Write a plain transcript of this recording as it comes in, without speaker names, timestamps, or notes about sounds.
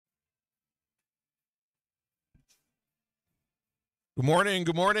Good morning.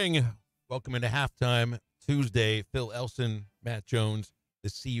 Good morning. Welcome into halftime Tuesday. Phil Elson, Matt Jones, the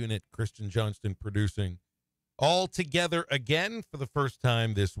C Unit, Christian Johnston producing. All together again for the first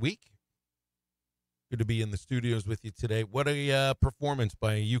time this week. Good to be in the studios with you today. What a performance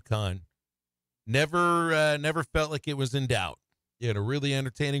by UConn. Never felt like it was in doubt. You had a really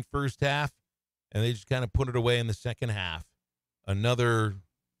entertaining first half, and they just kind of put it away in the second half. Another,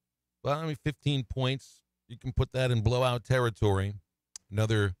 15 points. You can put that in blowout territory.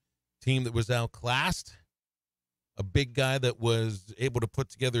 Another team that was outclassed. A big guy that was able to put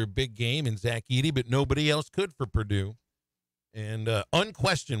together a big game in Zach Edey, but nobody else could for Purdue. And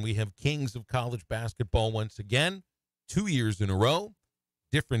unquestioned, we have kings of college basketball once again. 2 years in a row.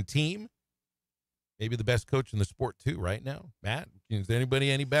 Different team. Maybe the best coach in the sport, too, right now. Matt, is anybody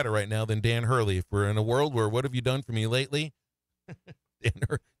any better right now than Dan Hurley? If we're in a world where what have you done for me lately?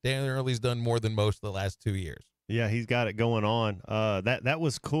 Dan Hurley's done more than most of the last 2 years. Yeah, he's got it going on. That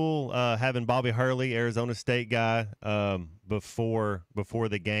was cool having Bobby Hurley, Arizona State guy, before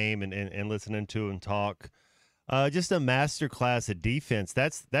the game and listening to him talk. Just a masterclass of defense.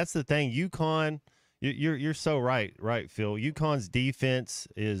 That's the thing. UConn, you're so right, Phil. UConn's defense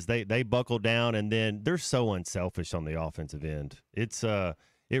is they buckle down, and then they're so unselfish on the offensive end. It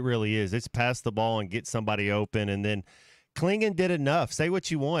really is. It's pass the ball and get somebody open, and then Clingan did enough. Say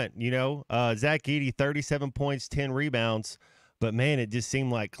what you want, Zach Edey, 37 points, 10 rebounds. But, man, it just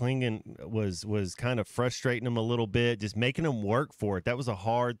seemed like Clingan was kind of frustrating him a little bit, just making him work for it. That was a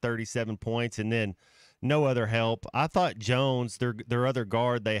hard 37 points, and then no other help. I thought Jones, their other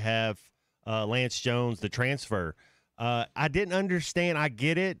guard they have, Lance Jones, the transfer, I didn't understand. I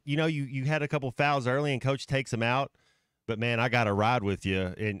get it. You had a couple fouls early, and Coach takes him out. But, man, I got to ride with you,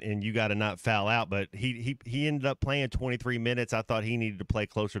 and you got to not foul out. But he ended up playing 23 minutes. I thought he needed to play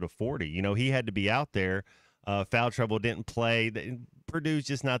closer to 40. He had to be out there. Foul trouble, didn't play. Purdue's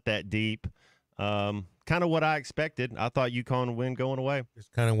just not that deep. Kind of what I expected. I thought UConn would win going away. It's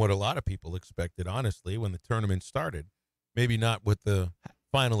kind of what a lot of people expected, honestly, when the tournament started. Maybe not what the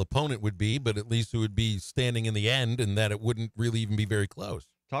final opponent would be, but at least it would be standing in the end and that it wouldn't really even be very close.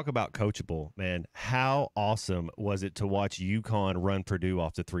 Talk about coachable, man. How awesome was it to watch UConn run Purdue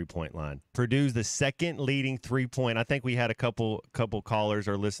off the three-point line? Purdue's the second leading three-point. I think we had a couple callers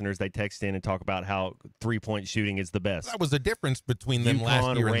or listeners, they text in and talk about how three-point shooting is the best. That was the difference between them UConn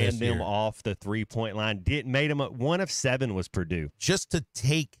last year and this year. ran them off the three-point line. Made them up. 1 of 7 was Purdue. Just to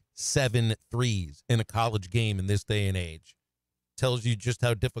take 7 threes in a college game in this day and age tells you just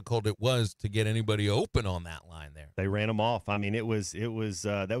how difficult it was to get anybody open on that line there. They ran them off. I mean, that was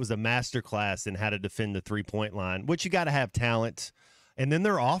a master class in how to defend the three-point line, which you got to have talent. And then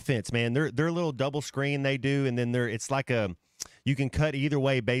their offense, man, their little double screen they do, and then it's like you can cut either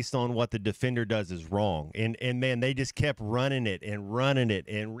way based on what the defender does is wrong. And man, they just kept running it,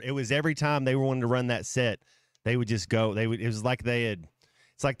 and it was every time they wanted to run that set, they would just go. It was like they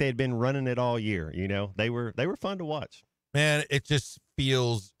had been running it all year. They were fun to watch. Man, it just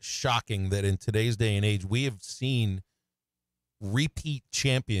feels shocking that in today's day and age, we have seen repeat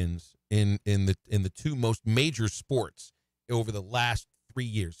champions in the two most major sports over the last 3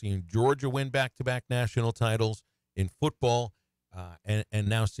 years. Seeing Georgia win back-to-back national titles in football, and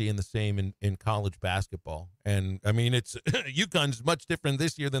now seeing the same in college basketball. And I mean, it's UConn's much different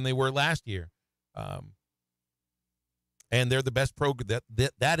this year than they were last year. And they're the best program.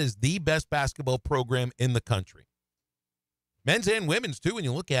 That is the best basketball program in the country. Men's and women's, too, when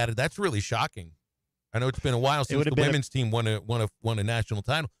you look at it, that's really shocking. I know it's been a while since the women's team won a national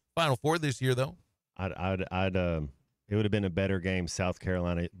title. Final Four this year, though. It would have been a better game, South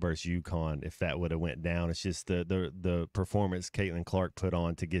Carolina versus UConn, if that would have went down. It's just the performance Caitlin Clark put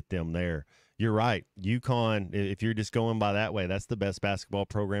on to get them there. You're right. UConn, if you're just going by that way, that's the best basketball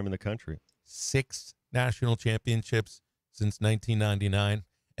program in the country. 6 national championships since 1999.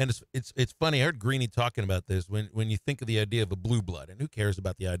 And it's funny. I heard Greeny talking about this when you think of the idea of a blue blood, and who cares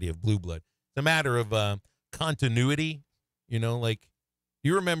about the idea of blue blood? It's a matter of continuity. Like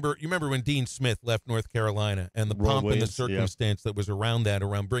you remember when Dean Smith left North Carolina and the pomp and the circumstance that was around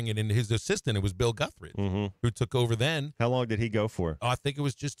bringing in his assistant. It was Bill Guthridge who took over then. How long did he go for? Oh, I think it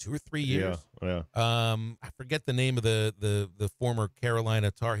was just 2 or 3 years. Yeah. I forget the name of the former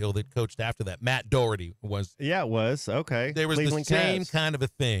Carolina Tar Heel that coached after that. Matt Doherty was. Yeah, it was. Okay. There was Cleveland the same Cavs. kind of a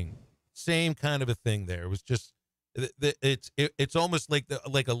thing. Same kind of a thing there. It was just it's almost like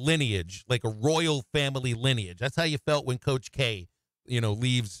a lineage, like a royal family lineage. That's how you felt when Coach K,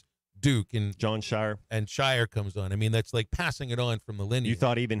 leaves Duke and John Shire. and Shire comes on. I mean, that's like passing it on from the lineage. You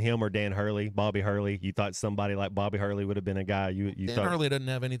thought even him or Dan Hurley, Bobby Hurley, you thought somebody like Bobby Hurley would have been a guy you Dan thought. Hurley doesn't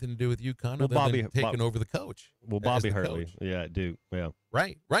have anything to do with UConn Well, other than taking over the coach. Well, Bobby Hurley, yeah, Duke, yeah.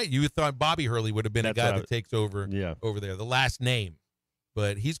 Right. You thought Bobby Hurley would have been a guy that takes over over there, the last name.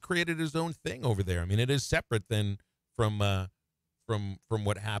 But he's created his own thing over there. I mean, it is separate than from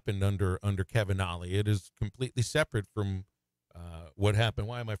what happened under Kevin Ollie. It is completely separate from what happened.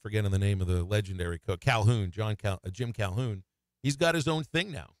 Why am I forgetting the name of the legendary coach? Calhoun, Jim Calhoun. He's got his own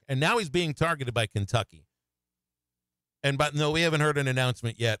thing now. And now he's being targeted by Kentucky. But no, we haven't heard an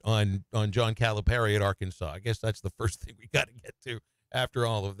announcement yet on John Calipari at Arkansas. I guess that's the first thing we got to get to after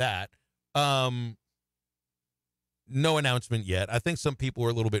all of that. No announcement yet. I think some people were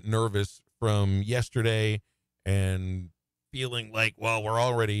a little bit nervous from yesterday and feeling like, well, we're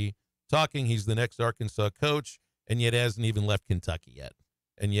already talking. He's the next Arkansas coach, and yet hasn't even left Kentucky yet.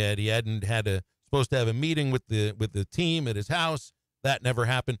 And yet he hadn't supposed to have a meeting with the team at his house. That never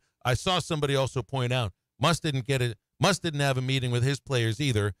happened. I saw somebody also point out Must didn't have a meeting with his players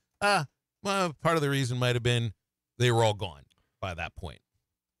either. Well, part of the reason might have been they were all gone by that point.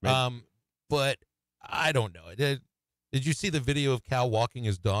 Right. But I don't know. Did you see the video of Cal walking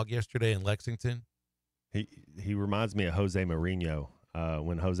his dog yesterday in Lexington? He reminds me of Jose Mourinho.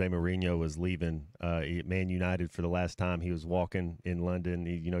 When Jose Mourinho was leaving Man United for the last time, he was walking in London.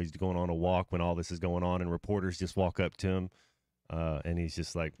 He's going on a walk when all this is going on, and reporters just walk up to him, and he's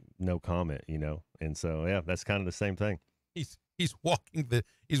just like, no comment, And so, yeah, that's kind of the same thing. He's walking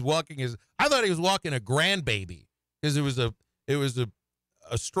his. I thought he was walking a grandbaby because it was a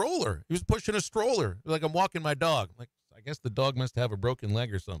stroller. He was pushing a stroller. Like, I'm walking my dog. Like, I guess the dog must have a broken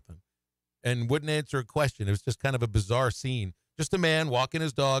leg or something, and wouldn't answer a question. It was just kind of a bizarre scene. Just a man walking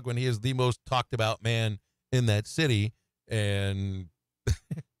his dog when he is the most talked about man in that city. And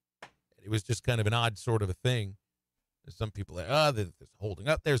it was just kind of an odd sort of a thing. Some people are, there's holding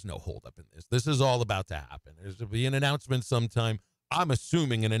up. There's no hold up in this. This is all about to happen. There's to be an announcement sometime. I'm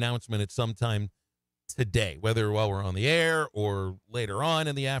assuming an announcement at some time today, whether while we're on the air or later on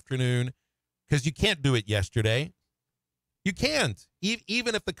in the afternoon, because you can't do it yesterday. You can't.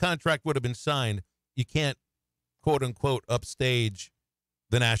 Even if the contract would have been signed, you can't, quote unquote, upstage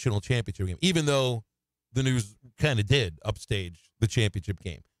the national championship game, even though the news kind of did upstage the championship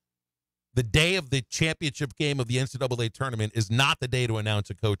game. The day of the championship game of the NCAA tournament is not the day to announce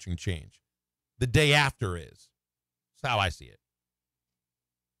a coaching change. The day after is. That's how I see it.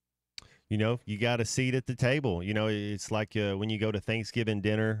 You got a seat at the table. It's like when you go to Thanksgiving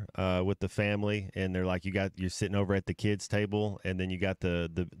dinner with the family, and they're like, you're sitting over at the kids' table, and then you got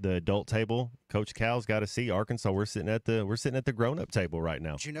the adult table. Coach Cal's got a seat. Arkansas, we're sitting at the grown-up table right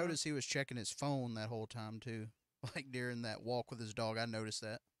now. Did you notice he was checking his phone that whole time too? Like during that walk with his dog, I noticed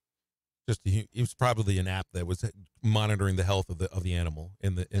that. It was probably an app that was monitoring the health of the animal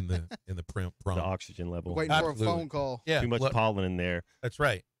in the prompt. The oxygen level. Waiting for a phone call. Yeah, too much pollen in there. That's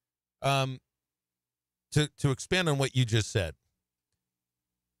right. To expand on what you just said,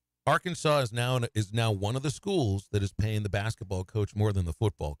 Arkansas is now one of the schools that is paying the basketball coach more than the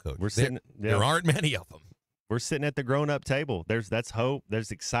football coach. There aren't many of them. We're sitting at the grown-up table. That's hope.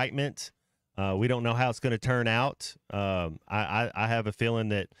 There's excitement. We don't know how it's going to turn out. I have a feeling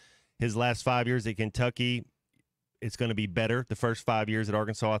that his last 5 years at Kentucky, it's going to be better. The first 5 years at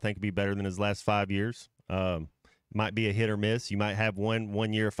Arkansas, I think, will be better than his last 5 years. Might be a hit or miss. You might have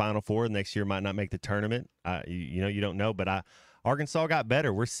one year Final Four. The next year might not make the tournament. You don't know. But Arkansas got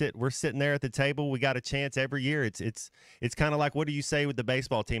better. We're sitting there at the table. We got a chance every year. It's kind of like, what do you say with the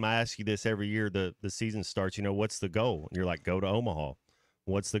baseball team? I ask you this every year. The season starts. What's the goal? And you're like, go to Omaha.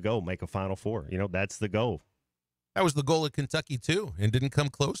 What's the goal? Make a Final Four. That's the goal. That was the goal at Kentucky too, and didn't come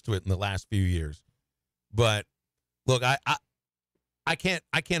close to it in the last few years. But look, I can't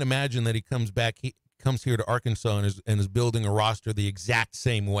imagine that he comes back. He comes here to Arkansas and is building a roster the exact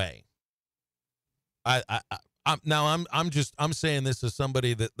same way. I'm saying this as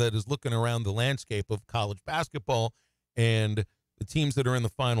somebody that is looking around the landscape of college basketball, and the teams that are in the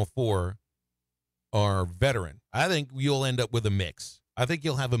Final Four are veteran. I think you'll end up with a mix. I think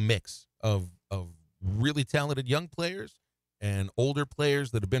you'll have a mix of really talented young players and older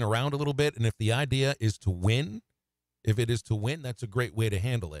players that have been around a little bit. And if the idea is to win, that's a great way to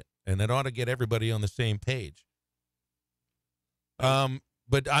handle it. And that ought to get everybody on the same page. But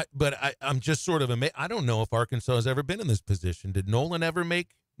I'm just sort of amazed. I don't know if Arkansas has ever been in this position. Did Nolan ever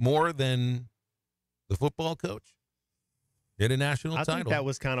make more than the football coach? Get a national title. I think that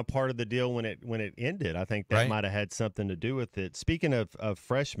was kind of part of the deal when it ended. I think that might have had something to do with it. Speaking of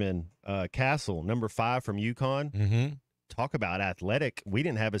freshmen, Castle, number 5 from UConn, talk about athletic. We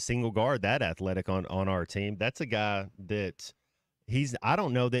didn't have a single guard that athletic on our team. That's a guy that I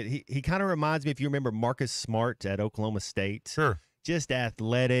don't know that he kind of reminds me, if you remember Marcus Smart at Oklahoma State. Sure. Just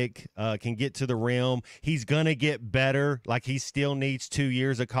athletic, can get to the rim. He's gonna get better. Like, he still needs 2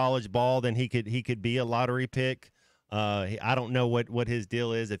 years of college ball. Then he could be a lottery pick. I don't know what his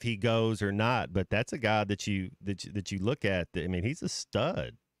deal is, if he goes or not. But that's a guy that you look at. I mean, he's a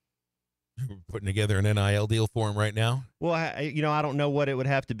stud. Putting together an NIL deal for him right now. Well, I don't know what it would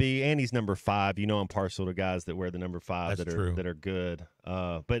have to be. And he's number 5. I'm partial to guys that wear the number 5 That's that true. are good.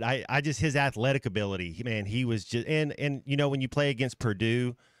 But I just, his athletic ability, he was just, and when you play against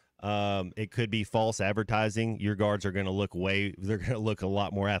Purdue, it could be false advertising. Your guards are going to look a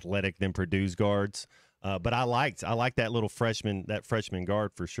lot more athletic than Purdue's guards. But I liked that little freshman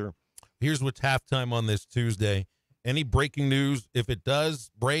guard for sure. Here's what's halftime on this Tuesday. Any breaking news, if it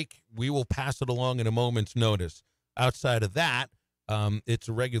does break, we will pass it along in a moment's notice. Outside of that, it's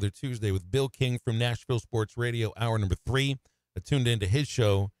a regular Tuesday with Bill King from Nashville Sports Radio, hour number 3. I tuned into his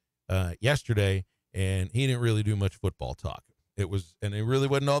show yesterday, and he didn't really do much football talk. It really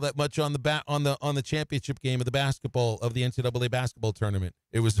wasn't all that much on the championship game of the NCAA basketball tournament.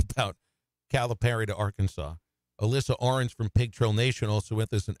 It was about Calipari to Arkansas. Alyssa Orange from Pig Trail Nation also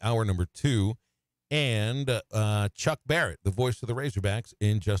with us in hour number 2. And Chuck Barrett, the voice of the Razorbacks,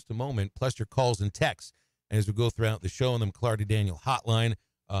 in just a moment, plus your calls and texts. And as we go throughout the show on the McClarty Daniel hotline,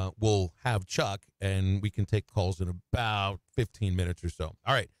 we'll have Chuck, and we can take calls in about 15 minutes or so.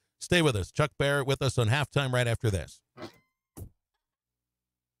 All right, stay with us. Chuck Barrett with us on halftime right after this.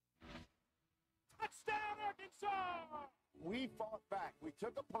 Touchdown, Arkansas! We fought back. We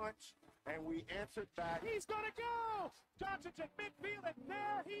took a punch, and we answered back. He's going to go! Johnson to midfield, and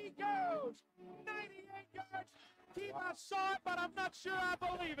there he goes! 98 yards. T-Boss saw it, but I'm not sure I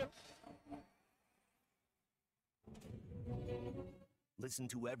believe it. Listen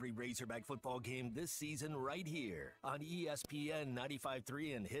to every Razorback football game this season right here on ESPN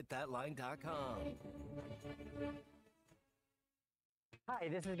 95.3 and hitthatline.com. Hi,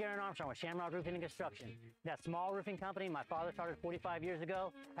 this is Garen Armstrong with Shamrock Roofing and Construction. That small roofing company my father started 45 years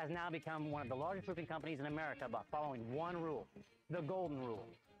ago has now become one of the largest roofing companies in America by following one rule, the golden rule.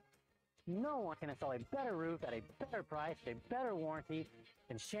 No one can install a better roof at a better price, a better warranty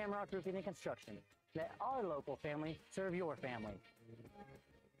than Shamrock Roofing and Construction. Let our local family serve your family.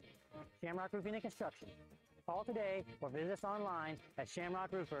 Shamrock Roofing and Construction. Call today or visit us online at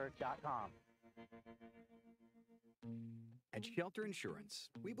shamrockroofer.com. At Shelter Insurance,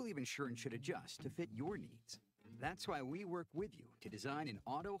 we believe insurance should adjust to fit your needs. That's why we work with you to design an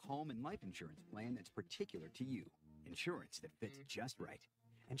auto, home, and life insurance plan that's particular to you. Insurance that fits just right.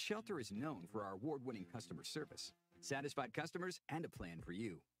 And Shelter is known for our award-winning customer service, satisfied customers, and a plan for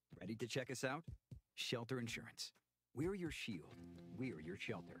you. Ready to check us out? Shelter Insurance. We're your shield. We're your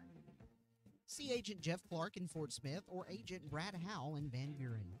shelter. See Agent Jeff Clark in Fort Smith or Agent Brad Howell in Van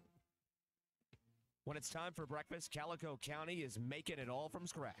Buren. When it's time for breakfast, Calico County is making it all from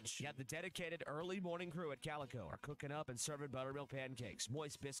scratch. Yet the dedicated early morning crew at Calico are cooking up and serving buttermilk pancakes,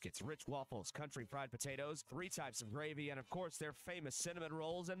 moist biscuits, rich waffles, country fried potatoes, 3 types of gravy, and of course their famous cinnamon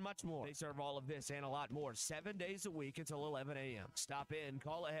rolls and much more. They serve all of this and a lot more 7 days a week until 11 a.m. Stop in,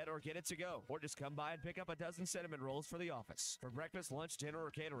 call ahead, or get it to go. Or just come by and pick up a dozen cinnamon rolls for the office. For breakfast, lunch, dinner,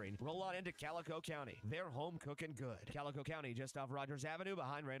 or catering, roll on into Calico County. They're home cooking good. Calico County, just off Rogers Avenue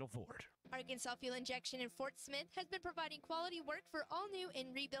behind Randall Ford. Arkansas Fuel Injection in Fort Smith has been providing quality work for all new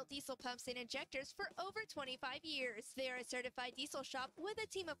and rebuilt diesel pumps and injectors for over 25 years. They are a certified diesel shop with a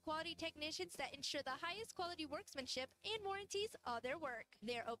team of quality technicians that ensure the highest quality workmanship and warranties all their work.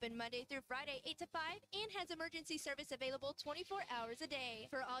 They're open Monday through Friday 8 to 5 and has emergency service available 24 hours a day.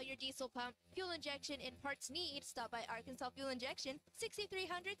 For all your diesel pump, fuel injection, and parts needs, stop by Arkansas Fuel Injection,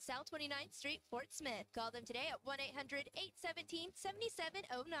 6300 South 29th Street, Fort Smith. Call them today at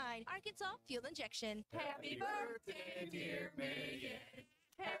 1-800-817-7709. Arkansas Fuel Injection. Happy birthday, dear Megan.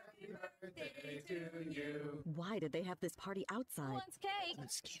 Happy birthday to you. Why did they have this party outside? Wants cake.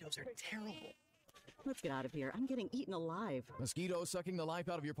 Mosquitoes are terrible. Let's get out of here. I'm getting eaten alive. Mosquitoes sucking the life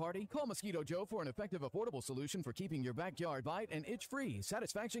out of your party? Call Mosquito Joe for an effective, affordable solution for keeping your backyard bite and itch-free.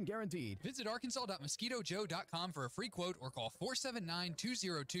 Satisfaction guaranteed. Visit arkansas.mosquitojoe.com for a free quote or call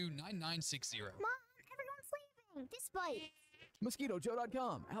 479-202-9960. Mom, everyone's leaving. This bites.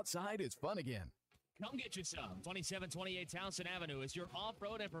 MosquitoJoe.com. Outside is fun again. Come get you some. 2728 Townsend Avenue is your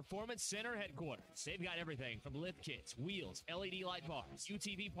off-road and performance center headquarters. They've got everything from lift kits, wheels, LED light bars,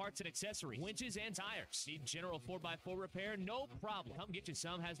 UTV parts and accessories, winches and tires. Need general 4x4 repair? No problem. Come get you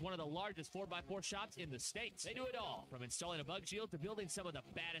some has one of the largest 4x4 shops in the States. They do it all, from installing a bug shield to building some of the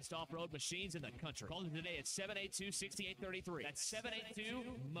baddest off-road machines in the country. Call them today at 782-6833. That's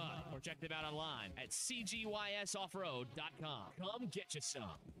 782-MUD. Or check them out online at cgysoffroad.com. Come get you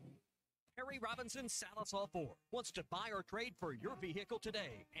some. Harry Robinson Salisol Ford wants to buy or trade for your vehicle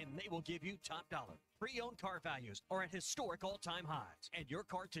today, and they will give you top dollar. Pre-owned car values are at historic all-time highs, and your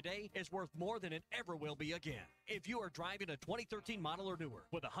car today is worth more than it ever will be again. If you are driving a 2013 model or newer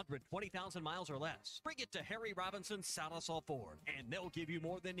with 120,000 miles or less, bring it to Harry Robinson Salisol Ford, and they'll give you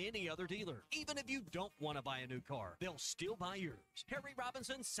more than any other dealer. Even if you don't want to buy a new car, they'll still buy yours. Harry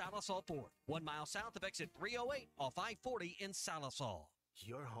Robinson Salisol Ford, 1 mile south of exit 308 off I-40 in Salisol.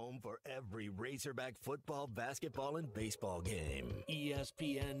 Your home for every Razorback football, basketball, and baseball game.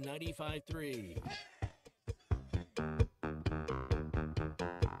 ESPN 95.3.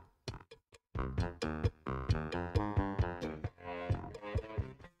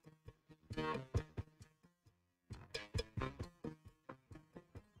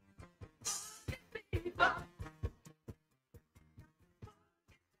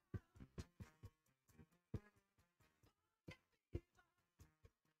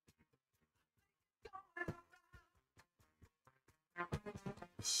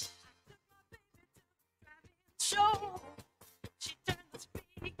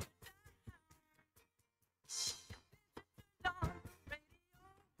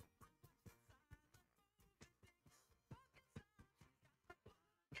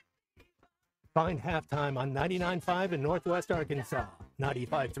 Find Halftime on 99.5 in Northwest Arkansas,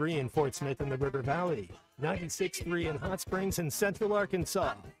 95.3 in Fort Smith and the River Valley, 96.3 in Hot Springs and Central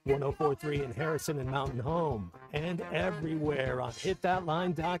Arkansas, 104.3 in Harrison and Mountain Home, and everywhere on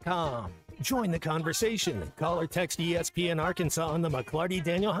hitthatline.com. Join the conversation. Call or text ESPN Arkansas on the McClarty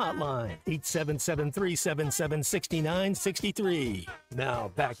Daniel Hotline, 877-377-6963.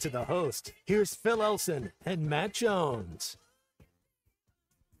 Now back to the host. Here's Phil Elson and Matt Jones.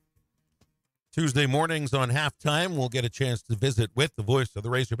 Tuesday mornings on Halftime, we'll get a chance to visit with the voice of the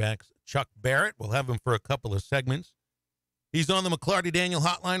Razorbacks, Chuck Barrett. We'll have him for a couple of segments. He's on the McClarty Daniel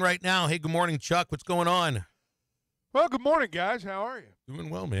Hotline right now. Hey, good morning, Chuck. What's going on? Well, good morning, guys. How are you? Doing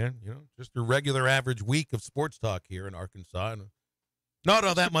well, man. You know, just a regular average week of sports talk here in Arkansas. And not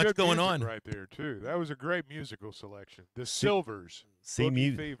all that much going on. Right there, too. That was a great musical selection. The Silvers.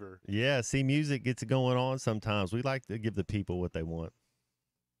 Fever. Yeah, see, music gets going on sometimes. We like to give the people what they want.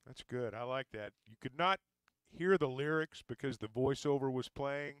 That's good. I like that. You could not hear the lyrics because the voiceover was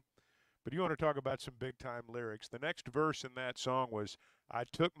playing, but you want to talk about some big-time lyrics. The next verse in that song was, I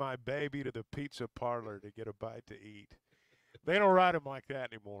took my baby to the pizza parlor to get a bite to eat. They don't write them like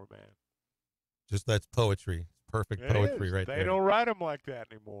that anymore, man. Just that's poetry. Perfect poetry right there. They don't write them like that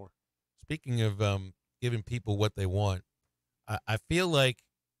anymore. Speaking of giving people what they want, I feel like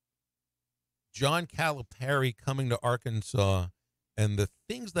John Calipari coming to Arkansas and the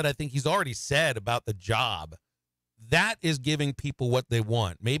things that I think he's already said about the job, that is giving people what they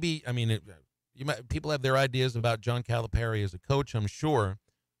want. Maybe, I mean, people have their ideas about John Calipari as a coach, I'm sure,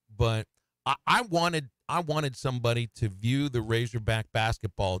 but I wanted somebody to view the Razorback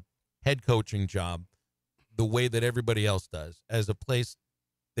basketball head coaching job the way that everybody else does, as a place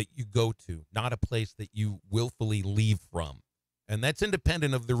that you go to, not a place that you willfully leave from. And that's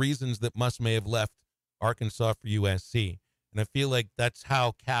independent of the reasons that may have left Arkansas for USC. And I feel like that's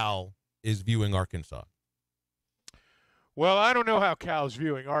how Cal is viewing Arkansas. Well, I don't know how Cal's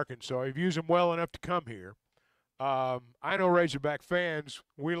viewing Arkansas. He views them well enough to come here. I know Razorback fans,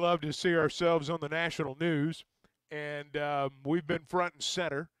 we love to see ourselves on the national news, and we've been front and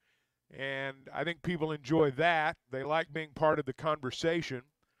center, and I think people enjoy that. They like being part of the conversation.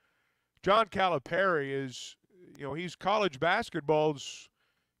 John Calipari is, he's college basketball's,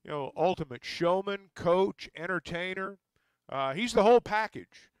 ultimate showman, coach, entertainer. He's the whole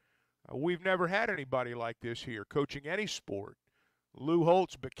package. We've never had anybody like this here coaching any sport. Lou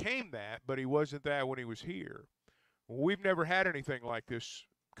Holtz became that, but he wasn't that when he was here. We've never had anything like this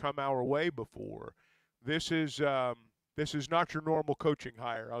come our way before. This is not your normal coaching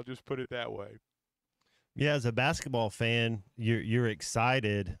hire. I'll just put it that way. Yeah, as a basketball fan, you're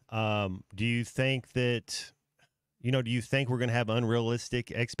excited. Do you think that, do you think we're going to have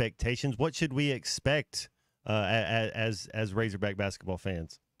unrealistic expectations? What should we expect as Razorback basketball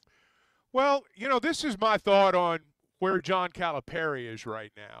fans? Well, this is my thought on where John Calipari is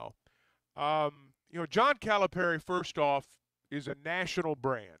right now. John Calipari, first off, is a national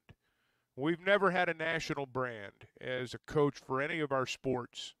brand. We've never had a national brand as a coach for any of our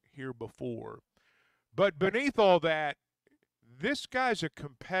sports here before. But beneath all that, this guy's a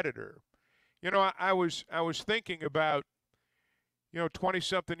competitor. You know, I was thinking about,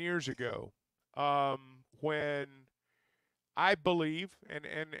 20-something years ago when I believe,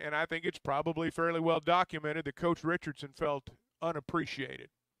 and I think it's probably fairly well documented, that Coach Richardson felt unappreciated.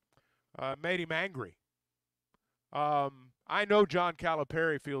 Made him angry. I know John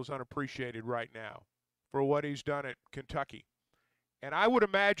Calipari feels unappreciated right now for what he's done at Kentucky. And I would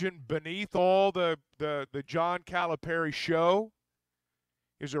imagine beneath all the John Calipari show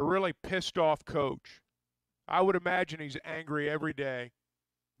is a really pissed off coach. I would imagine he's angry every day.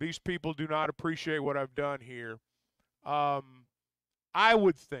 These people do not appreciate what I've done here. I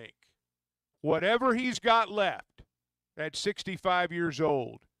would think whatever he's got left at 65 years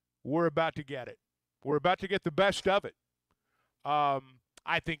old, we're about to get it. We're about to get the best of it.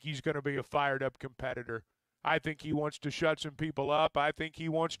 I think he's going to be a fired-up competitor. I think he wants to shut some people up. I think he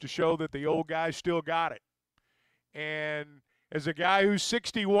wants to show that the old guy still got it. And as a guy who's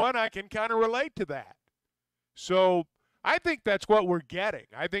 61, I can kind of relate to that. So I think that's what we're getting.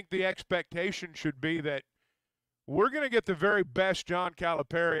 I think the expectation should be that we're going to get the very best John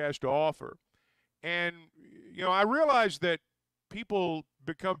Calipari has to offer. And, I realize that people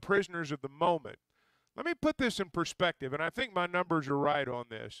become prisoners of the moment. Let me put this in perspective, and I think my numbers are right on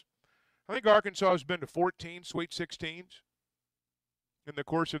this. I think Arkansas has been to 14 Sweet 16s in the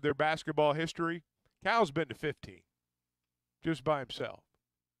course of their basketball history. Cal's been to 15, just by himself.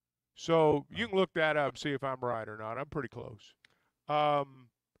 So you can look that up and see if I'm right or not. I'm pretty close.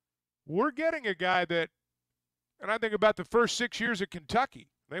 We're getting a guy that, and I think about the first 6 years at Kentucky,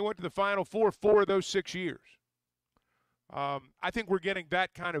 they went to the Final Four 4 of those 6 years. I think we're getting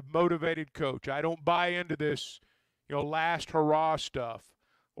that kind of motivated coach. I don't buy into this, last hurrah stuff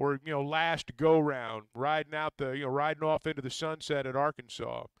or, last go round, riding off into the sunset at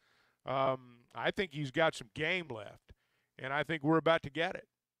Arkansas. I think he's got some game left, and I think we're about to get it.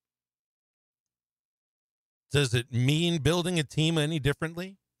 Does it mean building a team any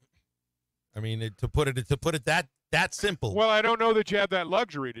differently? I mean, to put it that simple. Well, I don't know that you have that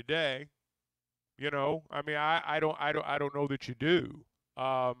luxury today. I mean, I don't know that you do.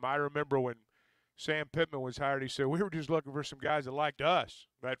 I remember when Sam Pittman was hired, he said, we were just looking for some guys that liked us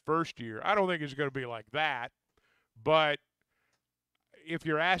that first year. I don't think it's going to be like that. But if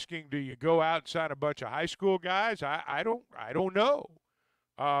you're asking, do you go out and sign a bunch of high school guys? I don't know.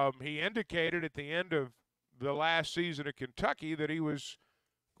 He indicated at the end of the last season at Kentucky that he was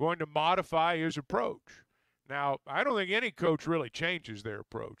going to modify his approach. Now, I don't think any coach really changes their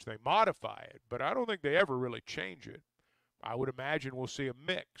approach. They modify it, but I don't think they ever really change it. I would imagine we'll see a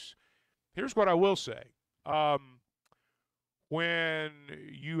mix. Here's what I will say. When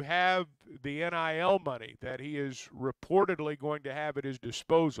you have the NIL money that he is reportedly going to have at his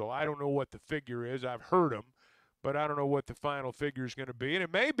disposal, I don't know what the figure is. I've heard him, but I don't know what the final figure is going to be. And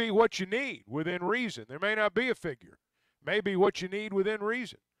it may be what you need within reason. There may not be a figure. It may be what you need within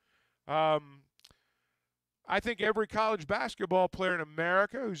reason. I think every college basketball player in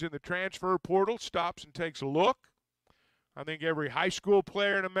America who's in the transfer portal stops and takes a look. I think every high school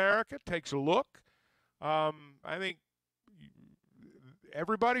player in America takes a look. I think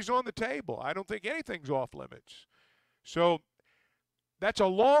everybody's on the table. I don't think anything's off limits. So that's a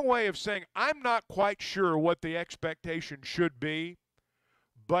long way of saying I'm not quite sure what the expectation should be,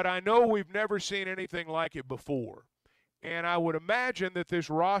 but I know we've never seen anything like it before. And I would imagine that this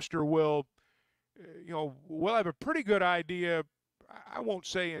roster will – we'll have a pretty good idea, I won't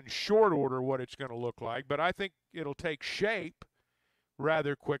say in short order what it's going to look like, but I think it'll take shape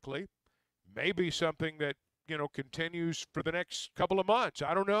rather quickly. Maybe something that, continues for the next couple of months.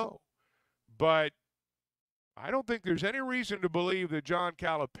 I don't know. But I don't think there's any reason to believe that John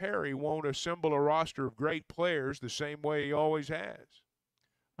Calipari won't assemble a roster of great players the same way he always has.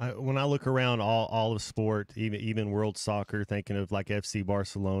 When I look around all of sport, even world soccer, thinking of like FC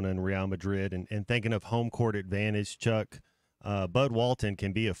Barcelona and Real Madrid and thinking of home court advantage, Chuck, Bud Walton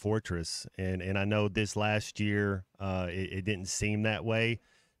can be a fortress. And I know this last year it didn't seem that way.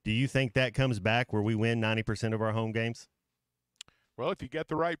 Do you think that comes back where we win 90% of our home games? Well, if you get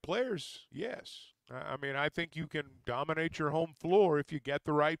the right players, yes. I mean, I think you can dominate your home floor if you get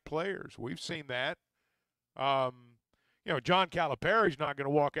the right players. We've seen that. John Calipari's not going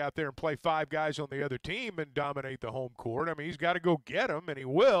to walk out there and play 5 guys on the other team and dominate the home court. I mean, he's got to go get them, and he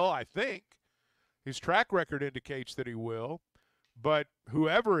will, I think. His track record indicates that he will. But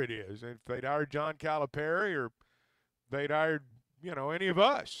whoever it is, if they'd hired John Calipari or they'd hired, any of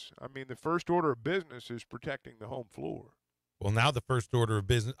us, I mean, the first order of business is protecting the home floor. Well, now the first order of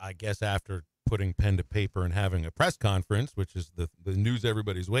business, I guess, after putting pen to paper and having a press conference, which is the news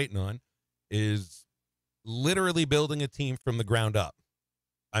everybody's waiting on, is literally building a team from the ground up.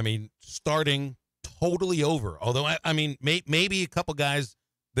 I mean, starting totally over. Although, I mean, maybe a couple guys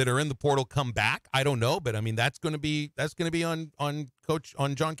that are in the portal come back. I don't know, but I mean, that's going to be on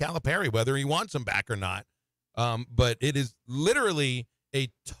John Calipari, whether he wants them back or not. But it is literally a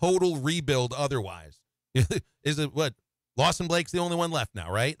total rebuild otherwise. Is it what? Lawson Blake's the only one left now,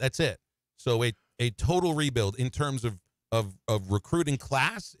 right? That's it. So a total rebuild in terms of recruiting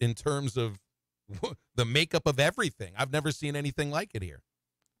class, in terms of the makeup of everything. I've never seen anything like it here.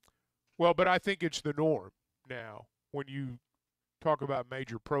 Well, but I think it's the norm now when you talk about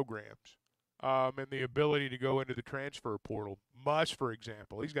major programs and the ability to go into the transfer portal. Muss, for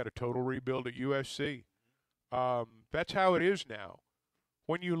example, he's got a total rebuild at USC. That's how it is now.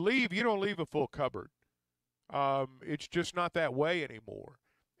 When you leave, you don't leave a full cupboard. It's just not that way anymore.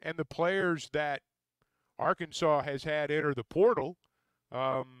 And the players that Arkansas has had enter the portal,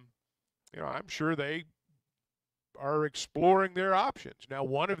 I'm sure they are exploring their options. Now,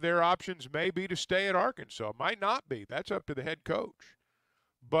 one of their options may be to stay at Arkansas. Might not be. That's up to the head coach.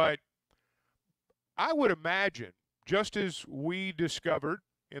 But I would imagine, just as we discovered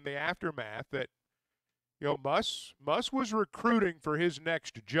in the aftermath, that Muss was recruiting for his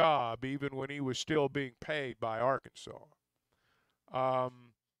next job even when he was still being paid by Arkansas.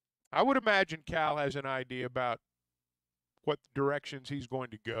 I would imagine Cal has an idea about what directions he's going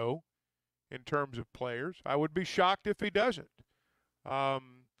to go in terms of players. I would be shocked if he doesn't.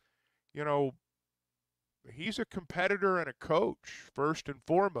 He's a competitor and a coach first and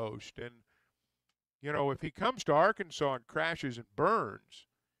foremost. And, if he comes to Arkansas and crashes and burns,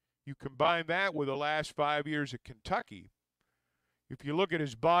 you combine that with the last 5 years at Kentucky. If you look at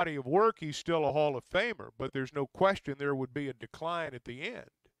his body of work, he's still a Hall of Famer, but there's no question there would be a decline at the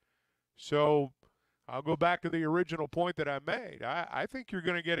end. So I'll go back to the original point that I made. I think you're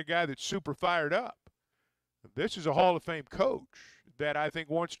going to get a guy that's super fired up. This is a Hall of Fame coach that I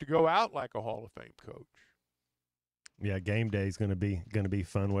think wants to go out like a Hall of Fame coach. Yeah, game day is going to be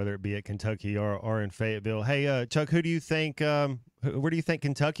fun, whether it be at Kentucky or in Fayetteville. Hey, Chuck, who do you think? Where do you think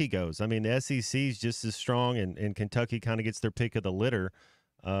Kentucky goes? I mean, the SEC is just as strong, and Kentucky kind of gets their pick of the litter.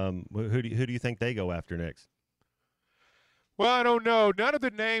 Who do you think they go after next? Well, I don't know. None of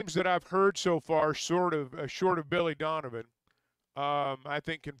the names that I've heard so far, short of Billy Donovan, I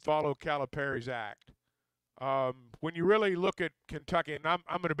think can follow Calipari's act. When you really look at Kentucky, and I'm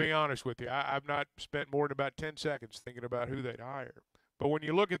going to be honest with you, I've not spent more than about 10 seconds thinking about who they'd hire. But when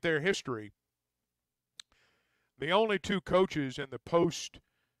you look at their history, the only two coaches in the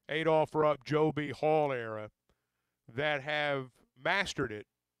post-Adolph Rupp, Joe B. Hall era that have mastered it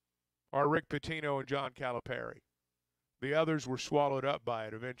are Rick Pitino and John Calipari. The others were swallowed up by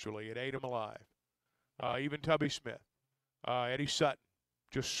it eventually. It ate them alive. Even Tubby Smith, Eddie Sutton,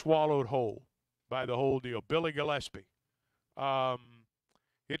 just swallowed whole by the whole deal. Billy Gillespie.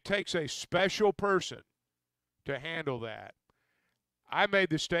 It takes a special person to handle that. I made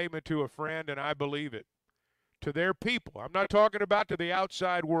the statement to a friend, and I believe it. To their people. I'm not talking about to the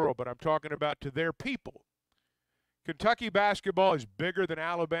outside world, but I'm talking about to their people. Kentucky basketball is bigger than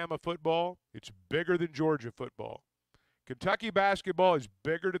Alabama football. It's bigger than Georgia football. Kentucky basketball is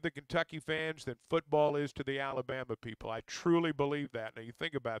bigger to the Kentucky fans than football is to the Alabama people. I truly believe that. Now, you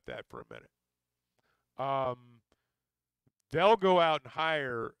think about that for a minute. They'll go out and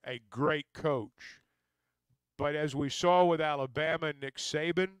hire a great coach. But as we saw with Alabama and Nick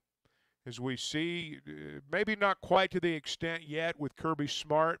Saban, as we see, maybe not quite to the extent yet with Kirby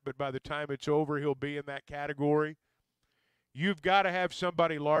Smart, but by the time it's over, he'll be in that category. You've got to have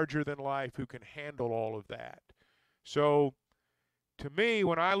somebody larger than life who can handle all of that. So, to me,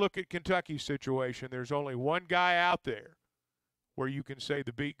 when I look at Kentucky's situation, there's only one guy out there where you can say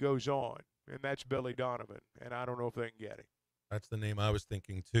the beat goes on, and that's Billy Donovan, and I don't know if they can get him. That's the name I was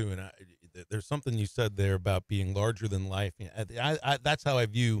thinking, too, and there's something you said there about being larger than life. That's how I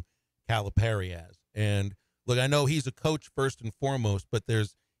view Calipari as. And, look, I know he's a coach first and foremost, but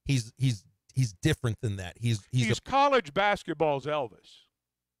he's different than that. He's college basketball's Elvis.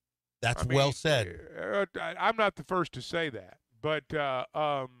 That's well said. I'm not the first to say that, but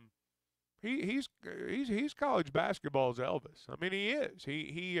he's college basketball's Elvis. I mean, he is.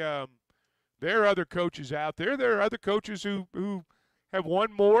 There are other coaches out there. There are other coaches who have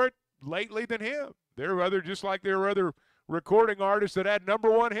won more lately than him. There are just like there are other recording artists that had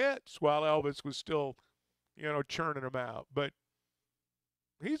 #1 hits while Elvis was still, churning them out. But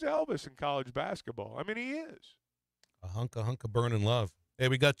he's Elvis in college basketball. I mean, he is. A hunk of burning love. Hey,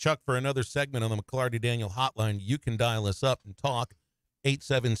 we got Chuck for another segment on the McClarty Daniel hotline. You can dial us up and talk.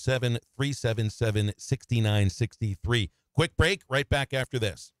 877-377-6963. Quick break, right back after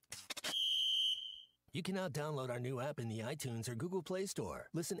this. You can now download our new app in the iTunes or Google Play Store.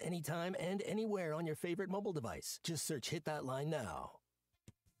 Listen anytime and anywhere on your favorite mobile device. Just search Hit That Line now.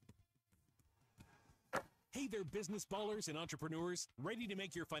 Hey there, business ballers and entrepreneurs. Ready to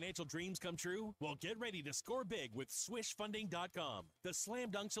make your financial dreams come true? Well, get ready to score big with SwishFunding.com, the slam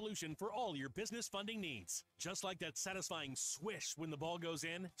dunk solution for all your business funding needs. Just like that satisfying swish when the ball goes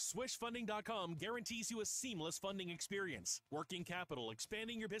in, SwishFunding.com guarantees you a seamless funding experience. Working capital,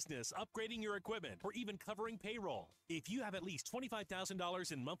 expanding your business, upgrading your equipment, or even covering payroll. If you have at least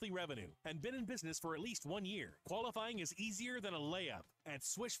 $25,000 in monthly revenue and been in business for at least 1 year, qualifying is easier than a layup. At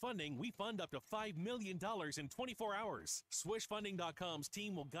Swish Funding, we fund up to $5 million in 24 hours. SwishFunding.com's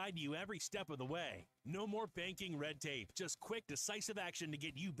team will guide you every step of the way. No more banking red tape, just quick, decisive action to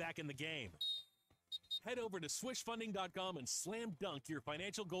get you back in the game. Head over to SwishFunding.com and slam dunk your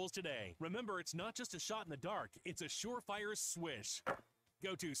financial goals today. Remember, it's not just a shot in the dark, it's a surefire swish.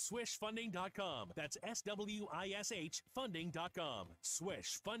 Go to SwishFunding.com. That's SWISH Funding.com.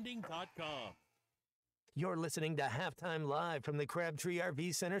 SwishFunding.com. You're listening to Halftime Live from the Crabtree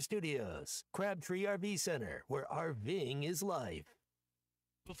RV Center studios. Crabtree RV Center, where RVing is life.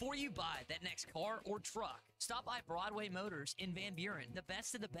 Before you buy that next car or truck, stop by Broadway Motors in Van Buren. The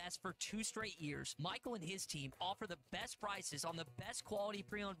best of the best for 2 straight years. Michael and his team offer the best prices on the best quality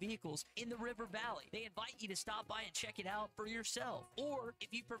pre-owned vehicles in the River Valley. They invite you to stop by and check it out for yourself. Or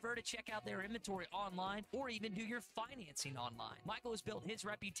if you prefer to check out their inventory online or even do your financing online. Michael has built his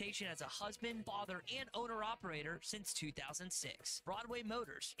reputation as a husband, father, and owner-operator since 2006. Broadway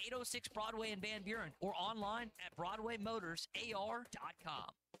Motors, 806 Broadway in Van Buren, or online at BroadwayMotorsAR.com.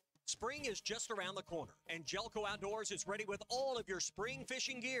 Spring is just around the corner, and Jelco Outdoors is ready with all of your spring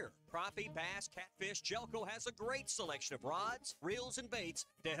fishing gear. Crappie, bass, catfish, Jelco has a great selection of rods, reels, and baits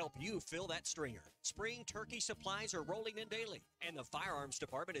to help you fill that stringer. Spring turkey supplies are rolling in daily, and the firearms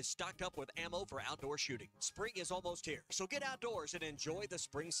department is stocked up with ammo for outdoor shooting. Spring is almost here, so get outdoors and enjoy the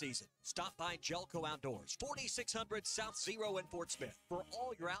spring season. Stop by Jelco Outdoors, 4600 South Zero in Fort Smith, for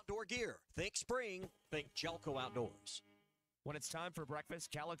all your outdoor gear. Think spring, think Jelco Outdoors. When it's time for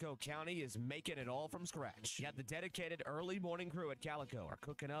breakfast, Calico County is making it all from scratch. You have the dedicated early morning crew at Calico are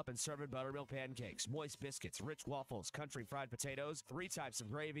cooking up and serving buttermilk pancakes, moist biscuits, rich waffles, country fried potatoes, 3 types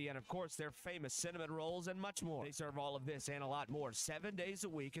of gravy, and of course their famous cinnamon rolls and much more. They serve all of this and a lot more 7 days a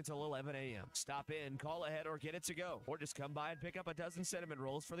week until 11 a.m. Stop in, call ahead, or get it to go. Or just come by and pick up a dozen cinnamon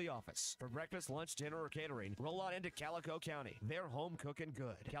rolls for the office. For breakfast, lunch, dinner, or catering, roll on into Calico County. They're home cooking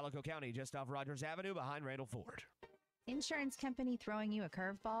good. Calico County, just off Rogers Avenue behind Randall Ford. Insurance company throwing you a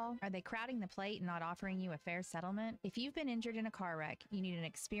curveball? Are they crowding the plate and not offering you a fair settlement? If you've been injured in a car wreck, you need an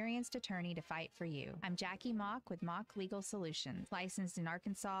experienced attorney to fight for you. I'm Jackie Mock with Mock Legal Solutions. Licensed in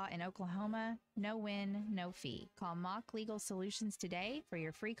Arkansas and Oklahoma, no win, no fee. Call Mock Legal Solutions today for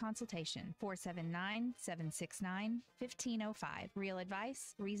your free consultation. 479-769-1505. Real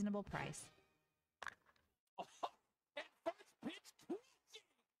advice, reasonable price.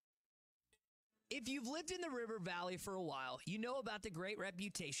 If you've lived in the River Valley for a while, you know about the great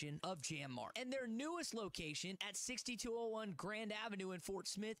reputation of Jam Mart. And their newest location at 6201 Grand Avenue in Fort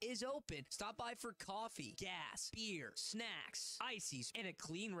Smith is open. Stop by for coffee, gas, beer, snacks, ices, and a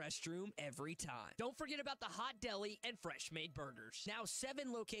clean restroom every time. Don't forget about the hot deli and fresh-made burgers. Now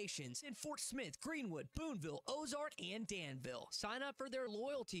 7 locations in Fort Smith, Greenwood, Boonville, Ozark, and Danville. Sign up for their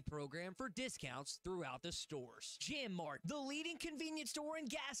loyalty program for discounts throughout the stores. Jam Mart, the leading convenience store and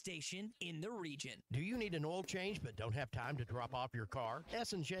gas station in the region. Do you need an oil change but don't have time to drop off your car?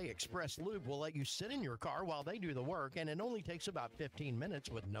 S&J Express Lube will let you sit in your car while they do the work, and it only takes about 15 minutes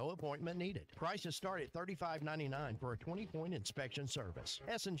with no appointment needed. Prices start at $35.99 for a 20-point inspection service.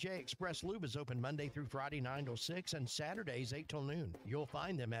 S&J Express Lube is open Monday through Friday 9 till 6 and Saturdays 8 till noon. You'll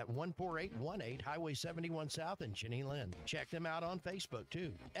find them at 14818 Highway 71 South in Jenny Lind. Check them out on Facebook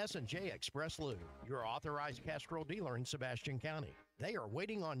too. S&J Express Lube, your authorized Castrol dealer in Sebastian County. They are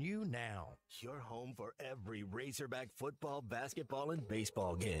waiting on you now. Your home for every Razorback football, basketball, and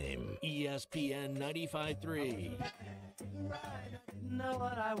baseball game. ESPN 95.3. Know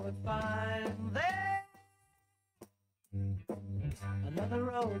what I would find there. Another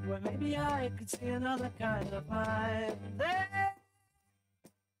road where maybe I could see another kind of mind there.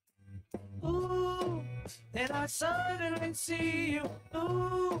 Ooh, then I suddenly see you.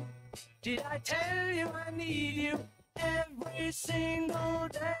 Ooh, did I tell you I need you every single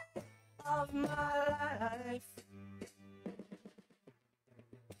day of my life?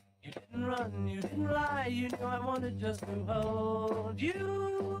 You didn't didn't run, you didn't lie, you knew I wanted just to hold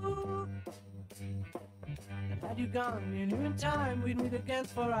you. And had you gone, you knew in time we'd meet again,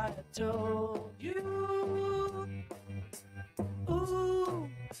 for I had told you. Ooh,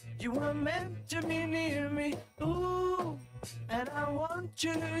 you were meant to be near me, ooh, and I want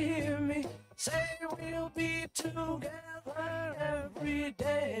you to hear me say we'll be together every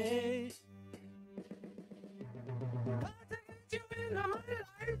day. I take you into my life.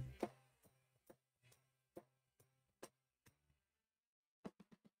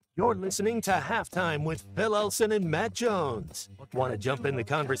 You're listening to Halftime with Phil Elson and Matt Jones. Want to jump in the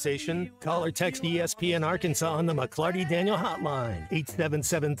conversation? Call or text ESPN Arkansas on the McClarty Daniel Hotline,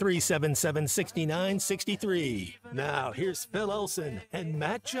 877-377-6963. Now, here's Phil Elson and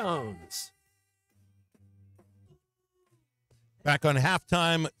Matt Jones. Back on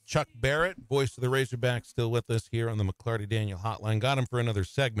Halftime, Chuck Barrett, voice of the Razorbacks, still with us here on the McClarty Daniel Hotline. Got him for another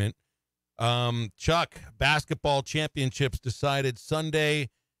segment. Chuck, basketball championships decided Sunday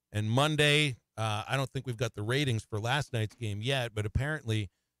and Monday. I don't think we've got the ratings for last night's game yet, but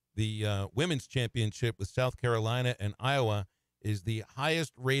apparently the women's championship with South Carolina and Iowa is the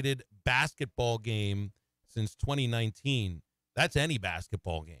highest rated basketball game since 2019. That's any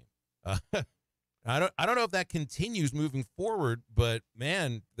basketball game. I don't know if that continues moving forward, but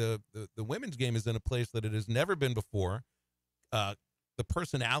man, the women's game is in a place that it has never been before. The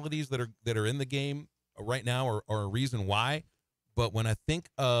personalities that are in the game right now are a reason why. But when I think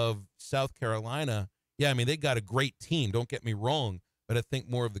of South Carolina, yeah, I mean, they got a great team. Don't get me wrong, but I think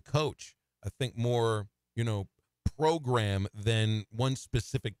more of the coach. I think more, program than one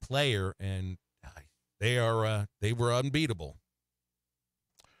specific player, and they were unbeatable.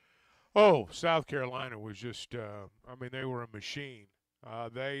 Oh, South Carolina was just, they were a machine.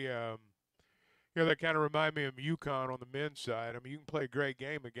 They kind of remind me of UConn on the men's side. I mean, you can play a great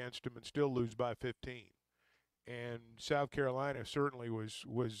game against them and still lose by 15. And South Carolina certainly was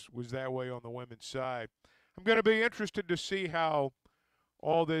that way on the women's side. I'm going to be interested to see how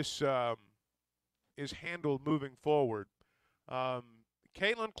all this is handled moving forward.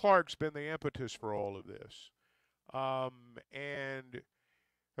 Caitlin Clark's been the impetus for all of this. And,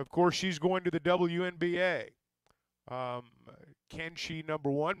 of course, she's going to the WNBA. Can she,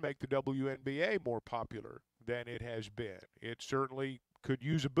 number one, make the WNBA more popular than it has been? It certainly could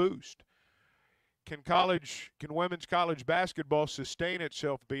use a boost. Can women's college basketball sustain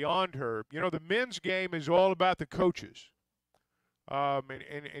itself beyond her? The men's game is all about the coaches.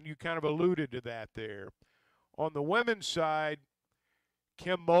 And you kind of alluded to that there. On the women's side,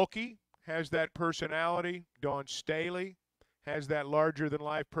 Kim Mulkey has that personality. Dawn Staley has that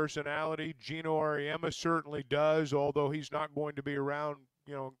larger-than-life personality. Gino Auriemma certainly does, although he's not going to be around,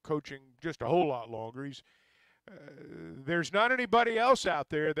 coaching just a whole lot longer. There's not anybody else out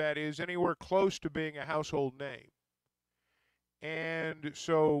there that is anywhere close to being a household name. And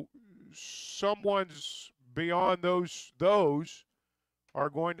so someone's beyond those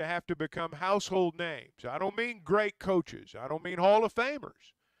are going to have to become household names. I don't mean great coaches. I don't mean Hall of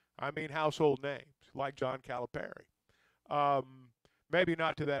Famers. I mean household names like John Calipari. Maybe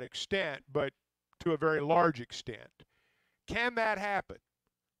not to that extent, but to a very large extent. Can that happen?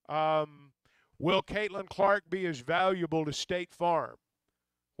 Will Caitlin Clark be as valuable to State Farm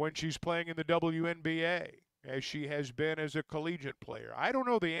when she's playing in the WNBA as she has been as a collegiate player? I don't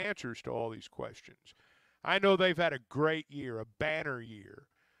know the answers to all these questions. I know they've had a great year, a banner year,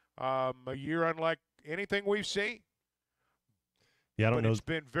 a year unlike anything we've seen. Yeah, I don't know. It's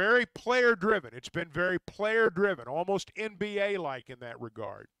been very player-driven. It's been very player-driven, almost NBA-like in that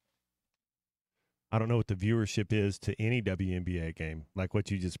regard. I don't know what the viewership is to any WNBA game, like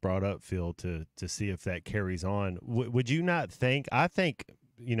what you just brought up, Phil, to see if that carries on. Would you not think – I think,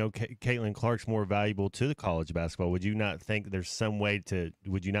 Caitlin Clark's more valuable to the college basketball. Would you not think there's some way to –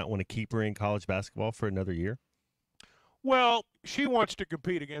 would you not want to keep her in college basketball for another year? Well, she wants to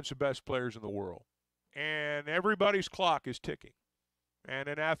compete against the best players in the world, and everybody's clock is ticking. And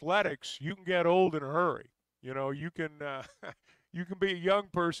in athletics, you can get old in a hurry. You can you can be a young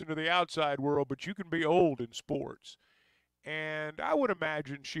person to the outside world, but you can be old in sports. And I would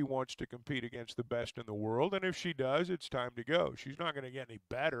imagine she wants to compete against the best in the world. And if she does, it's time to go. She's not going to get any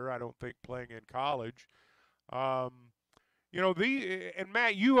better, I don't think, playing in college. And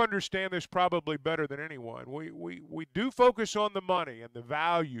Matt, you understand this probably better than anyone. We do focus on the money and the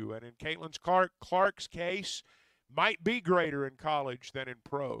value. And in Caitlin Clark's case, might be greater in college than in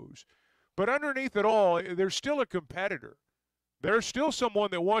pros. But underneath it all, there's still a competitor. There's still someone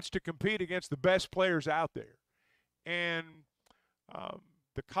that wants to compete against the best players out there. And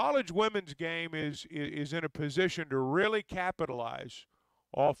the college women's game is in a position to really capitalize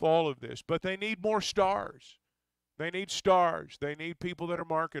off all of this. But they need more stars. They need stars. They need people that are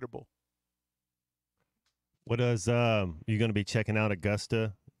marketable. What does you going to be checking out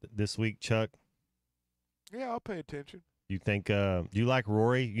Augusta this week, Chuck? Yeah, I'll pay attention. You think do you like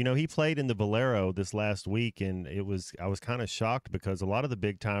Rory? You know, he played in the Valero this last week, and I was kind of shocked because a lot of the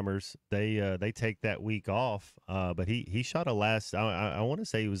big timers they take that week off. But he shot a last. I want to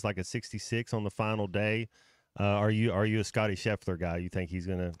say he was like a 66 on the final day. Are you a Scotty Scheffler guy? You think he's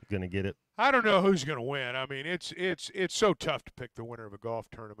gonna get it? I don't know who's going to win. I mean, it's so tough to pick the winner of a golf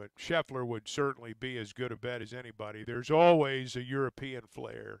tournament. Scheffler would certainly be as good a bet as anybody. There's always a European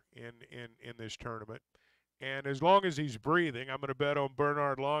flair in this tournament. And as long as he's breathing, I'm going to bet on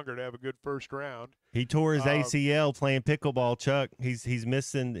Bernard Longer to have a good first round. He tore his ACL playing pickleball, Chuck. He's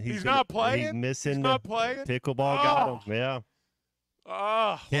missing. He's not playing? He's missing. He's not playing? Pickleball got him.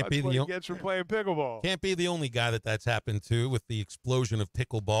 Yeah. Can't be what he gets for playing pickleball. Can't be the only guy that's happened to with the explosion of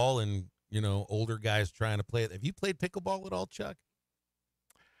pickleball and, older guys trying to play it. Have you played pickleball at all, Chuck?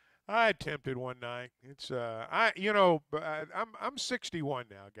 I attempted one night. It's I'm 61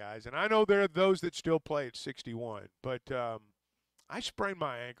 now, guys, and I know there are those that still play at 61. But I sprained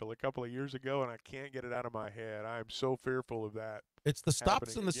my ankle a couple of years ago, and I can't get it out of my head. I am so fearful of that. It's the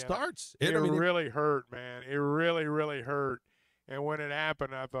stops and the starts. It really hurt, man. It really, really hurt. And when it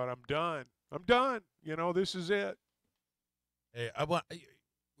happened, I thought, I'm done. I'm done. This is it. Hey,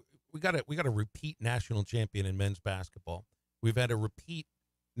 we got a repeat national champion in men's basketball. We've had a repeat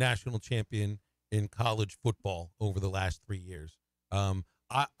national champion in college football over the last 3 years.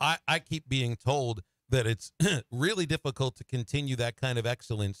 I keep being told that it's really difficult to continue that kind of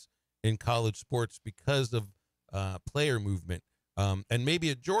excellence in college sports because of player movement. And maybe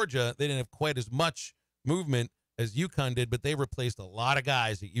at Georgia, they didn't have quite as much movement as UConn did, but they replaced a lot of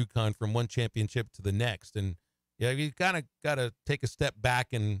guys at UConn from one championship to the next. And yeah, you kind of got to take a step back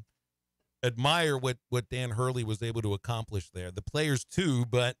and admire what Dan Hurley was able to accomplish there. The players too,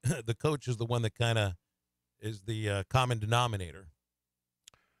 but the coach is the one that kind of is the common denominator.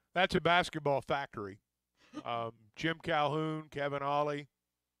 That's a basketball factory. Jim Calhoun, Kevin Ollie,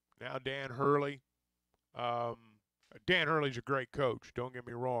 now Dan Hurley. Dan Hurley's a great coach, don't get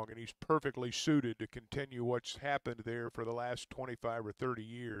me wrong, and he's perfectly suited to continue what's happened there for the last 25 or 30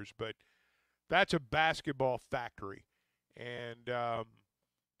 years. But that's a basketball factory. And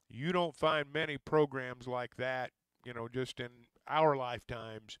you don't find many programs like that, just in our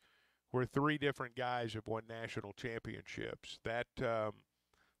lifetimes where 3 different guys have won national championships. That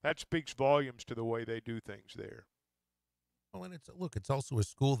speaks volumes to the way they do things there. Oh, and it's also a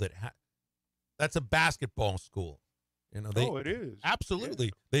school that's a basketball school. It is. Absolutely.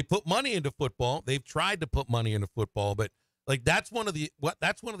 Yeah. They put money into football. They've tried to put money into football, but that's one of the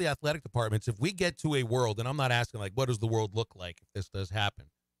athletic departments. If we get to a world, and I'm not asking what does the world look like if this does happen?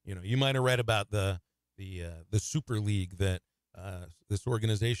 You might have read about the Super League that this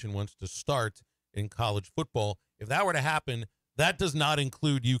organization wants to start in college football. If that were to happen, that does not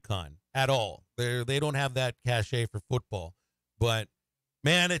include UConn at all. They don't have that cachet for football. But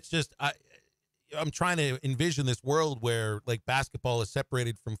man, it's just I'm trying to envision this world where basketball is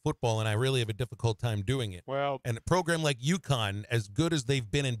separated from football, and I really have a difficult time doing it. Well, and a program like UConn, as good as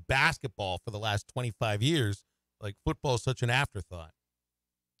they've been in basketball for the last 25 years, football is such an afterthought.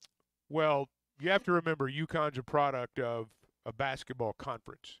 Well, you have to remember UConn's a product of a basketball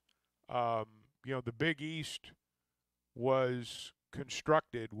conference. The Big East was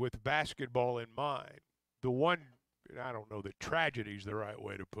constructed with basketball in mind. I don't know that tragedy is the right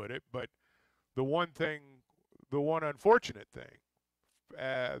way to put it, but the one unfortunate thing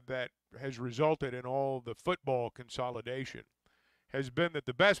that has resulted in all the football consolidation has been that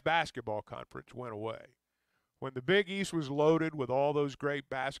the best basketball conference went away. When the Big East was loaded with all those great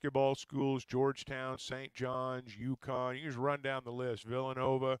basketball schools, Georgetown, St. John's, UConn, you just run down the list,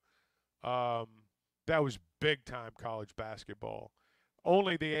 Villanova, that was big-time college basketball.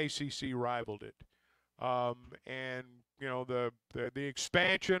 Only the ACC rivaled it. And the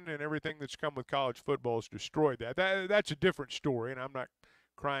expansion and everything that's come with college football has destroyed that. That's a different story, and I'm not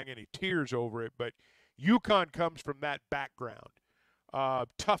crying any tears over it, but UConn comes from that background.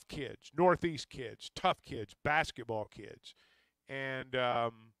 Tough kids, Northeast kids, tough kids, basketball kids. And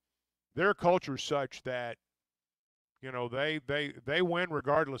their culture is such that, they win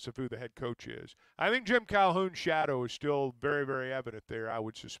regardless of who the head coach is. I think Jim Calhoun's shadow is still very, very evident there, I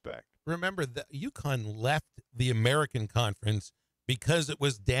would suspect. Remember that UConn left the American Conference because it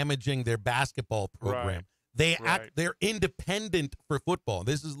was damaging their basketball program. Right. They're independent for football.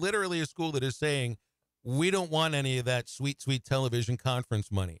 This is literally a school that is saying, we don't want any of that sweet, sweet television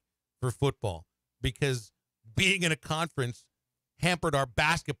conference money for football, because being in a conference hampered our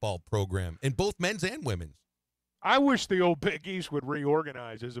basketball program in both men's and women's. I wish the old Big East would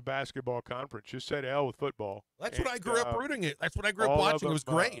reorganize as a basketball conference. Just say to hell with football. That's what I grew up rooting it. That's what I grew up watching. It was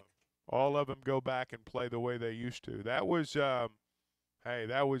great. All of them go back and play the way they used to. That was, hey,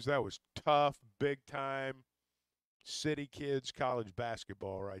 that was tough, big time, city kids college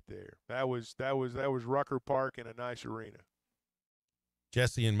basketball right there. That was Rucker Park in a nice arena.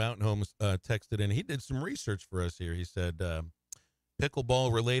 Jesse in Mountain Homes texted in. He did some research for us here. He said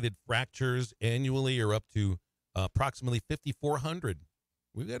pickleball-related fractures annually are up to approximately 5,400.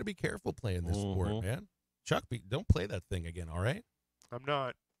 We've got to be careful playing this sport, man. Chuck, don't play that thing again, all right? I'm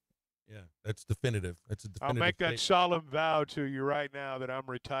not. Yeah, that's definitive. That's a definitive. I'll make that statement. solemn vow to you right now that I'm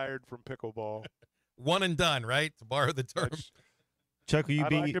retired from pickleball. One and done, right? To borrow the term. Chuck, will you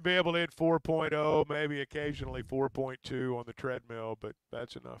I'd like to be able to hit 4.0, maybe occasionally 4.2 on the treadmill, but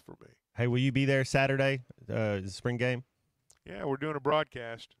that's enough for me. Hey, will you be there Saturday, the spring game? Yeah, we're doing a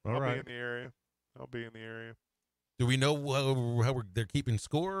broadcast. All I'll right. be in the area. I'll be in the area. Do we know how they're keeping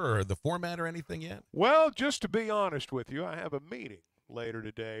score or the format or anything yet? Well, just to be honest with you, I have a meeting later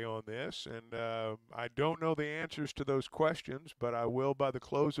today on this, and I don't know the answers to those questions, but I will by the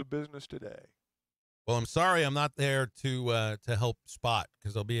close of business today. Well, I'm sorry I'm not there to help spot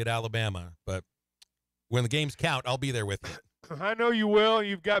because I'll be at Alabama. But when the games count, I'll be there with you. I know you will.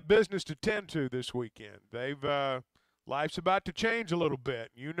 You've got business to tend to this weekend. Life's about to change a little bit.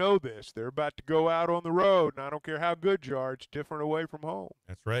 You know this. They're about to go out on the road, and I don't care how good you are. It's different away from home.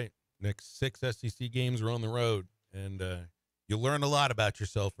 That's right. Next 6 SEC games are on the road, and you'll learn a lot about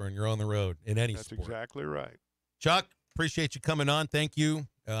yourself when you're on the road in any sport. That's exactly right. Chuck, appreciate you coming on. Thank you.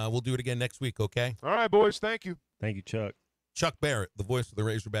 We'll do it again next week, okay? All right, boys. Thank you. Thank you, Chuck. Chuck Barrett, the voice of the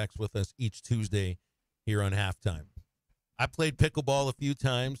Razorbacks, with us each Tuesday here on Halftime. I played pickleball a few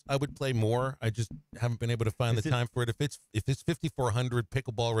times. I would play more. I just haven't been able to find the time for it. If it's 5,400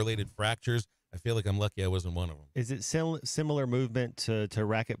 pickleball-related fractures, I feel like I'm lucky I wasn't one of them. Is it similar movement to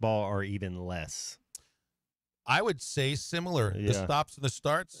racquetball or even less? I would say similar. Yeah. The stops and the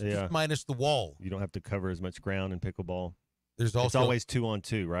starts, just minus the wall. You don't have to cover as much ground in pickleball. There's also it's always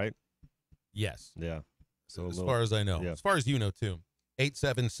 2-on-2, right? Yes. Yeah. So as far as I know. Yeah. As far as you know, too.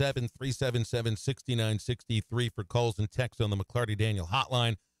 877-377-6963 for calls and texts on the McClarty Daniel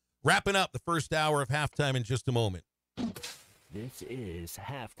hotline. Wrapping up the first hour of halftime in just a moment. This is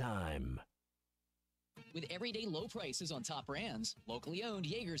Halftime. With everyday low prices on top brands, locally owned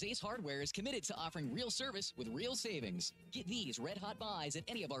Jaeger's Ace Hardware is committed to offering real service with real savings. Get these red-hot buys at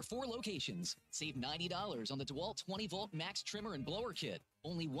any of our 4 locations. Save $90 on the DeWalt 20-volt max trimmer and blower kit.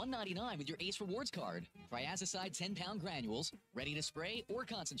 Only $199 with your Ace Rewards card. Triazicide 10-pound granules, ready to spray or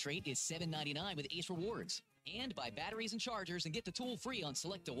concentrate is $7.99 with Ace Rewards. And buy batteries and chargers and get the tool free on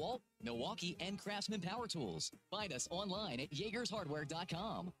select DeWalt, Milwaukee, and Craftsman power tools. Find us online at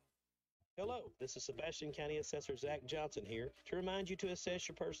JaegersHardware.com. Hello, this is Sebastian County Assessor Zach Johnson here to remind you to assess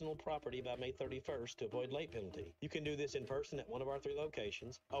your personal property by May 31st to avoid late penalty. You can do this in person at one of our 3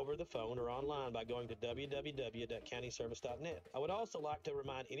 locations, over the phone, or online by going to www.countyservice.net. I would also like to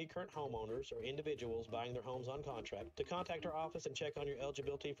remind any current homeowners or individuals buying their homes on contract to contact our office and check on your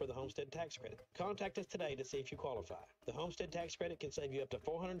eligibility for the homestead tax credit. Contact us today to see if you qualify. The homestead tax credit can save you up to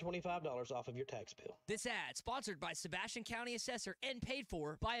 $425 off of your tax bill. This ad sponsored by Sebastian County Assessor and paid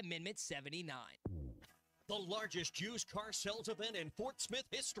for by Amendment 79. The largest used car sales event in Fort Smith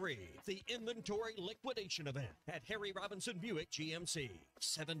history. The Inventory Liquidation Event at Harry Robinson Buick GMC.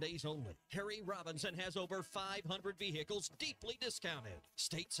 7 days only. Harry Robinson has over 500 vehicles deeply discounted.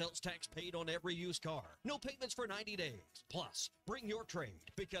 State sales tax paid on every used car. No payments for 90 days. Plus, bring your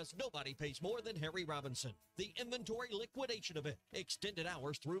trade because nobody pays more than Harry Robinson. The Inventory Liquidation Event. Extended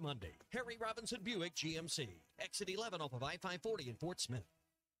hours through Monday. Harry Robinson Buick GMC. Exit 11 off of I-540 in Fort Smith.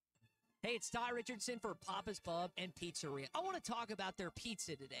 Hey, it's Ty Richardson for Papa's Pub and Pizzeria. I want to talk about their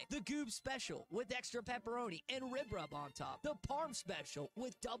pizza today. The Goob Special with extra pepperoni and rib rub on top. The Parm Special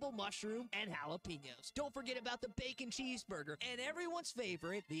with double mushroom and jalapenos. Don't forget about the bacon cheeseburger and everyone's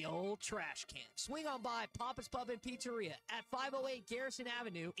favorite, the old trash can. Swing on by Papa's Pub and Pizzeria at 508 Garrison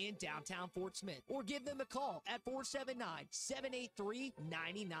Avenue in downtown Fort Smith. Or give them a call at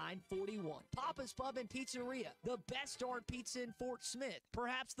 479-783-9941. Papa's Pub and Pizzeria, the best darn pizza in Fort Smith,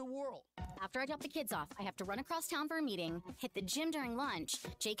 perhaps the world. After I drop the kids off, I have to run across town for a meeting, hit the gym during lunch.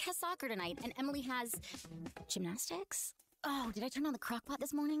 Jake has soccer tonight, and Emily has gymnastics. Oh, did I turn on the crock pot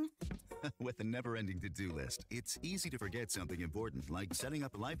this morning? With a never-ending to-do list, it's easy to forget something important, like setting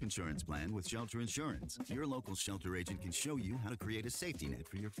up a life insurance plan with Shelter Insurance. Your local Shelter agent can show you how to create a safety net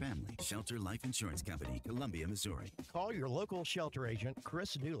for your family. Shelter Life Insurance Company, Columbia, Missouri. Call your local Shelter agent,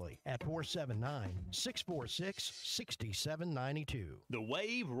 Chris Dooley, at 479-646-6792. The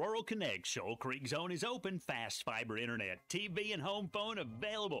Wave Rural Connect Shoal Creek Zone is open. Fast fiber internet, TV, and home phone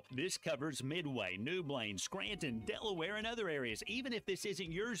available. This covers Midway, New Blaine, Scranton, Delaware, and other areas. Even if this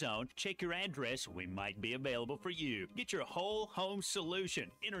isn't your zone, check your address. We might be available for you. Get your whole home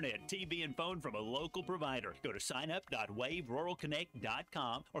solution. Internet, TV, and phone from a local provider. Go to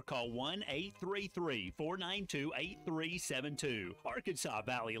signup.waveruralconnect.com or call 1-833-492-8372. Arkansas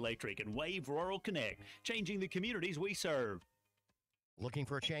Valley Electric and Wave Rural Connect, changing the communities we serve. Looking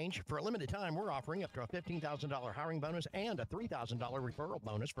for a change? For a limited time, we're offering up to a $15,000 hiring bonus and a $3,000 referral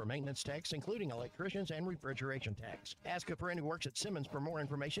bonus for maintenance techs, including electricians and refrigeration techs. Ask a friend who works at Simmons for more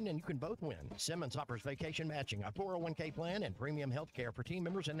information, and you can both win. Simmons offers vacation matching, a 401k plan, and premium health care for team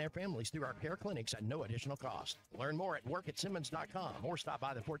members and their families through our care clinics at no additional cost. Learn more at workatsimmons.com or stop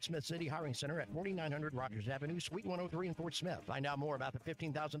by the Fort Smith City Hiring Center at 4900 Rogers Avenue, Suite 103 in Fort Smith. Find out more about the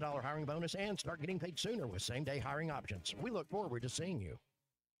 $15,000 hiring bonus and start getting paid sooner with same-day hiring options. We look forward to seeing you.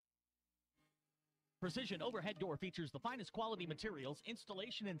 Precision Overhead Door features the finest quality materials,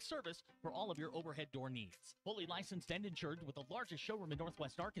 installation, and service for all of your overhead door needs. Fully licensed and insured with the largest showroom in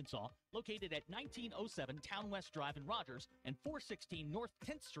Northwest Arkansas, located at 1907 Town West Drive in Rogers and 416 North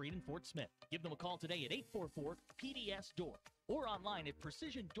 10th Street in Fort Smith. Give them a call today at 844-PDS-DOOR or online at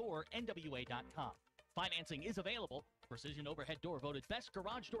precisiondoornwa.com. Financing is available. Precision Overhead Door voted Best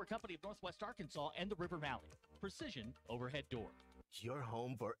Garage Door Company of Northwest Arkansas and the River Valley. Precision Overhead Door. Your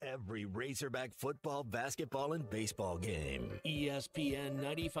home for every Razorback football, basketball, and baseball game. ESPN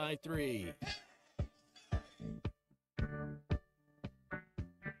 95.3.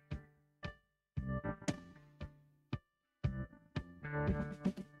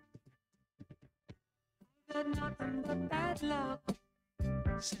 Got nothing but bad luck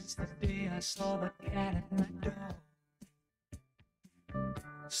since the day I saw the cat at my door.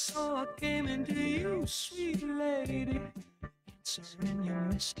 So I came into you, sweet lady, answering your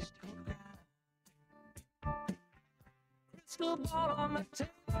mystical call. Crystal ball on the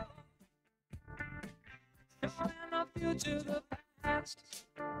table, showing the future, the past.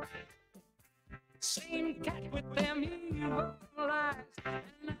 Same cat with them evil eyes, and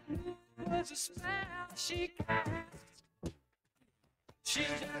I knew it was a spell she cast.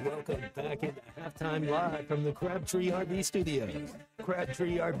 Welcome back into halftime live from the Crabtree RV Studios,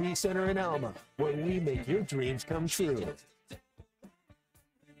 Crabtree RV Center in Alma, where we make your dreams come true.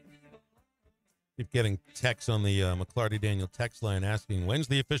 Keep getting texts on the McClarty Daniel text line asking, when's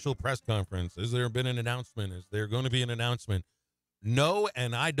the official press conference? Has there been an announcement? Is there going to be an announcement? No,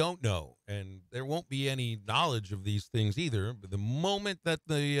 and I don't know. And there won't be any knowledge of these things either. But the moment that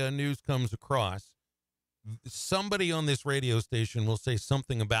the news comes across, somebody on this radio station will say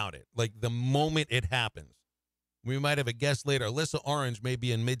something about it. Like the moment it happens. We might have a guest later. Alyssa Orange may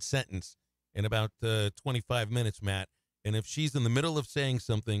be in mid-sentence in about 25 minutes, Matt. And if she's in the middle of saying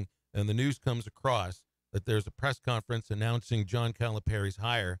something and the news comes across that there's a press conference announcing John Calipari's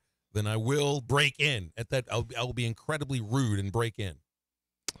hire, then I will break in. At that, I'll be incredibly rude and break in.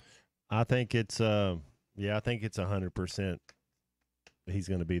 I think it's, I think it's 100%. He's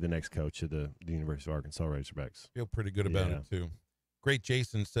going to be the next coach of the University of Arkansas Razorbacks. Feel pretty good about it, too. Great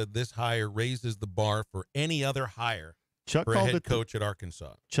Jason said this hire raises the bar for any other hire for a head coach at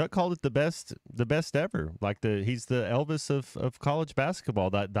Arkansas. Chuck called it the best ever. Like he's the Elvis of college basketball,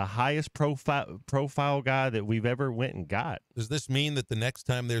 the highest profile guy that we've ever went and got. Does this mean that the next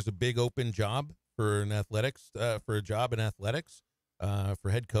time there's a big open job for an athletics, for a job in athletics, for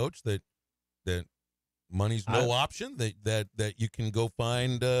head coach, that money's no option, that you can go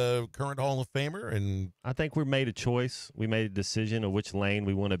find a current Hall of Famer? And I think we made a choice. We made a decision of which lane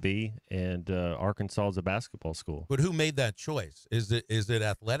we want to be, and Arkansas is a basketball school. But who made that choice? Is it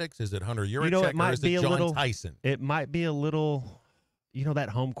athletics? Is it Hunter Yurachek, or is it John Tyson? It might be a little,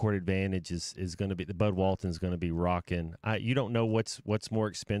 that home court advantage is going to be, the Bud Walton's going to be rocking. You don't know what's more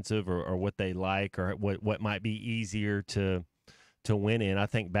expensive or what they like or what might be easier to win in. I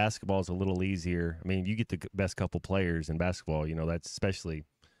think basketball is a little easier. I mean, you get the best couple players in basketball. That's especially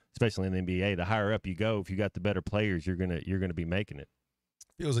in the NBA. The higher up you go, if you got the better players, you're gonna be making it.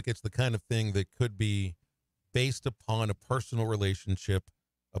 Feels like it's the kind of thing that could be based upon a personal relationship,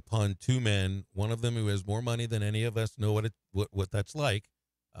 upon two men, one of them who has more money than any of us know what that's like,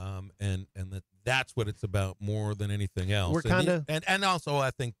 and that's what it's about more than anything else. We're kind of and also I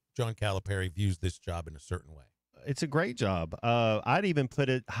think John Calipari views this job in a certain way. It's a great job. I'd even put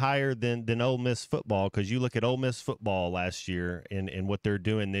it higher than Ole Miss football, because you look at Ole Miss football last year and what they're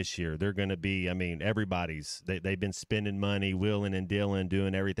doing this year. They're going to be, I mean, they've been spending money, wheeling and dealing,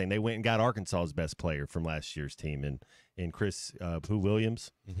 doing everything. They went and got Arkansas's best player from last year's team, and Chris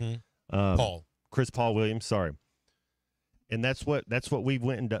Williams? Mm-hmm. Chris Paul Williams, sorry. And that's what we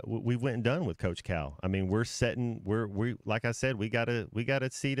went and done with Coach Cal. I mean, we like I said, we got a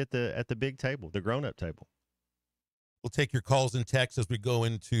seat at the big table, the grown-up table. We'll take your calls and texts as we go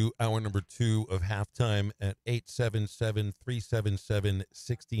into hour number 2 of halftime at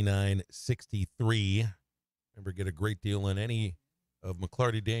 877-377-6963. Remember, get a great deal on any of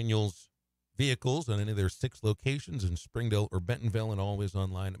McLarty Daniels vehicles on any of their 6 locations in Springdale or Bentonville, and always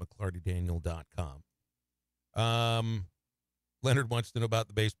online at McLartyDaniel.com. Leonard wants to know about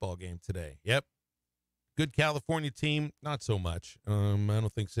the baseball game today. Yep. Good California team, not so much. I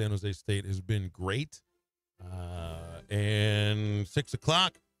don't think San Jose State has been great. And 6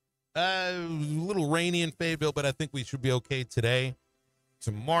 o'clock, a little rainy in Fayetteville, but I think we should be okay today.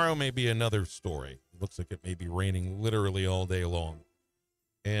 Tomorrow may be another story. It looks like it may be raining literally all day long.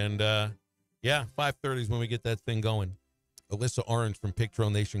 And, 5:30 is when we get that thing going. Alyssa Orange from Pick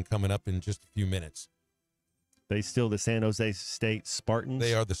Trail Nation coming up in just a few minutes. They still the San Jose State Spartans?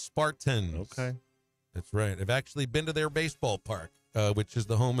 They are the Spartans. Okay. That's right. I've actually been to their baseball park, which is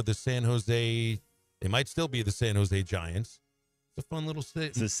the home of the San Jose. They might still be the San Jose Giants. It's a fun little state.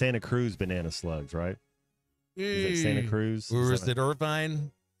 It's the Santa Cruz Banana Slugs, right? Is it Santa Cruz? Or is it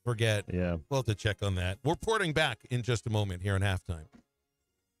Irvine? Forget. Yeah. We'll have to check on that. We're reporting back in just a moment here in halftime.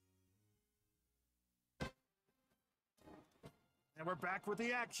 And we're back with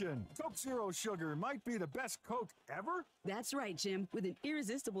the action. Coke Zero Sugar might be the best Coke ever. That's right, Jim. With an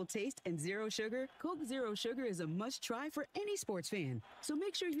irresistible taste and zero sugar, Coke Zero Sugar is a must-try for any sports fan. So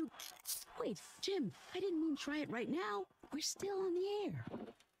make sure you... Wait, Jim, I didn't mean try it right now. We're still on the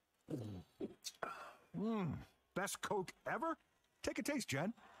air. Best Coke ever? Take a taste,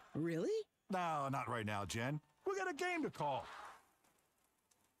 Jen. Really? No, not right now, Jen. We got a game to call.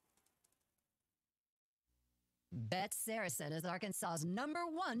 Bet Saracen is Arkansas's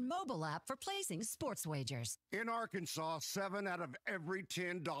 #1 mobile app for placing sports wagers. In Arkansas, 7 out of every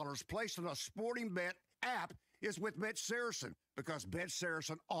 $10 placed on a sporting bet app is with Bet Saracen, because Bet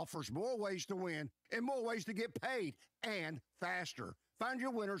Saracen offers more ways to win and more ways to get paid, and faster. Find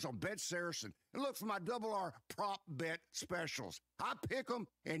your winners on Bet Saracen and look for my $R prop bet specials. I pick them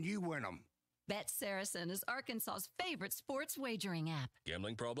and you win them. Bet Saracen is Arkansas's favorite sports wagering app.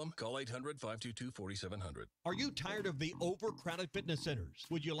 Gambling problem? Call 800-522-4700. Are you tired of the overcrowded fitness centers?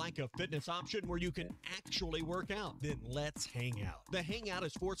 Would you like a fitness option where you can actually work out? Then let's hang out. The Hangout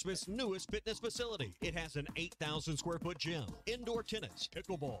is Fort Smith's newest fitness facility. It has an 8,000 square foot gym, indoor tennis,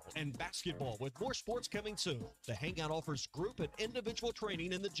 pickleball, and basketball, with more sports coming soon. The Hangout offers group and individual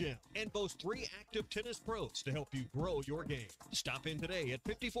training in the gym and boasts 3 active tennis pros to help you grow your game. Stop in today at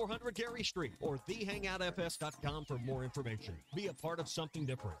 5400 Gary Street or thehangoutfs.com for more information. Be a part of something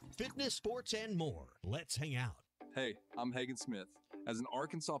different. Fitness, sports, and more. Let's hang out. Hey, I'm Hagen Smith. As an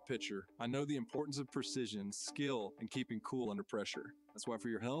Arkansas pitcher, I know the importance of precision, skill, and keeping cool under pressure. That's why for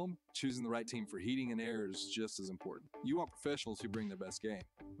your home, choosing the right team for heating and air is just as important. You want professionals who bring their best game.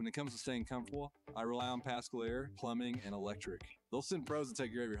 When it comes to staying comfortable, I rely on Pascal Air, Plumbing, and Electric. They'll send pros to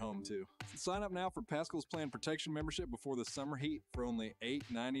take care of your home, too. Sign up now for Pascal's Plan Protection membership before the summer heat for only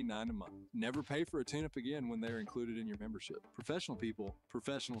 $8.99 a month. Never pay for a tune-up again when they're included in your membership. Professional people,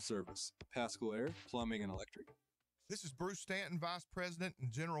 professional service. Pascal Air, Plumbing, and Electric. This is Bruce Stanton, Vice President and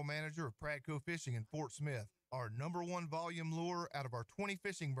General Manager of Pradco Fishing in Fort Smith. Our #1 volume lure out of our 20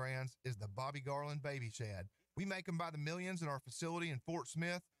 fishing brands is the Bobby Garland Baby Shad. We make them by the millions in our facility in Fort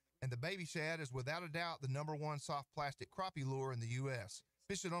Smith, and the Baby Shad is without a doubt the #1 soft plastic crappie lure in the U.S.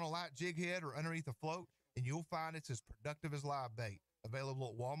 Fish it on a light jig head or underneath a float, and you'll find it's as productive as live bait. Available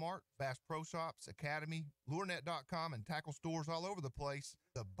at Walmart, Bass Pro Shops, Academy, LureNet.com, and tackle stores all over the place.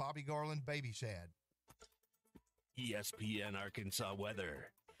 The Bobby Garland Baby Shad. ESPN Arkansas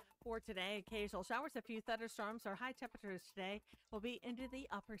weather. For today, occasional showers, a few thunderstorms. Our high temperatures today will be into the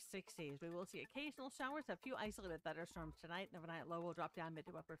upper 60s. We will see occasional showers, a few isolated thunderstorms tonight. The overnight low will drop down mid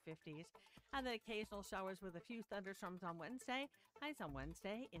to upper 50s. And then occasional showers with a few thunderstorms on Wednesday. Highs on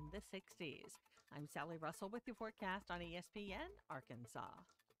Wednesday in the 60s. I'm Sally Russell with your forecast on ESPN Arkansas.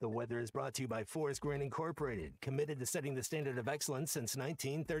 The weather is brought to you by Forest Grain Incorporated, committed to setting the standard of excellence since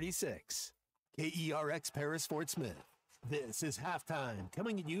 1936. KERX Paris Fort Smith. This is Halftime,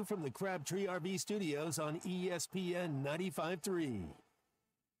 coming at you from the Crabtree RV Studios on ESPN 95.3.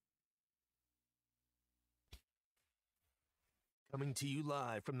 Coming to you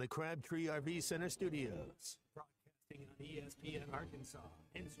live from the Crabtree RV Center Studios. Broadcasting on ESPN Arkansas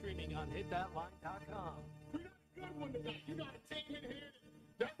and streaming on hitthatline.com. We got a good one tonight. You got to take it here.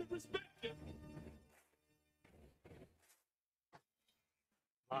 Doesn't respect you.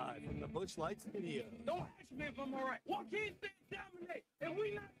 Live from the Busch Light Studio. Don't ask me if I'm all right. Why can't they dominate? And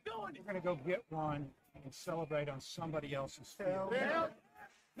we not doing it. We're going to go get one and celebrate on somebody else's field. Yeah.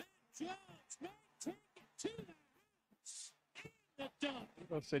 Matt Jones may take it to the house. And the dunk. You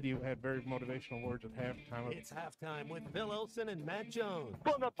both said you had very motivational words at halftime. It's halftime with Phil Elson and Matt Jones.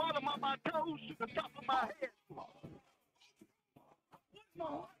 From the bottom of my toes to the top of my head. My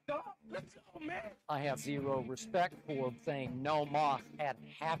hot dog. Let's go, man. I have zero respect for saying no moss at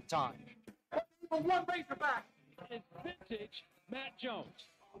halftime. For one Razorback. It's vintage Matt Jones.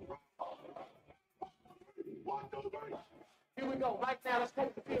 Here we go. Right now, let's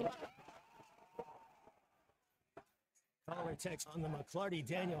take the field. Call or text on the McClarty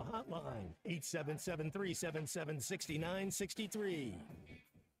Daniel hotline, 877-377-6963.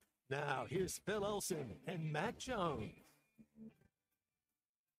 Now, here's Phil Elson and Matt Jones.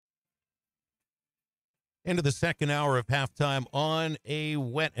 Into the second hour of halftime on a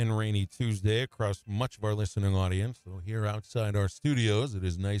wet and rainy Tuesday across much of our listening audience. So here outside our studios, it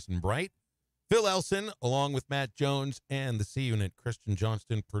is nice and bright. Phil Elson, along with Matt Jones and the C Unit, Christian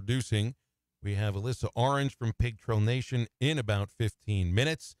Johnston producing. We have Alyssa Orange from Pig Trail Nation in about 15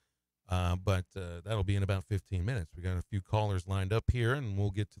 minutes. But that'll be in about 15 minutes. We got a few callers lined up here, and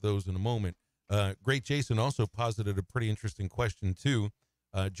we'll get to those in a moment. Great Jason also posited a pretty interesting question, too.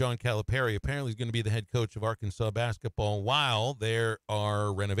 John Calipari apparently is going to be the head coach of Arkansas basketball while there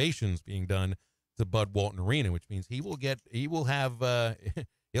are renovations being done to Bud Walton Arena, which means he'll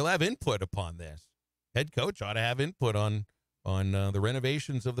have input upon this. Head coach ought to have input on the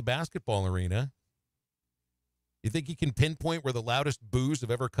renovations of the basketball arena. You think he can pinpoint where the loudest boos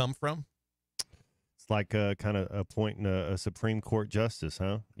have ever come from? It's like kind of appointing a Supreme Court justice,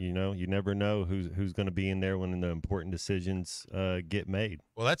 huh? You know, you never know who's going to be in there when the important decisions get made.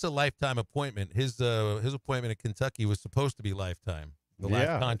 Well, that's a lifetime appointment. His appointment at Kentucky was supposed to be lifetime. The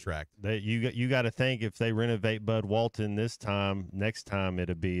last contract. You got to think if they renovate Bud Walton this time, next time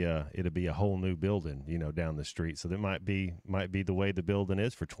it'll be a whole new building, down the street. So that might be the way the building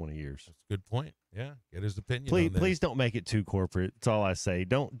is for 20 years. That's a good point. Yeah, get his opinion. Please don't make it too corporate. That's all I say.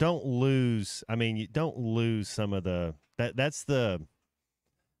 Don't lose. I mean, you don't lose some of the that's the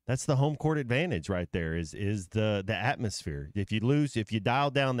home court advantage right there. Is the atmosphere. If you dial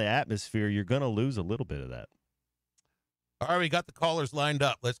down the atmosphere, you're going to lose a little bit of that. All right, we got the callers lined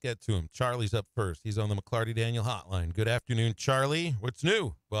up. Let's get to him. Charlie's up first. He's on the McClarty Daniel hotline. Good afternoon, Charlie. What's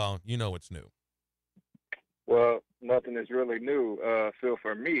new? Well, you know what's new. Well, nothing is really new, Phil,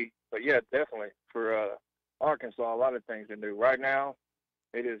 for me. But, yeah, definitely. For Arkansas, a lot of things are new. Right now,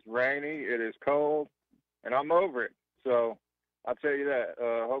 it is rainy, it is cold, and I'm over it. So I'll tell you that.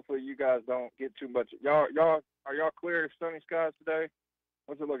 Hopefully you guys don't get too much. Are y'all clear, sunny skies today?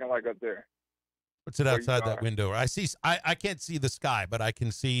 What's it looking like up there? What's it outside that window? I can't see the sky, but I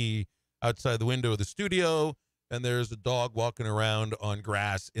can see outside the window of the studio, and there's a dog walking around on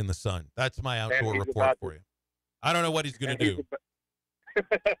grass in the sun. That's my outdoor report for you. I don't know what he's going to do.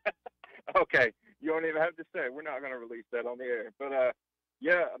 Okay. You don't even have to say. We're not going to release that on the air. But,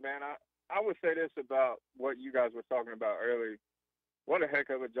 yeah, man, I would say this about what you guys were talking about earlier. What a heck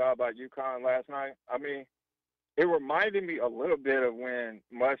of a job by UConn last night. I mean, it reminded me a little bit of when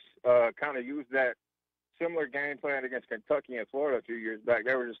Mush kind of used that similar game plan against Kentucky and Florida a few years back.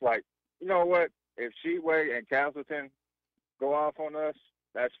 They were just like, you know what? If Sheetway and Castleton go off on us,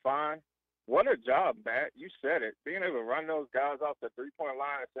 that's fine. What a job, Matt. You said it. Being able to run those guys off the three-point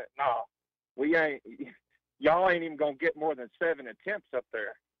line and say, no, y'all ain't even going to get more than 7 attempts up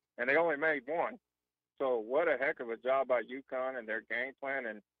there. And they only made 1. So what a heck of a job by UConn and their game plan.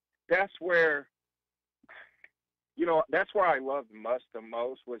 And that's where – that's where I loved Musk the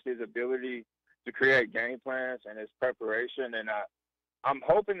most, was his ability to create game plans and his preparation. And I'm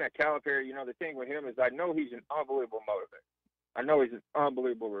hoping that Calipari, the thing with him is I know he's an unbelievable motivator. I know he's an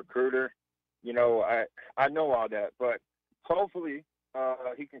unbelievable recruiter. I know all that. But hopefully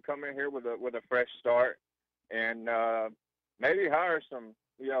he can come in here with a fresh start and maybe hire some,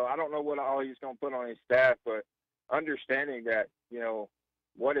 I don't know what all he's going to put on his staff, but understanding that,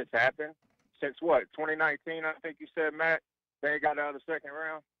 what has happened. Since what, 2019, I think you said, Matt, they got out of the second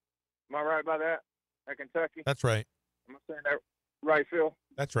round. Am I right about that at Kentucky? That's right. Am I saying that right, Phil?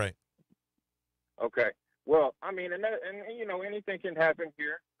 That's right. Okay. Well, I mean, and anything can happen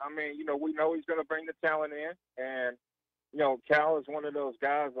here. I mean, we know he's going to bring the talent in. And, Cal is one of those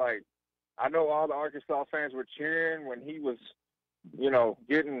guys, like, I know all the Arkansas fans were cheering when he was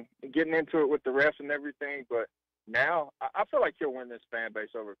getting into it with the refs and everything. But now I feel like he'll win this fan base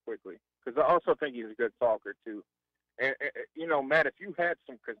over quickly because I also think he's a good talker too. And Matt, if you had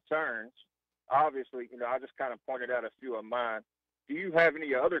some concerns, obviously, I just kind of pointed out a few of mine. Do you have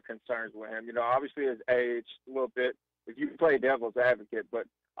any other concerns with him? Obviously his age a little bit. If you play devil's advocate, but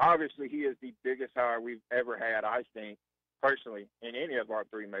obviously he is the biggest hire we've ever had, I think, personally, in any of our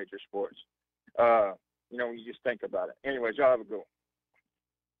three major sports. When you just think about it. Anyways, y'all have a good one.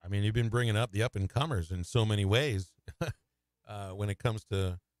 I mean, you've been bringing up the up-and-comers in so many ways when it comes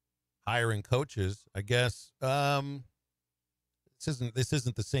to hiring coaches. I guess this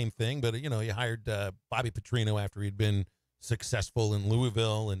isn't the same thing, but, you hired Bobby Petrino after he'd been successful in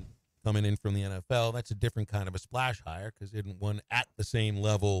Louisville and coming in from the NFL. That's a different kind of a splash hire because he hadn't won at the same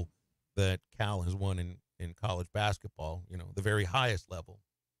level that Cal has won in college basketball, the very highest level.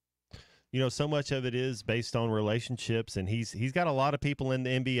 So much of it is based on relationships, and he's got a lot of people in the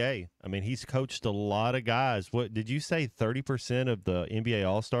NBA. I mean, he's coached a lot of guys. What did you say? 30% of the NBA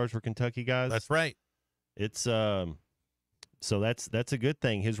All-Stars were Kentucky guys? That's right. It's so that's a good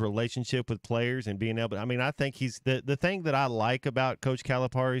thing. His relationship with players and being able. I mean, I think he's the thing that I like about Coach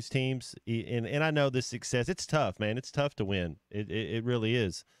Calipari's teams, and I know the success. It's tough, man. It's tough to win. It really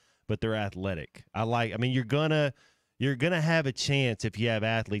is, but they're athletic. I mean, you're gonna have a chance if you have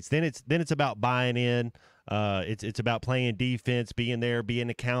athletes. Then it's about buying in. It's about playing defense, being there,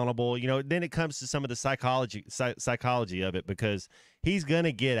 being accountable. Then it comes to some of the psychology of it because he's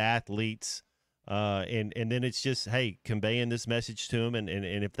gonna get athletes, and then it's just conveying this message to them, and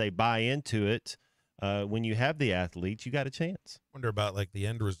if they buy into it, when you have the athletes, you got a chance. Wonder about like the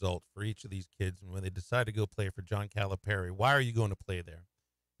end result for each of these kids and when they decide to go play for John Calipari. Why are you going to play there?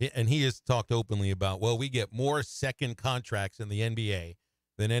 And he has talked openly about, we get more second contracts in the NBA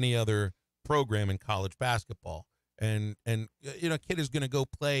than any other program in college basketball. And a kid is going to go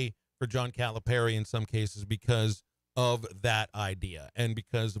play for John Calipari in some cases because of that idea and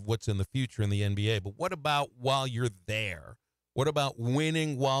because of what's in the future in the NBA. But what about while you're there? What about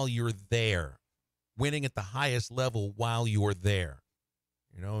winning while you're there? Winning at the highest level while you're there?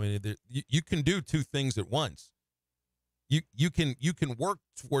 You can do two things at once. You can work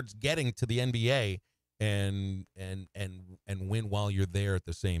towards getting to the NBA and win while you're there at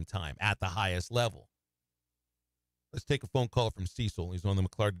the same time at the highest level. Let's take a phone call from Cecil. He's on the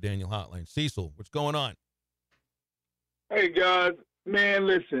McClarty Daniel hotline. Cecil, what's going on? Hey guys, man,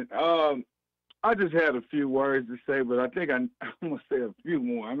 listen. I just had a few words to say, but I think I'm gonna say a few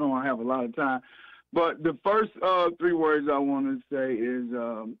more. I don't have a lot of time, but the first three words I want to say is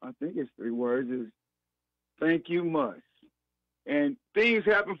I think it's three words is thank you much. And things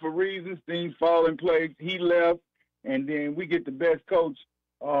happen for reasons. Things fall in place. He left, and then we get the best coach,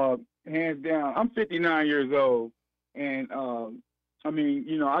 hands down. I'm 59 years old, and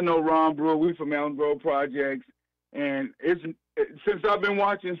I know Ron Brewer. We from Mountain Grove Projects, and since I've been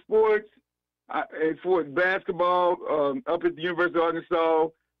watching sports, for basketball, up at the University of Arkansas,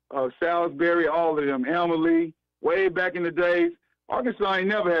 Salisbury, all of them, Emily, way back in the days. Arkansas ain't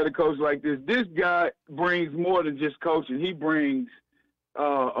never had a coach like this. This guy brings more than just coaching. He brings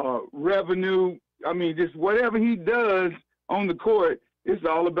revenue. I mean, just whatever he does on the court, it's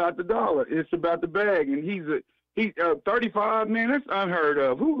all about the dollar. It's about the bag. And he's 35, man. That's unheard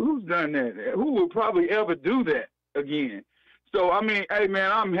of. Who's done that? Who will probably ever do that again? So I mean, hey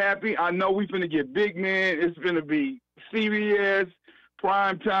man, I'm happy. I know we finna get big man. It's gonna be CBS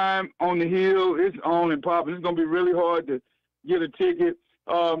prime time on the Hill. It's on and popping. It's gonna be really hard to get a ticket.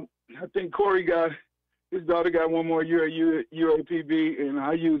 I think Corey his daughter got one more year at UAPB, and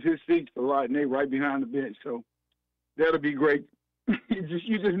I use his seats a lot, and they right behind the bench, so that'll be great.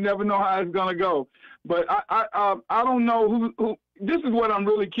 you just never know how it's gonna go. But I don't know who. This is what I'm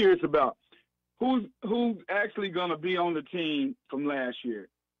really curious about. Who's actually gonna be on the team from last year?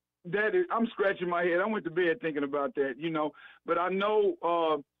 I'm scratching my head. I went to bed thinking about that, But I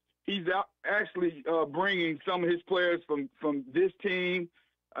know. He's actually bringing some of his players from this team,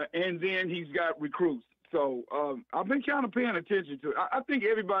 and then he's got recruits. So I've been kind of paying attention to it. I think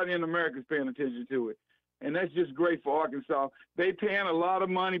everybody in America is paying attention to it, and that's just great for Arkansas. They paying a lot of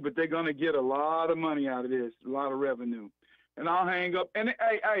money, but they're going to get a lot of money out of this, a lot of revenue. And I'll hang up. And,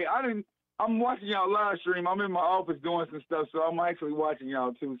 hey, I'm watching y'all live stream. I'm in my office doing some stuff, so I'm actually watching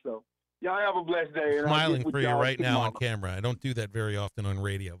y'all too. So y'all have a blessed day. I'm smiling for you right now on camera. I don't do that very often on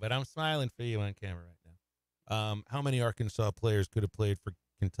radio, but I'm smiling for you on camera right now. How many Arkansas players could have played for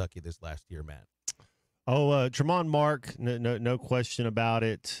Kentucky this last year, Matt? Tremont Mark, no question about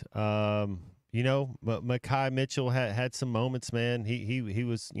it. Mekhi Mitchell had some moments, man. He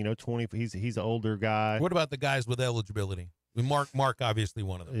was 20. He's an older guy. What about the guys with eligibility? Mark obviously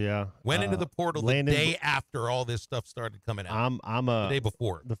one of them. Yeah. Went into the portal the day after all this stuff started coming out. The day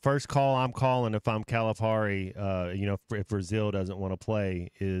before. The first call I'm calling if I'm Calipari, if Brazil doesn't want to play,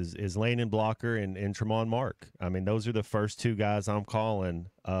 is Landon Blocker and Tremont Mark. I mean, those are the first two guys I'm calling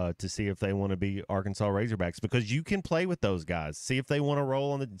to see if they want to be Arkansas Razorbacks, because you can play with those guys. See if they want to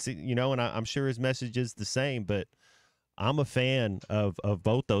roll on and I'm sure his message is the same, but I'm a fan of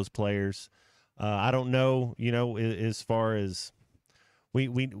both those players. I don't know, as far as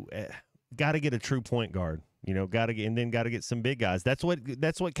we got to get a true point guard, got to get some big guys. That's what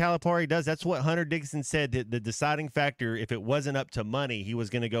Calipari does. That's what Hunter Dickinson said. The deciding factor, if it wasn't up to money, he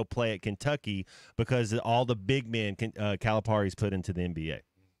was going to go play at Kentucky because all the big men Calipari's put into the NBA.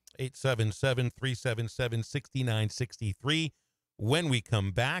 877-377-6963. When we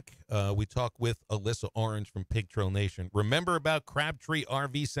come back, we talk with Alyssa Orange from Pig Trail Nation. Remember about Crabtree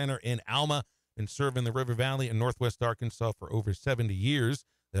RV Center in Alma. Been serving the River Valley and Northwest Arkansas for over 70 years.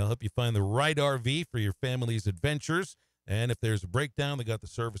 They'll help you find the right RV for your family's adventures. And if there's a breakdown, they got the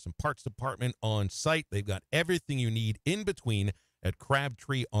service and parts department on site. They've got everything you need in between at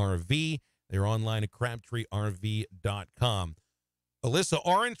Crabtree RV. They're online at crabtreerv.com. Alyssa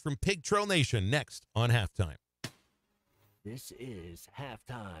Orange from Pig Trail Nation next on Halftime. This is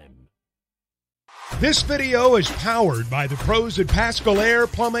Halftime. This video is powered by the pros at Pascal Air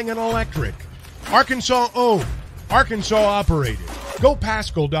Plumbing and Electric. Arkansas owned, Arkansas operated.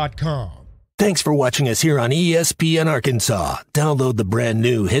 GoPascal.com. Thanks for watching us here on ESPN Arkansas. Download the brand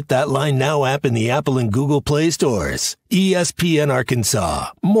new Hit That Line Now app in the Apple and Google Play stores. ESPN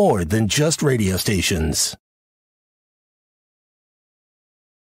Arkansas, more than just radio stations.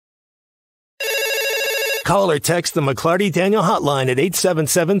 Call or text the McClarty Daniel hotline at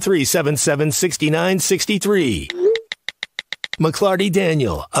 877-377-6963. McClarty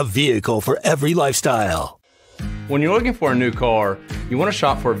Daniel, a vehicle for every lifestyle. When you're looking for a new car, you want to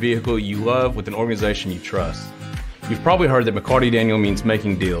shop for a vehicle you love with an organization you trust. You've probably heard that McClarty Daniel means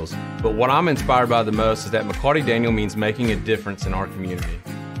making deals, but what I'm inspired by the most is that McClarty Daniel means making a difference in our community.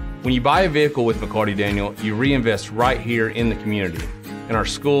 When you buy a vehicle with McClarty Daniel, you reinvest right here in the community, in our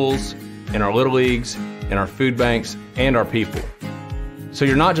schools, in our little leagues, in our food banks, and our people. So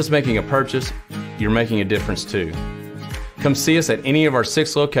you're not just making a purchase, you're making a difference too. Come see us at any of our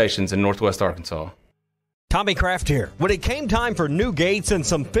 6 locations in Northwest Arkansas. Tommy Kraft here. When it came time for new gates and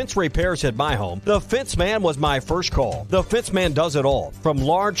some fence repairs at my home, the Fence Man was my first call. The Fence Man does it all, from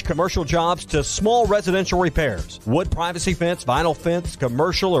large commercial jobs to small residential repairs. Wood privacy fence, vinyl fence,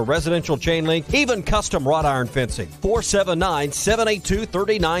 commercial or residential chain link, even custom wrought iron fencing.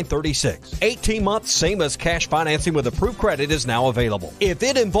 479-782-3936. 18 months, same as cash financing with approved credit is now available. If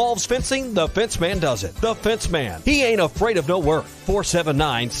it involves fencing, the Fence Man does it. The Fence Man. He ain't afraid of no work.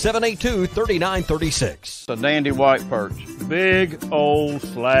 479-782-3936. A dandy white perch. Big old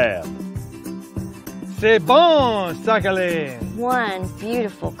slab. C'est bon, sacale. One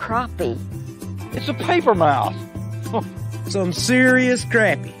beautiful crappie. It's a paper mouse. Some serious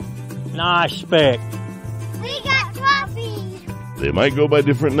crappie. Nice speck. We got crappies. They might go by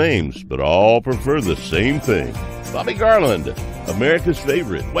different names, but all prefer the same thing. Bobby Garland, America's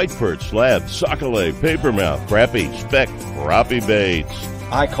favorite white perch, slab, sockeye, papermouth, crappie, speck, crappie baits.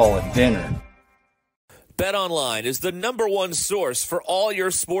 I call it dinner. BetOnline is the #1 source for all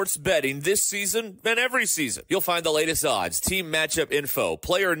your sports betting this season and every season. You'll find the latest odds, team matchup info,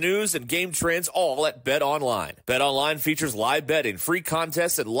 player news, and game trends all at BetOnline. BetOnline features live betting, free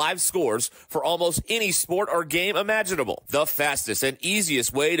contests, and live scores for almost any sport or game imaginable. The fastest and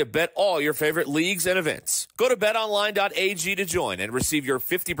easiest way to bet all your favorite leagues and events. Go to betonline.ag to join and receive your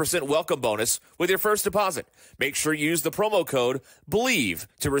 50% welcome bonus with your first deposit. Make sure you use the promo code BELIEVE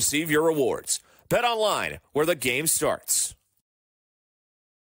to receive your rewards. Bet online, where the game starts.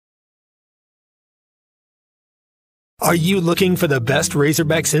 Are you looking for the best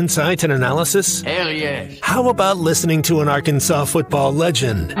Razorbacks insight and analysis? Hell yes. How about listening to an Arkansas football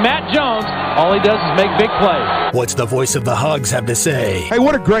legend? Matt Jones, all he does is make big plays. What's the voice of the Hogs have to say? Hey,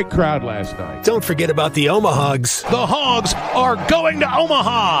 what a great crowd last night. Don't forget about the Omahogs. The Hogs are going to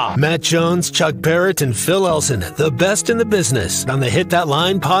Omaha. Matt Jones, Chuck Barrett, and Phil Elson, the best in the business on the Hit That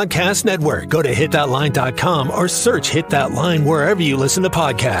Line Podcast Network. Go to hitthatline.com or search Hit That Line wherever you listen to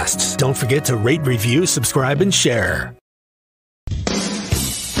podcasts. Don't forget to rate, review, subscribe, and share.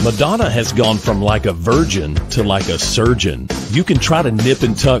 Madonna has gone from like a virgin to like a surgeon. You can try to nip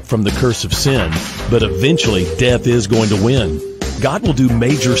and tuck from the curse of sin, but eventually death is going to win. God will do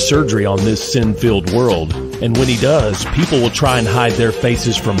major surgery on this sin-filled world, and when he does, people will try and hide their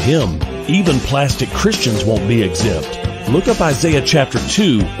faces from him. Even plastic Christians won't be exempt. Look up Isaiah chapter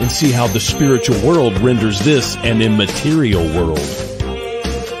 2 and see how the spiritual world renders this an immaterial world.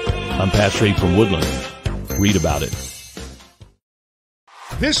 I'm Pastor Abe from Woodland. Read about it.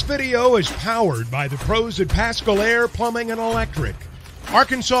 This video is powered by the pros at Pascal Air Plumbing and Electric.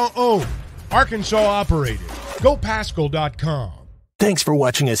 Arkansas owned, Arkansas operated. GoPascal.com. Thanks for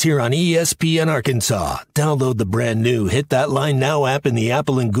watching us here on ESPN Arkansas. Download the brand new Hit That Line Now app in the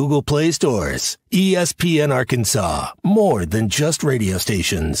Apple and Google Play stores. ESPN Arkansas, more than just radio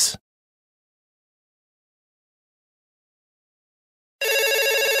stations.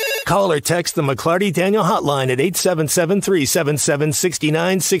 Call or text the McClarty Daniel hotline at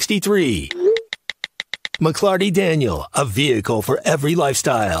 877-377-6963. McClarty Daniel, a vehicle for every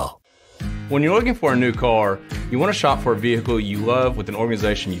lifestyle. When you're looking for a new car, you want to shop for a vehicle you love with an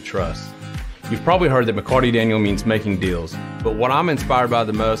organization you trust. You've probably heard that McCarty Daniel means making deals, but what I'm inspired by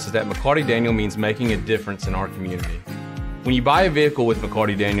the most is that McCarty Daniel means making a difference in our community. When you buy a vehicle with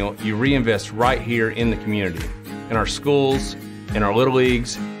McCarty Daniel, you reinvest right here in the community, in our schools, in our little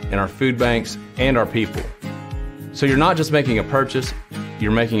leagues, in our food banks, and our people. So you're not just making a purchase,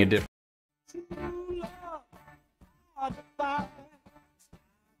 you're making a difference.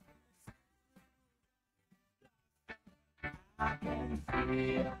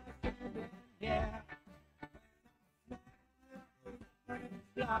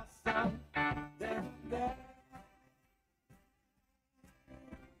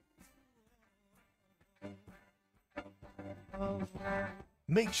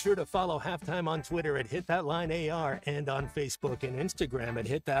 Make sure to follow Halftime on Twitter at Hit That Line AR and on Facebook and Instagram at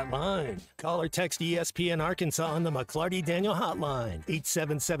Hit That Line. Call or text ESPN Arkansas on the McClarty Daniel hotline,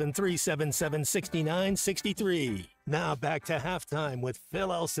 877-377-6963. Now back to Halftime with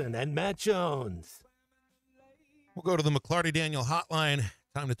Phil Elson and Matt Jones. We'll go to the McClarty Daniel hotline.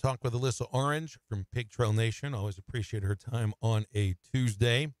 Time to talk with Alyssa Orange from Pig Trail Nation. Always appreciate her time on a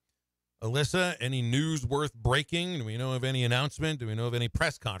Tuesday. Alyssa, any news worth breaking? Do we know of any announcement? Do we know of any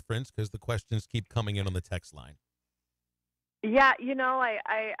press conference? Because the questions keep coming in on the text line. Yeah, you know,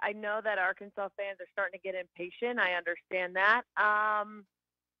 I know that Arkansas fans are starting to get impatient. I understand that.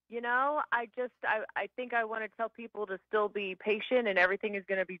 You know, I think I want to tell people to still be patient and everything is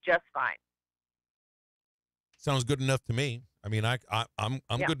going to be just fine. Sounds good enough to me. I mean, I'm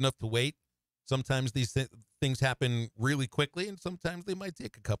Yeah. good enough to wait. Sometimes these things happen really quickly, and sometimes they might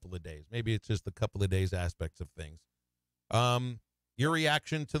take a couple of days. Maybe it's just a couple of days aspects of things. Your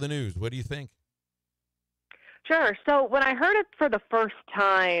reaction to the news, what do you think? Sure. So when I heard it for the first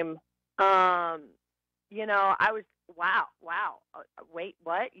time, you know, I was, wow, wait,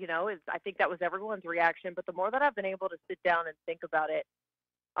 what? You know, I think that was everyone's reaction. But the more that I've been able to sit down and think about it,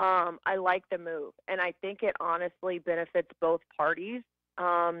 I like the move. And I think it honestly benefits both parties.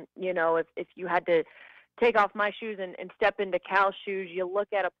 You know, if you had to take off my shoes and step into Cal's shoes, you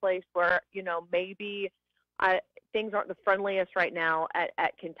look at a place where, you know, maybe things aren't the friendliest right now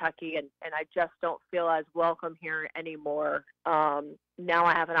at Kentucky, and I just don't feel as welcome here anymore. Now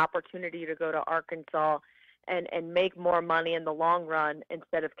I have an opportunity to go to Arkansas and make more money in the long run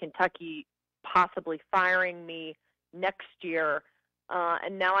instead of Kentucky possibly firing me next year.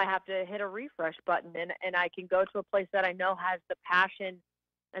 And now I have to hit a refresh button, and I can go to a place that I know has the passion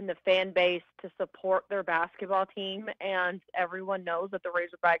and the fan base to support their basketball team. And everyone knows that the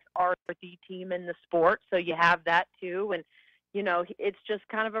Razorbacks are the team in the sport. So you have that too. And, you know, it's just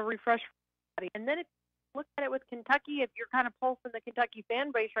kind of a refresh. And then if you look at it with Kentucky, if you're kind of pulsing the Kentucky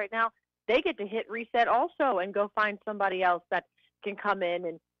fan base right now, they get to hit reset also and go find somebody else that can come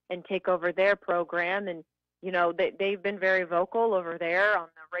in and take over their program. And, you know, they've been very vocal over there on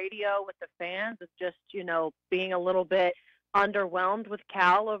the radio with the fans of just, you know, being a little bit underwhelmed with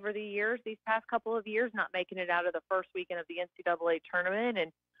Cal over the years, these past couple of years, not making it out of the first weekend of the NCAA tournament.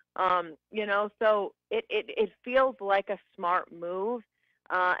 And, you know, so it feels like a smart move.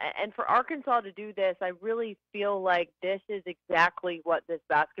 And for Arkansas to do this, I really feel like this is exactly what this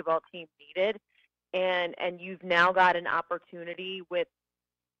basketball team needed. And you've now got an opportunity with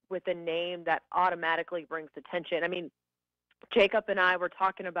a name that automatically brings attention. I mean, Jacob and I were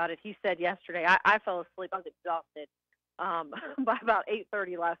talking about it. He said yesterday, I fell asleep. I was exhausted by about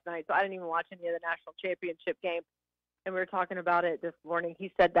 8:30 last night, so I didn't even watch any of the national championship game. And we were talking about it this morning.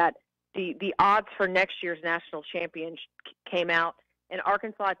 He said that the odds for next year's national champion came out, and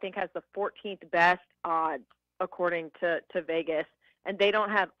Arkansas, I think, has the 14th best odds according to Vegas. And they don't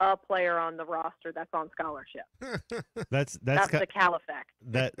have a player on the roster that's on scholarship. That's the Cal effect.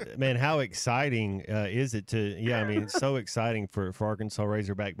 That, man, how exciting is it to? Yeah, I mean, it's so exciting for Arkansas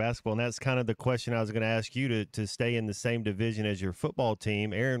Razorback basketball, and that's kind of the question I was going to ask you to stay in the same division as your football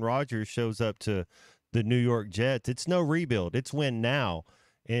team. Aaron Rodgers shows up to the New York Jets. It's no rebuild. It's win now.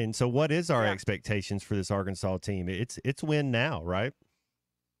 And so what is our expectations for this Arkansas team? It's win now, right?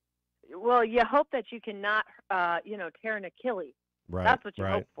 Well, you hope that you cannot, tear an Achilles. Right. That's what you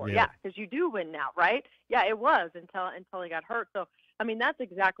right. hope for. Yeah, because you do win now, right? Yeah, it was until he got hurt. So, I mean, that's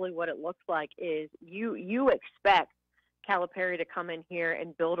exactly what it looks like. Is you expect Calipari to come in here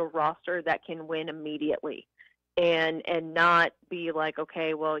and build a roster that can win immediately, and not be like,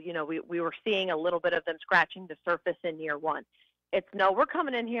 okay, well, we were seeing a little bit of them scratching the surface in year one. It's no, we're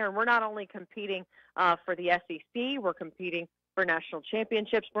coming in here and we're not only competing for the SEC, we're competing for national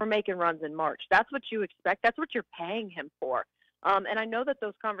championships. We're making runs in March. That's what you expect. That's what you're paying him for. And I know that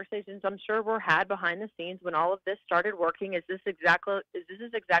those conversations, I'm sure, were had behind the scenes when all of this started working. Is this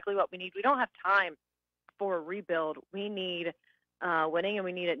exactly what we need? We don't have time for a rebuild. We need winning, and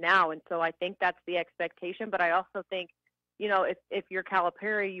we need it now. And so I think that's the expectation. But I also think, if you're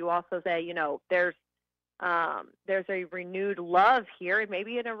Calipari, you also say, there's a renewed love here, and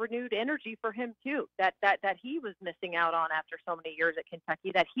maybe a renewed energy for him too, that he was missing out on after so many years at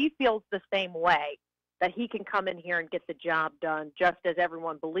Kentucky, that he feels the same way, that he can come in here and get the job done just as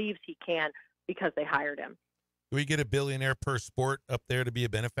everyone believes he can because they hired him. Do we get a billionaire per sport up there to be a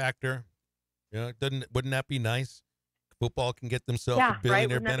benefactor? Wouldn't that be nice? Football can get themselves a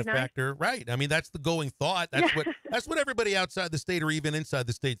billionaire benefactor, right? I mean, that's the going thought. That's what everybody outside the state or even inside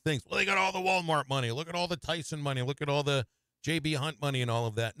the state thinks. Well, they got all the Walmart money. Look at all the Tyson money. Look at all the J.B. Hunt money and all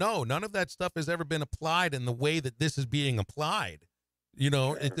of that. No, none of that stuff has ever been applied in the way that this is being applied.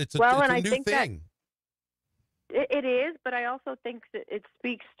 It's a new thing. It is, but I also think that it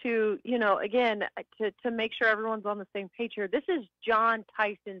speaks to, again, to make sure everyone's on the same page here. This is John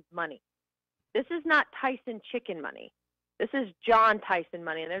Tyson's money. This is not Tyson chicken money. This is John Tyson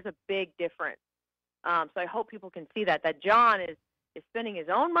money, and there's a big difference. So I hope people can see that John is spending his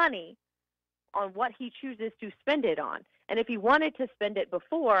own money on what he chooses to spend it on. And if he wanted to spend it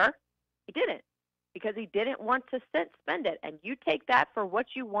before, he didn't, because he didn't want to spend it. And you take that for what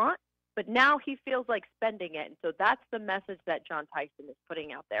you want, but now he feels like spending it. And so that's the message that John Tyson is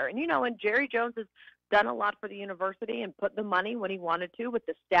putting out there. And, and Jerry Jones has done a lot for the university and put the money when he wanted to, with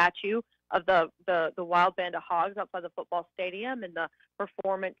the statue of the wild band of hogs outside the football stadium and the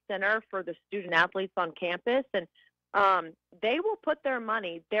performance center for the student athletes on campus. And they will put their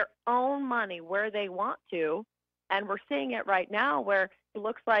own money where they want to. And we're seeing it right now where it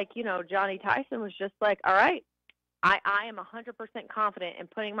looks like, Johnny Tyson was just like, all right, I am 100% confident in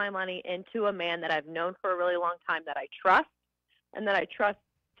putting my money into a man that I've known for a really long time, that I trust, and that I trust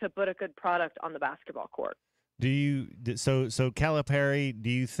to put a good product on the basketball court. So Calipari,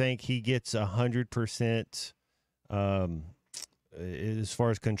 do you think he gets 100% as far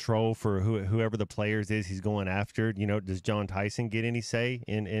as control for whoever the players is he's going after? Does John Tyson get any say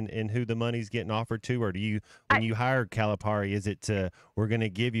in who the money's getting offered to, or do you, when you hire Calipari, is it we're going to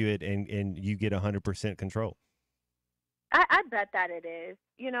give you it and you get 100% control? I bet that it is.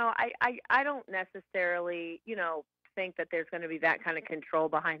 I don't necessarily, think that there's going to be that kind of control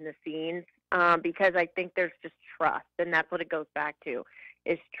behind the scenes, because I think there's just trust, and that's what it goes back to,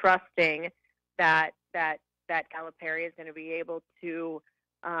 is trusting that Calipari is going to be able to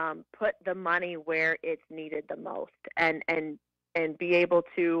put the money where it's needed the most, and be able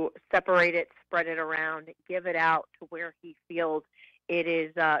to separate it, spread it around, give it out to where he feels it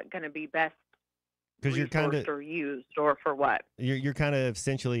is going to be best. Because you're kind of used, or for what? You're kind of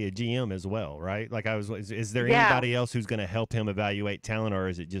essentially a GM as well, right? Like is there anybody else who's going to help him evaluate talent, or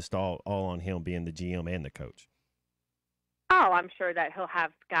is it just all on him being the GM and the coach? Oh, I'm sure that he'll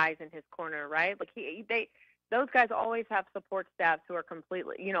have guys in his corner, right? Like those guys always have support staffs who are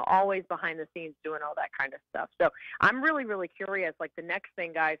completely, always behind the scenes doing all that kind of stuff. So I'm really, really curious. Like, the next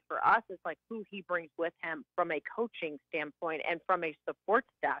thing, guys, for us is like who he brings with him from a coaching standpoint and from a support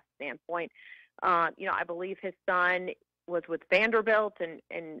staff standpoint. I believe his son was with Vanderbilt and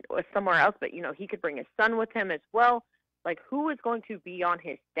was somewhere else, but, he could bring his son with him as well. Like, who is going to be on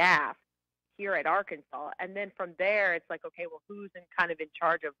his staff here at Arkansas? And then from there, it's like, okay, well, who's in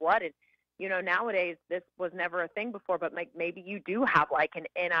charge of what? And, nowadays, this was never a thing before, but maybe you do have like an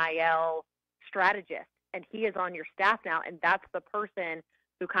NIL strategist, and he is on your staff now, and that's the person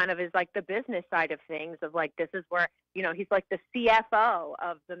who kind of is like the business side of things, of like, this is where, he's like the CFO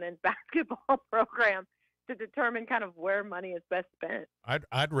of the men's basketball program to determine kind of where money is best spent.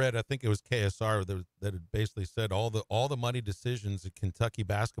 I'd read, I think it was KSR that had basically said all the money decisions at Kentucky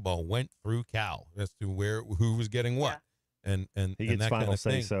basketball went through Cal as to who was getting what. Yeah. And he gets that final kind of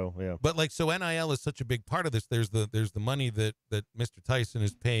say thing. So, yeah. But so NIL is such a big part of this. There's the money that Mr. Tyson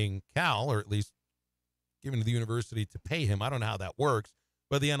is paying Cal, or at least giving to the university to pay him. I don't know how that works.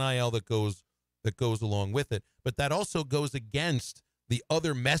 But the NIL that goes that goes along with it. But that also goes against the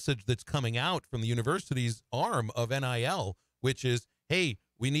other message that's coming out from the university's arm of NIL, which is, hey,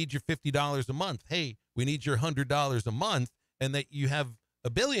 we need your $50 a month. Hey, we need your $100 a month. And that you have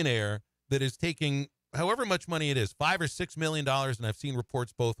a billionaire that is taking however much money it is, $5 or $6 million. And I've seen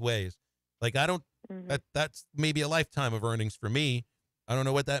reports both ways. Like, I don't, that's maybe a lifetime of earnings for me. I don't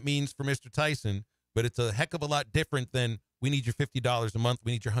know what that means for Mr. Tyson, but it's a heck of a lot different than we need your $50 a month.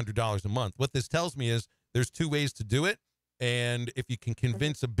 We need your $100 a month. What this tells me is there's two ways to do it. And if you can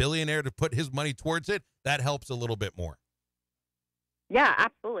convince a billionaire to put his money towards it, that helps a little bit more. Yeah,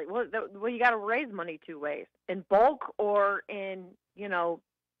 absolutely. Well, you got to raise money two ways: in bulk or in,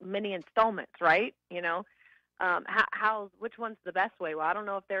 mini installments, right? Which one's the best way? Well, I don't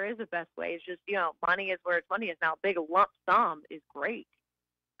know if there is a best way. It's just, money is where its money is now. Big lump sum is great,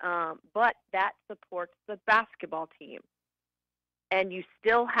 but that supports the basketball team, and you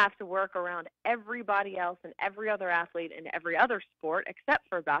still have to work around everybody else and every other athlete in every other sport except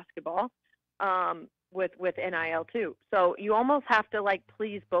for basketball. With NIL too. So you almost have to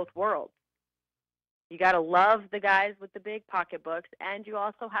please both worlds. You got to love the guys with the big pocketbooks, and you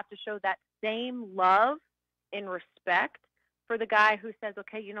also have to show that same love and respect for the guy who says,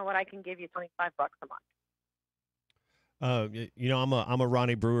 okay, you know what, I can give you $25 a month. I'm a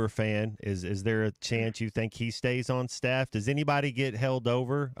Ronnie Brewer fan. Is there a chance you think he stays on staff? Does anybody get held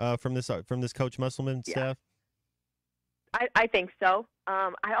over from this Coach Musselman staff? I think so.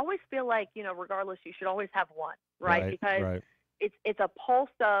 I always feel like, regardless, you should always have one, right? Because it's a pulse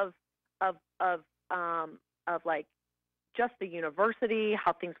of just the university,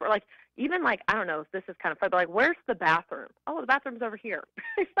 how things were. Even I don't know if this is kind of fun, but where's the bathroom? Oh, the bathroom's over here.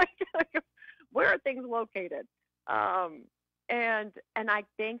 Where are things located? And I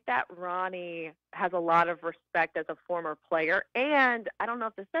think that Ronnie has a lot of respect as a former player. And I don't know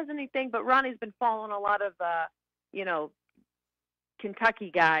if this says anything, but Ronnie's been following a lot of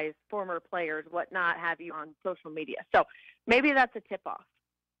Kentucky guys, former players, whatnot, have you on social media. So maybe that's a tip-off.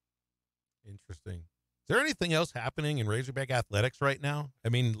 Interesting. Is there anything else happening in Razorback athletics right now? I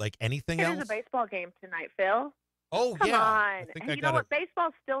mean, anything else? There's a baseball game tonight, Phil. Oh, Come yeah. on. And you know what?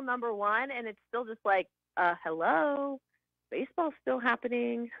 Baseball's still number one, and it's still just hello. Baseball's still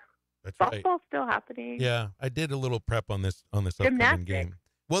happening. That's Softball's right. still happening. Yeah, I did a little prep on this upcoming game.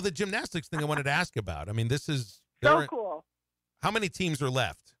 Well, the gymnastics thing I wanted to ask about. I mean, this is so cool. How many teams are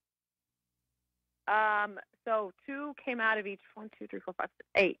left? So 2 came out of each. 1, 2, 3, 4, 5,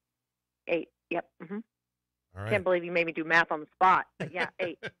 6, 8. Yep. Mm-hmm. All right. Can't believe you made me do math on the spot, but yeah,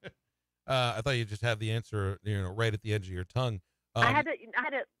 8. I thought you just had the answer, right at the edge of your tongue. I had to.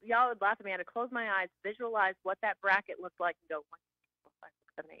 Y'all would laugh at me. I had to close my eyes, visualize what that bracket looked like, and go 1, 2, 3, 4, 5,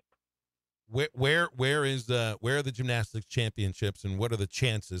 6, 7, 8. Where are the gymnastics championships, and what are the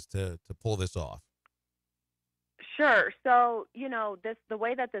chances to pull this off? Sure. So, the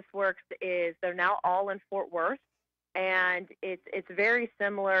way that this works is they're now all in Fort Worth, and it's very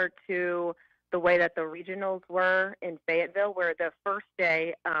similar to the way that the regionals were in Fayetteville, where the first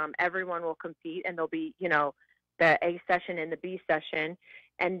day everyone will compete, and there'll be, the A session and the B session,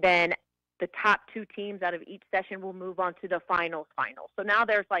 and then the top 2 teams out of each session will move on to the finals. So now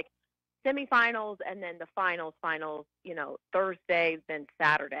there's semifinals and then the finals, Thursday, then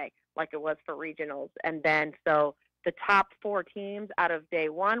Saturday, like it was for regionals. And then so the top 4 teams out of day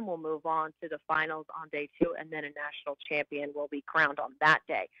 1 will move on to the finals on day 2, and then a national champion will be crowned on that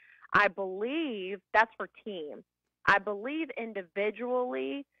day. I believe that's for teams. I believe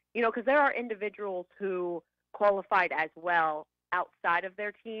individually, because there are individuals who qualified as well outside of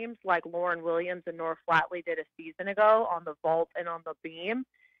their teams, like Lauren Williams and Nora Flatley did a season ago on the vault and on the beam.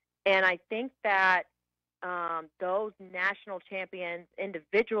 And I think that those national champions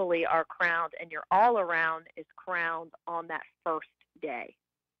individually are crowned, and your all-around is crowned on that first day. I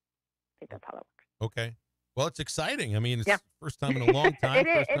think that's how that works. Okay. Well, it's exciting. I mean, it's the first time in a long time.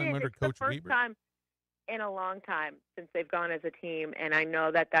 First time under Coach Weber. First time in a long time since they've gone as a team, and I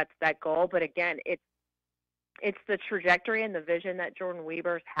know that that's that goal. But again, it's the trajectory and the vision that Jordan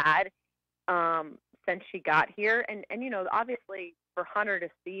Weber's had since she got here, and obviously for Hunter to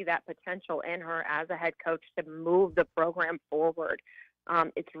see that potential in her as a head coach to move the program forward,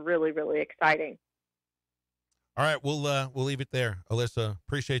 it's really, really exciting. All right, we'll leave it there. Alyssa,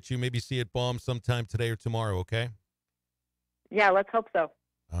 appreciate you. Maybe see you at Baum sometime today or tomorrow, okay? Yeah, let's hope so.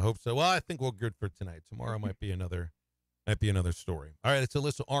 I hope so. Well, I think we're good for tonight. Tomorrow might be another story. All right, it's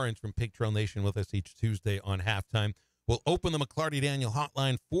Alyssa Orange from Pig Trail Nation with us each Tuesday on Halftime. We'll open the McClarty Daniel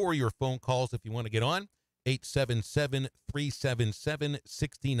hotline for your phone calls if you want to get on.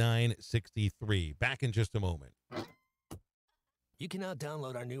 877-377-6963. Back in just a moment. You can now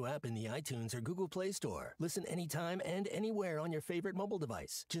download our new app in the iTunes or Google Play Store. Listen anytime and anywhere on your favorite mobile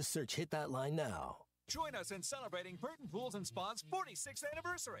device. Just search Hit That Line now. Join us in celebrating Burton Pools & Spa's 46th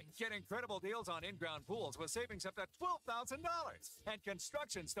anniversary. Get incredible deals on in-ground pools with savings up to $12,000. And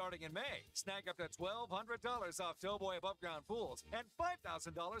construction starting in May. Snag up to $1,200 off Doughboy above-ground pools and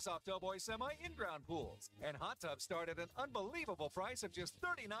 $5,000 off Doughboy semi-in-ground pools. And hot tubs start at an unbelievable price of just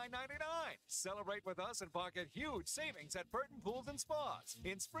 $39.99. Celebrate with us and pocket huge savings at Burton Pools & Spas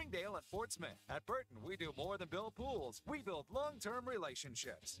in Springdale and Fort Smith. At Burton, we do more than build pools. We build long-term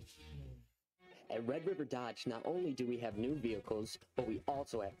relationships. At Red River Dodge, not only do we have new vehicles, but we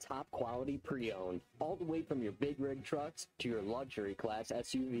also have top quality pre-owned, all the way from your big rig trucks to your luxury class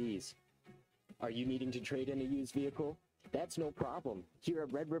SUVs. Are you needing to trade in a used vehicle? That's no problem. Here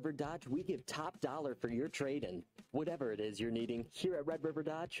at Red River Dodge, we give top dollar for your trade-in. Whatever it is you're needing, here at Red River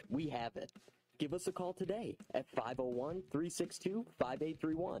Dodge, we have it. Give us a call today at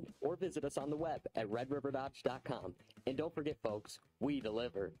 501-362-5831 or visit us on the web at redriverdodge.com. And don't forget, folks, we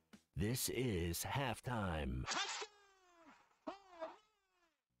deliver. This is halftime.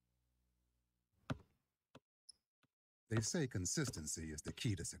 They say consistency is the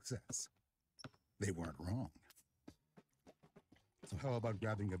key to success. They weren't wrong. So how about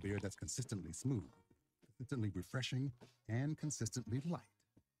grabbing a beer that's consistently smooth, consistently refreshing, and consistently light?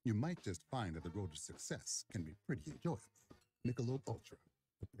 You might just find that the road to success can be pretty enjoyable. Michelob Ultra,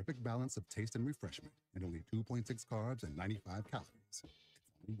 the perfect balance of taste and refreshment, and only 2.6 carbs and 95 calories.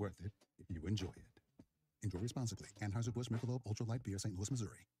 Worth it if you enjoy it. Enjoy responsibly. Anheuser-Busch Michelob Ultra Light Beer, St. Louis,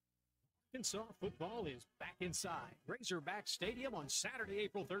 Missouri. Arkansas football is back inside Razorback Stadium on Saturday,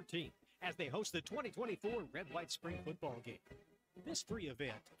 April 13th, as they host the 2024 Red-White Spring Football Game. This free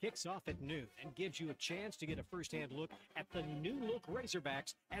event kicks off at noon and gives you a chance to get a first-hand look at the new-look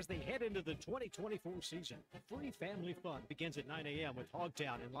Razorbacks as they head into the 2024 season. Free family fun begins at 9 a.m. with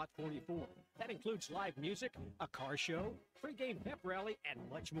Hogtown in Lot 44. That includes live music, a car show, pre-game pep rally, and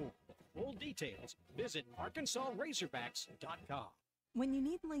much more. For full details, visit ArkansasRazorbacks.com. When you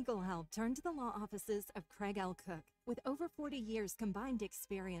need legal help, turn to the law offices of Craig L. Cook. With over 40 years combined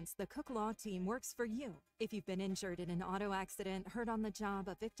experience, the Cook Law Team works for you. If you've been injured in an auto accident, hurt on the job,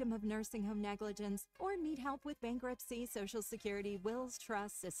 a victim of nursing home negligence, or need help with bankruptcy, Social Security, wills,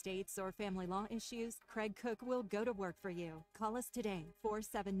 trusts, estates, or family law issues, Craig Cook will go to work for you. Call us today,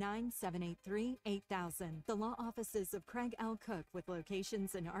 479-783-8000. The law offices of Craig L. Cook with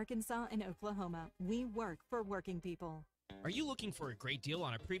locations in Arkansas and Oklahoma. We work for working people. Are you looking for a great deal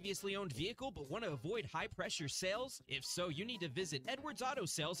on a previously owned vehicle but want to avoid high-pressure sales? If so, you need to visit Edwards Auto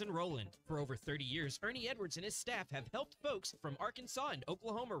Sales in Roland. For over 30 years, Ernie Edwards and his staff have helped folks from Arkansas and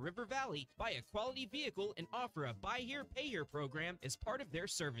Oklahoma River Valley buy a quality vehicle and offer a buy here, pay here program as part of their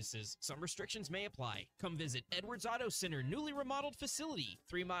services. Some restrictions may apply. Come visit Edwards Auto Center newly remodeled facility,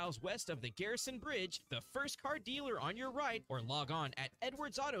 3 miles west of the Garrison Bridge, the first car dealer on your right, or log on at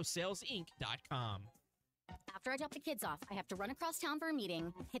edwardsautosalesinc.com. After I drop the kids off, I have to run across town for a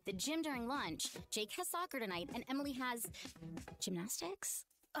meeting, hit the gym during lunch. Jake has soccer tonight, and Emily has gymnastics.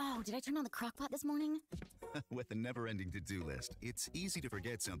 Oh, did I turn on the crock pot this morning? With a never-ending to-do list, it's easy to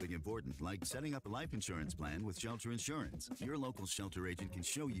forget something important, like setting up a life insurance plan with Shelter Insurance. Your local Shelter agent can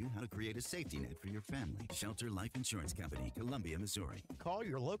show you how to create a safety net for your family. Shelter Life Insurance Company, Columbia, Missouri. Call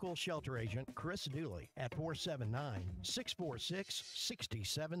your local Shelter agent, Chris Dooley, at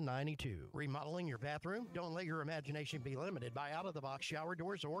 479-646-6792. Remodeling your bathroom? Don't let your imagination be limited by out-of-the-box shower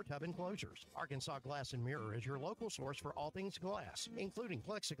doors or tub enclosures. Arkansas Glass and Mirror is your local source for all things glass, including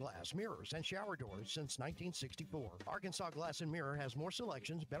plexiglass, mirrors, and shower doors since 1964. Arkansas Glass and Mirror has more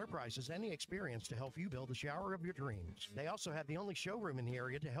selections, better prices, and the experience to help you build the shower of your dreams. They also have the only showroom in the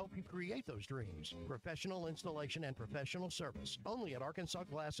area to help you create those dreams. Professional installation and professional service. Only at Arkansas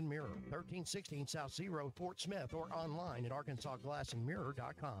Glass and Mirror, 1316 South Z Road, Fort Smith, or online at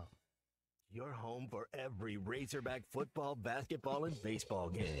arkansasglassandmirror.com. Your home for every Razorback football, basketball, and baseball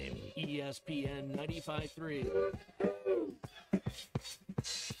game. ESPN 95.3.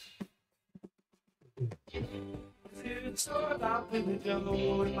 It's all about when we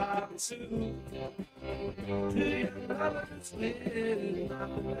go and Bobby Sue. To your brothers with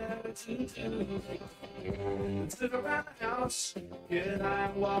nothing better to do. Sit around the house, get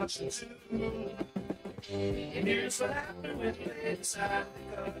out and watch the too. And here's what happened when they decided to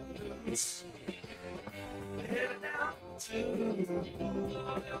cut loose. We're headed down to the pool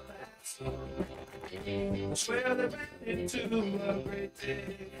on El Paso. I swear they ran into a great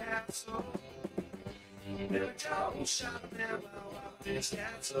big castle. Billy Joe shot them out.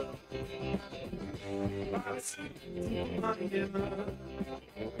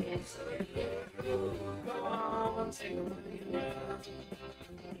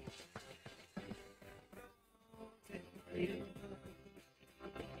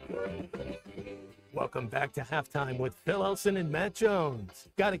 Welcome back to Halftime with Phil Elson and Matt Jones.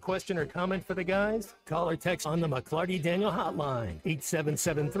 Got a question or comment for the guys? Call or text on the McClarty Daniel hotline,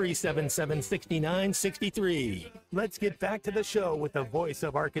 877-377-6963. Let's get back to the show with the voice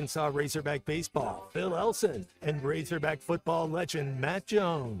of Arkansas Razorback baseball, Phil Elson, and Razorback football legend Matt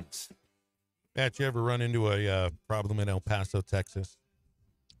Jones. Matt, you ever run into a problem in El Paso, Texas?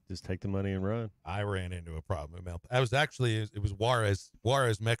 Just take the money and run. I ran into a problem. I was actually, it was Juarez,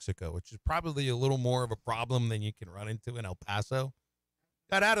 Mexico, which is probably a little more of a problem than you can run into in El Paso.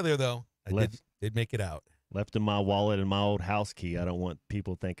 Got out of there, though. I did make it out. Left in my wallet and my old house key. I don't want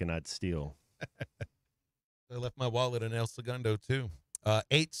people thinking I'd steal. I left my wallet in El Segundo, too.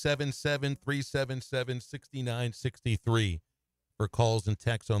 877-377-6963 for calls and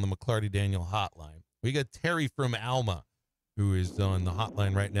texts on the McClarty Daniel hotline. We got Terry from Alma, who is on the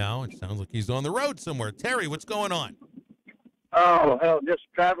hotline right now. It sounds like he's on the road somewhere. Terry, what's going on? Oh, hell, just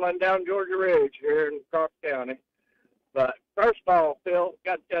traveling down Georgia Ridge here in Clark County. But first of all, Phil,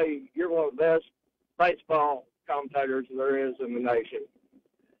 got to tell you, you're one of the best baseball commentators there is in the nation.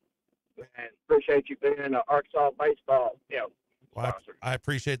 And appreciate you being an Arkansas baseball, sponsor. I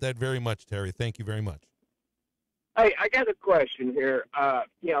appreciate that very much, Terry. Thank you very much. Hey, I got a question here.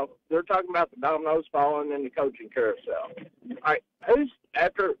 They're talking about the dominoes falling in the coaching carousel. All right,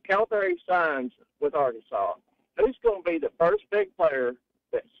 after Calipari signs with Arkansas, who's going to be the first big player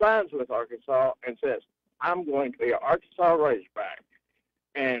that signs with Arkansas and says, I'm going to be an Arkansas Razorback,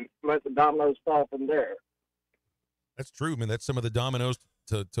 and let the dominoes fall from there? That's true, man. That's some of the dominoes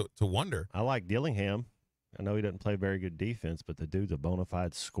to wonder. I like Dillingham. I know he doesn't play very good defense, but the dude's a bona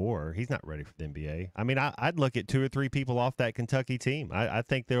fide scorer. He's not ready for the NBA. I mean, I'd look at 2 or 3 people off that Kentucky team. I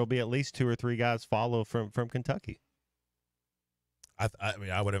think there will be at least 2 or 3 guys follow from Kentucky. I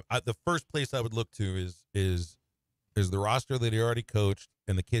mean, I would have the first place I would look to is the roster that he already coached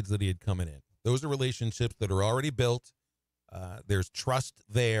and the kids that he had coming in. Those are relationships that are already built. There's trust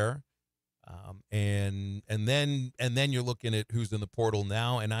there. And then you're looking at who's in the portal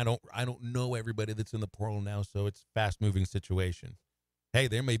now, and I don't know everybody that's in the portal now, so it's a fast-moving situation. Hey,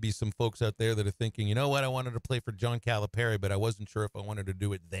 there may be some folks out there that are thinking, you know what, I wanted to play for John Calipari, but I wasn't sure if I wanted to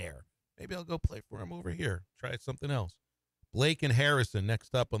do it there. Maybe I'll go play for him over here. Try something else. Blake and Harrison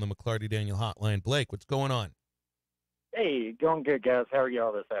next up on the McClarty Daniel hotline. Blake, what's going on? Hey, going good, guys. How are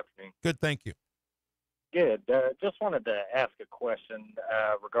y'all this afternoon? Good, thank you. Good. Just wanted to ask a question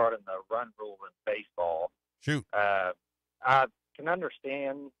regarding the run rule in baseball. Shoot. I can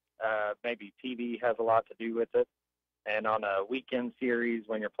understand maybe TV has a lot to do with it. And on a weekend series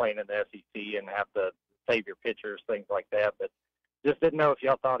when you're playing in the SEC and have to save your pitchers, things like that. But just didn't know if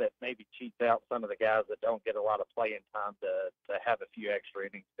y'all thought it maybe cheats out some of the guys that don't get a lot of playing time to have a few extra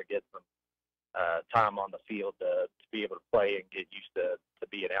innings to get some time on the field to be able to play and get used to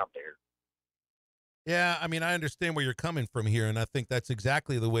being out there. Yeah, I mean, I understand where you're coming from here, and I think that's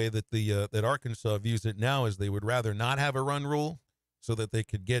exactly the way that that Arkansas views it now. Is they would rather not have a run rule so that they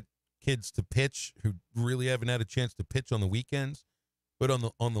could get kids to pitch who really haven't had a chance to pitch on the weekends. But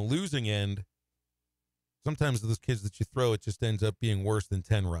on the losing end, sometimes those kids that you throw, it just ends up being worse than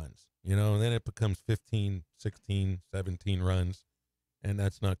 10 runs, and then it becomes 15, 16, 17 runs, and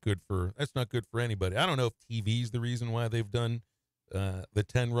that's not good for anybody. I don't know if TV's the reason why they've done the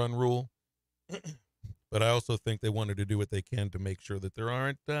 10-run rule. But I also think they wanted to do what they can to make sure that there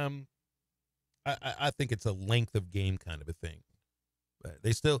aren't I think it's a length of game kind of a thing. But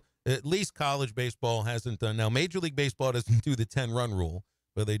they still, at least college baseball hasn't done. Now, Major League Baseball doesn't do the 10-run rule,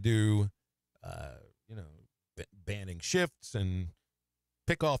 but they do, banning shifts and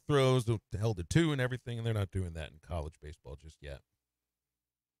pickoff throws held to 2 and everything, and they're not doing that in college baseball just yet.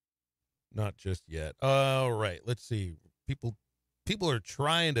 Not just yet. All right, let's see. People are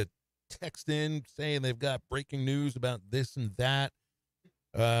trying to text in saying they've got breaking news about this and that.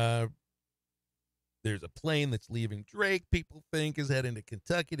 There's a plane that's leaving Drake, people think is heading to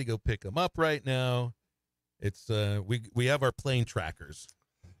Kentucky to go pick him up right now. It's we have our plane trackers.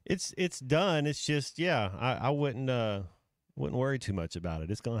 It's done. It's just I wouldn't worry too much about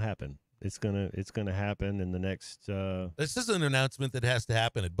it. It's gonna happen. It's gonna happen in the next. This is an announcement that has to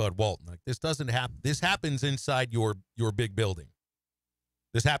happen at Bud Walton. Like this doesn't happen. This happens inside your big building.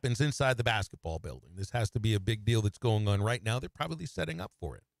 This happens inside the basketball building. This has to be a big deal that's going on right now. They're probably setting up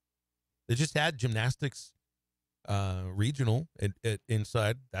for it. They just had gymnastics regional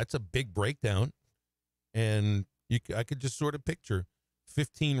inside. That's a big breakdown, and I could just sort of picture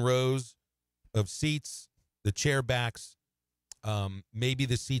 15 rows of seats, the chair backs, maybe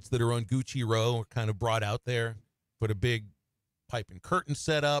the seats that are on Gucci Row are kind of brought out there. Put a big pipe and curtain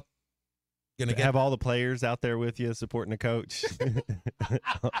set up. Gonna have all the players out there with you supporting the coach,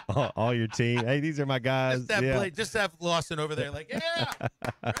 all your team. Hey, these are my guys. Just have Lawson over there, like, yeah,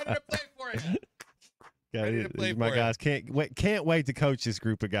 ready to play for you. Ready to play these are my for guys. Can't wait to coach this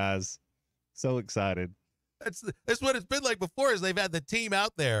group of guys. So excited. That's what it's been like before. Is they've had the team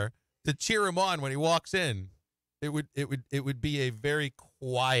out there to cheer him on when he walks in. It would be a very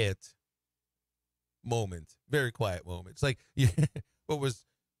quiet moment. Very quiet moment. It's like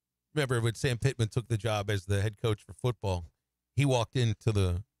remember when Sam Pittman took the job as the head coach for football, he walked into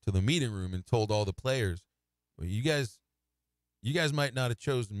the meeting room and told all the players, well, you guys might not have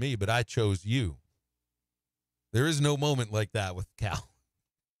chosen me, but I chose you. There is no moment like that with Cal.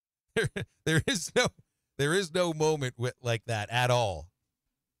 There is no moment like that at all.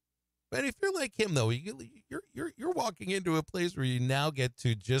 But if you're like him, though, you're walking into a place where you now get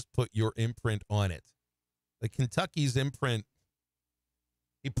to just put your imprint on it. Like Kentucky's imprint,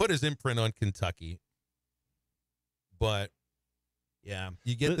 he put his imprint on Kentucky. But yeah,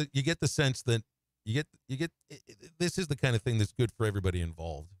 you get the sense that you get this is the kind of thing that's good for everybody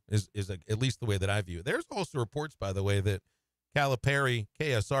involved. Is at least the way that I view it. There's also reports, by the way, that Calipari,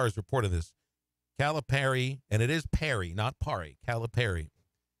 KSR has reported this. Calipari, and it is Perry, not Pari, Calipari,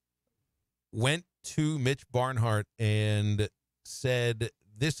 went to Mitch Barnhart and said,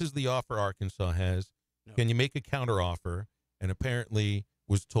 this is the offer Arkansas has. No. Can you make a counteroffer? And apparently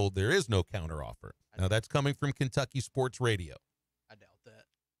was told there is no counteroffer. Now, that's coming from Kentucky Sports Radio. I doubt that.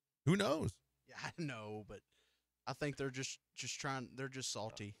 Who knows? Yeah, I know, but I think they're just trying. They're just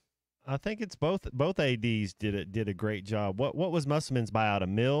salty. I think it's both ADs did a great job. What was Musselman's buyout? $1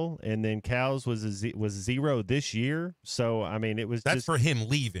 million, and then Cal's was zero this year. So I mean, that's for him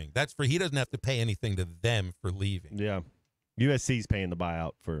leaving. That's for he doesn't have to pay anything to them for leaving. Yeah, USC's paying the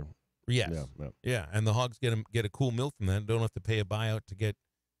buyout for. Yes. Yeah, and the Hogs get a cool $1 million from that. Don't have to pay a buyout to get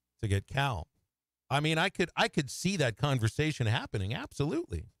Cal. I mean, I could see that conversation happening.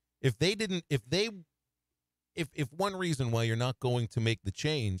 Absolutely. If one reason why you're not going to make the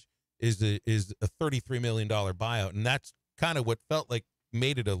change is a $33 million buyout, and that's kind of what felt like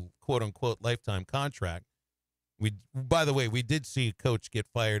made it a quote-unquote lifetime contract. By the way, we did see a coach get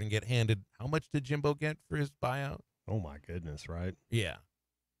fired and get handed, how much did Jimbo get for his buyout? Oh, my goodness, right? Yeah.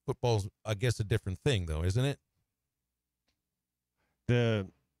 Football's, I guess, a different thing, though, isn't it?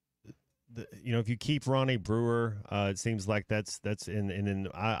 If you keep Ronnie Brewer, it seems like that's and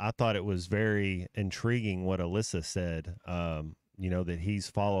I thought it was very intriguing what Alyssa said. That he's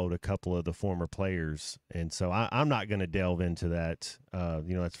followed a couple of the former players, and so I'm not going to delve into that.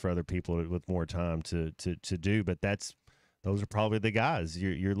 That's for other people with more time to do. But those are probably the guys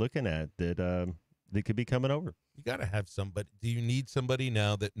you're looking at that could be coming over. You got to have somebody. Do you need somebody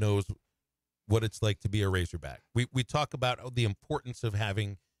now that knows what it's like to be a Razorback? We talk about the importance of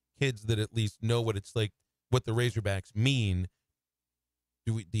having kids that at least know what it's like, what the Razorbacks mean.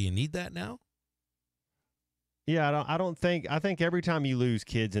 Do you need that now? Yeah, I think every time you lose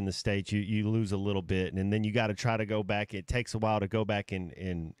kids in the States, you lose a little bit, and then you got to try to go back. It takes a while to go back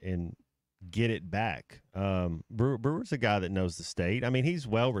and get it back. Brewer's a guy that knows the state. I mean, he's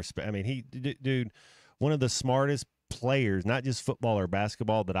well respected. I mean, dude, one of the smartest players, not just football or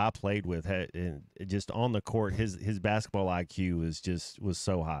basketball, that I played with, just on the court. His basketball IQ was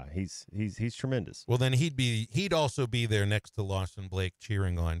so high. He's tremendous. Well, then he'd also be there next to Lawson Blake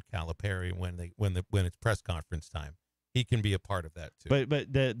cheering on Calipari when it's press conference time. He can be a part of that too.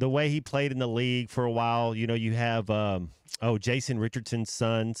 But the way he played in the league for a while, you have Jason Richardson's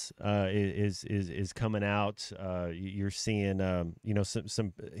sons is coming out. You're seeing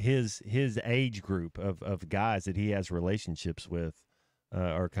some his age group of guys that he has relationships with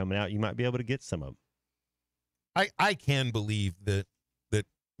are coming out. You might be able to get some of them. I can believe that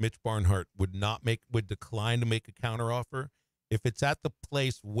Mitch Barnhart would decline to make a counteroffer if it's at the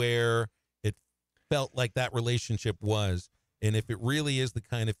place where it felt like that relationship was, and if it really is the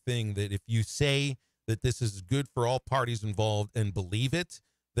kind of thing that if you say that this is good for all parties involved and believe it,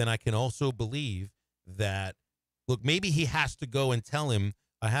 then I can also believe that, look, maybe he has to go and tell him,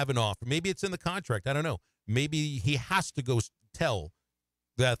 I have an offer. Maybe it's in the contract. I don't know. Maybe he has to go tell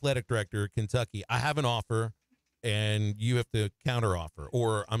the athletic director of Kentucky, I have an offer and you have to counteroffer.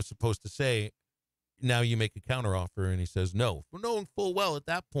 Or I'm supposed to say, now you make a counteroffer, and he says no. Knowing full well at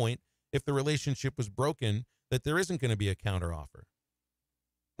that point, if the relationship was broken, that there isn't going to be a counteroffer.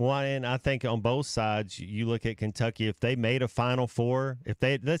 Well, and I think on both sides, you look at Kentucky. If they made a Final Four,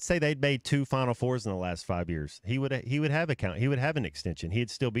 let's say they'd made 2 Final Fours in the last 5 years, he would have a count. He would have an extension. He'd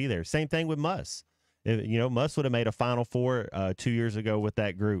still be there. Same thing with Muss. Muss would have made a Final Four 2 years ago with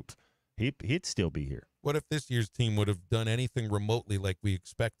that group. He'd still be here. What if this year's team would have done anything remotely like we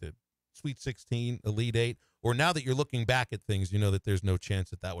expected? Sweet 16, Elite 8, or now that you're looking back at things, you know that there's no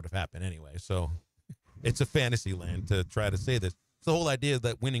chance that would have happened anyway. So it's a fantasy land to try to say this. It's the whole idea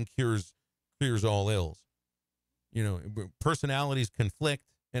that winning cures all ills. Personalities conflict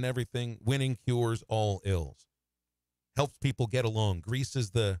and everything. Winning cures all ills. Helps people get along.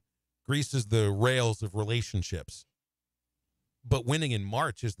 Greases the rails of relationships. But winning in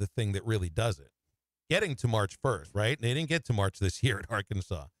March is the thing that really does it. Getting to March first, right? They didn't get to March this year at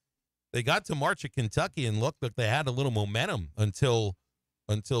Arkansas. They got to March at Kentucky and looked like they had a little momentum until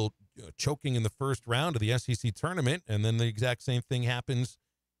choking in the first round of the SEC tournament, and then the exact same thing happens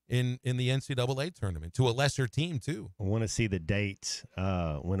in the NCAA tournament to a lesser team too. I want to see the date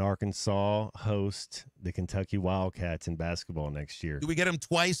when Arkansas hosts the Kentucky Wildcats in basketball next year. Do we get them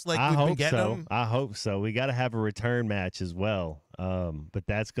twice like we've been getting them? I hope so. We got to have a return match as well. But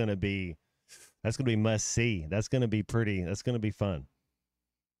that's going to be must see. That's going to be pretty. That's going to be fun.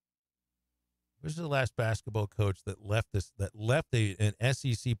 Who's the last basketball coach that left an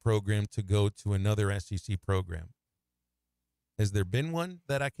SEC program to go to another SEC program? Has there been one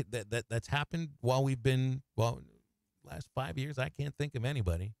that's happened last 5 years? I can't think of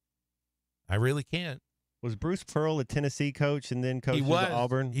anybody. I really can't. Was Bruce Pearl a Tennessee coach and then coach at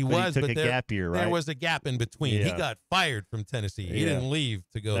Auburn? He took a gap year, right? There was a gap in between. Yeah. He got fired from Tennessee. He didn't leave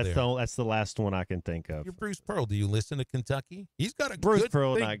to go there. That's the last one I can think of. You're Bruce Pearl. Do you listen to Kentucky? He's got a Bruce good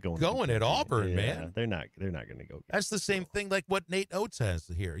Pearl thing not going at Auburn, man. They're not going to go. That's the same thing like what Nate Oates has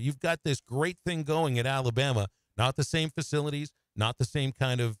here. You've got this great thing going at Alabama. Not the same facilities, not the same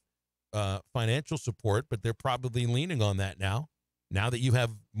kind of financial support, but they're probably leaning on that now. Now that you have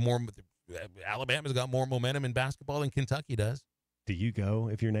more. Alabama's got more momentum in basketball than Kentucky does. Do you go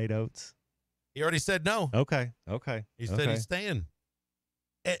if you're Nate Oates? He already said no. Okay. He said he's staying.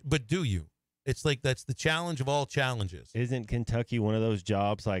 But do you? It's like that's the challenge of all challenges. Isn't Kentucky one of those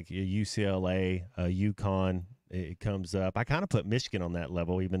jobs like UCLA, UConn? It comes up. I kind of put Michigan on that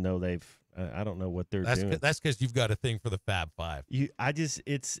level, even though they've. I don't know what they're doing. That's because you've got a thing for the Fab Five.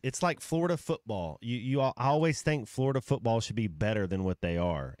 It's like Florida football. I always think Florida football should be better than what they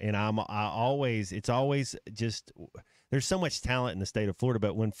are, and it's always just there's so much talent in the state of Florida.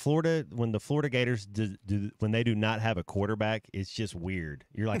 But when the Florida Gators when they do not have a quarterback, it's just weird.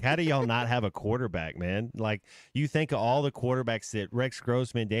 You're like, how do y'all not have a quarterback, man? Like you think of all the quarterbacks that Rex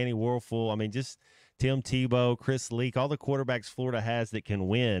Grossman, Danny Wuerffel, I mean, just Tim Tebow, Chris Leak, all the quarterbacks Florida has that can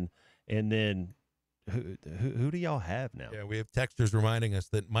win. And then who do y'all have now? Yeah, we have texters reminding us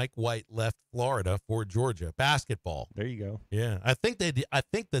that Mike White left Florida for Georgia basketball. There you go. Yeah, I think that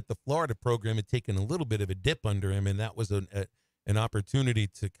the Florida program had taken a little bit of a dip under him, and that was an opportunity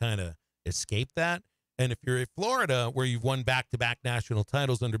to kind of escape that. And if you're at Florida, where you've won back-to-back national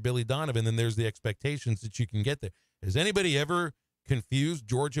titles under Billy Donovan, then there's the expectations that you can get there. Has anybody ever confused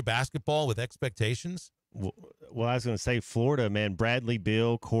Georgia basketball with expectations? Well, I was going to say Florida, man. Bradley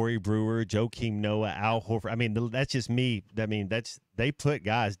Beal, Corey Brewer, Joakim Noah, Al Horford. I mean, that's just me. I mean, they put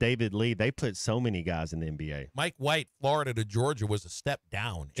guys. David Lee. They put so many guys in the NBA. Mike White, Florida to Georgia was a step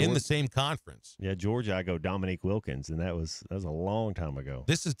down in the same conference. Yeah, Georgia. I go Dominique Wilkins, and that was a long time ago.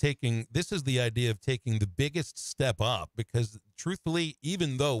 This is the idea of taking the biggest step up because, truthfully,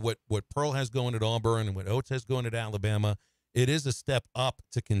 even though what Pearl has going at Auburn and what Oates has going at Alabama, it is a step up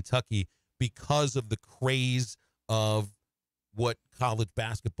to Kentucky. Because of the craze of what what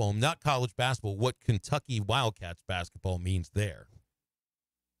Kentucky Wildcats basketball means there.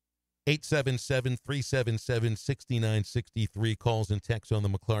 877-377-6963 calls and texts on the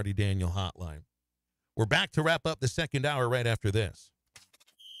McClarty Daniel hotline. We're back to wrap up the second hour right after this.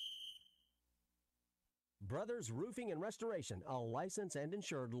 Brothers Roofing and Restoration, a licensed and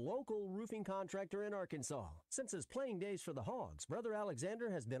insured local roofing contractor in Arkansas. Since his playing days for the Hogs, Brother Alexander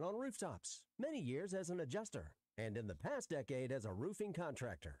has been on rooftops, many years as an adjuster, and in the past decade as a roofing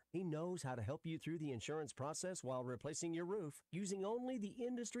contractor. He knows how to help you through the insurance process while replacing your roof using only the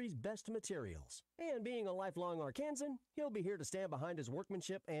industry's best materials. And being a lifelong Arkansan, he'll be here to stand behind his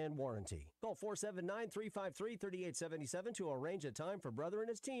workmanship and warranty. Call 479-353-3877 to arrange a time for Brother and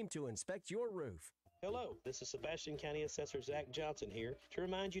his team to inspect your roof. Hello, this is Sebastian County Assessor Zach Johnson here to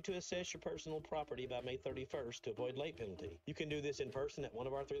remind you to assess your personal property by May 31st to avoid late penalty. You can do this in person at one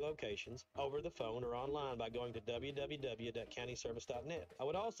of our 3 locations, over the phone, or online by going to www.countyservice.net. I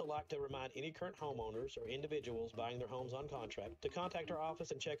would also like to remind any current homeowners or individuals buying their homes on contract to contact our office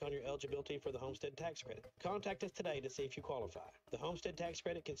and check on your eligibility for the homestead tax credit. Contact us today to see if you qualify. The homestead tax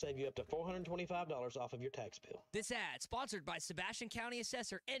credit can save you up to $425 off of your tax bill. This ad sponsored by Sebastian County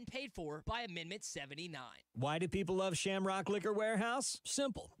Assessor and paid for by Amendment 79. Why do people love Shamrock Liquor Warehouse?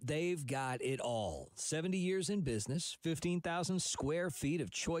 Simple. They've got it all. 70 years in business, 15,000 square feet of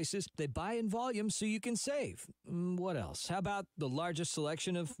choices. They buy in volume so you can save. What else? How about the largest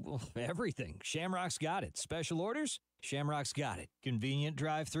selection of everything? Shamrock's got it. Special orders? Shamrock's got it. Convenient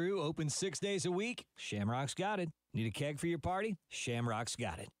drive-through, open 6 days a week? Shamrock's got it. Need a keg for your party? Shamrock's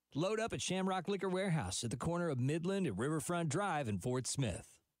got it. Load up at Shamrock Liquor Warehouse at the corner of Midland and Riverfront Drive in Fort Smith.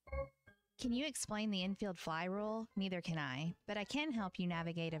 Can you explain the infield fly rule? Neither can I, but I can help you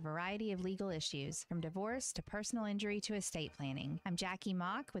navigate a variety of legal issues, from divorce to personal injury to estate planning. I'm Jackie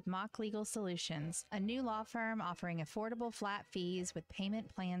Mock with Mock Legal Solutions, a new law firm offering affordable flat fees with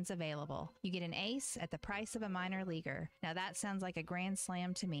payment plans available. You get an ace at the price of a minor leaguer. Now that sounds like a grand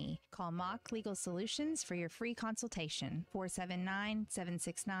slam to me. Call Mock Legal Solutions for your free consultation.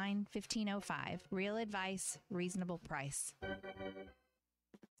 479-769-1505. Real advice, reasonable price.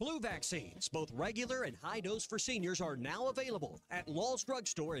 Flu vaccines, both regular and high dose for seniors, are now available at Law's Drug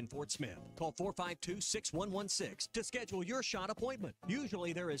Store in Fort Smith. Call 452-6116 to schedule your shot appointment.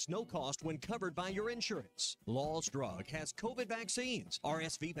 Usually there is no cost when covered by your insurance. Law's Drug has COVID vaccines,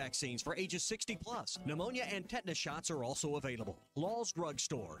 RSV vaccines for ages 60 plus. Pneumonia and tetanus shots are also available. Law's Drug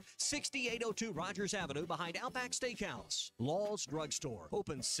Store, 6802 Rogers Avenue behind Outback Steakhouse. Law's Drug Store,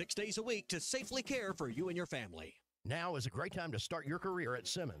 open 6 days a week to safely care for you and your family. Now is a great time to start your career at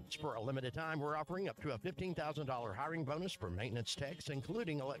Simmons. For a limited time, we're offering up to a $15,000 hiring bonus for maintenance techs,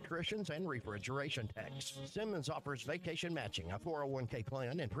 including electricians and refrigeration techs. Simmons offers vacation matching, a 401k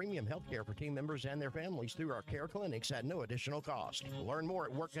plan, and premium health care for team members and their families through our care clinics at no additional cost. Learn more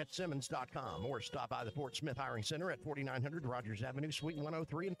at workatsimmons.com or stop by the Fort Smith Hiring Center at 4900 Rogers Avenue, Suite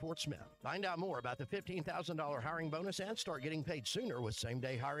 103 in Fort Smith. Find out more about the $15,000 hiring bonus and start getting paid sooner with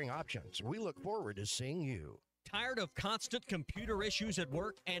same-day hiring options. We look forward to seeing you. Tired of constant computer issues at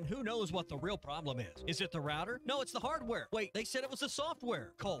work? And who knows what the real problem is? Is it the router? No, it's the hardware. Wait, they said it was the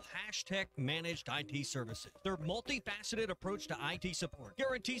software. Call Hashtag Managed IT Services. Their multifaceted approach to IT support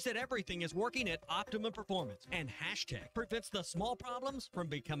guarantees that everything is working at optimum performance. And Hashtag prevents the small problems from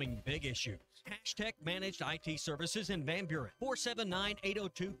becoming big issues. Hashtag Managed IT Services in Van Buren.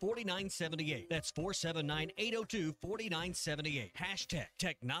 479-802-4978. That's 479-802-4978. Hashtag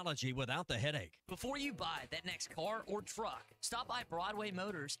Technology without the headache. Before you buy that next car or truck, stop by Broadway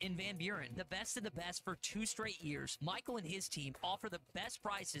Motors in Van Buren. The best of the best for 2 straight years. Michael and his team offer the best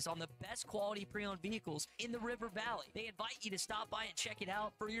prices on the best quality pre-owned vehicles in the River Valley. They invite you to stop by and check it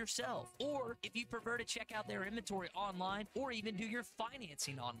out for yourself. Or if you prefer to check out their inventory online or even do your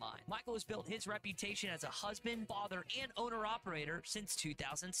financing online. Michael has built his reputation as a husband, father, and owner-operator since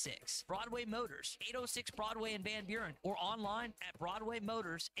 2006. Broadway Motors, 806 Broadway in Van Buren, or online at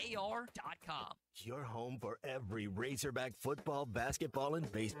BroadwayMotorsAR.com. Your home for every Razorback football, basketball, and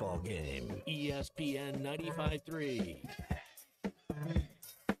baseball game. ESPN 95.3.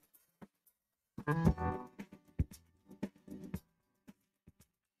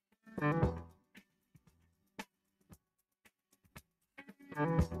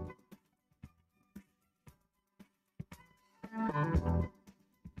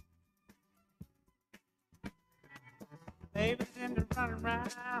 Babies in the running around,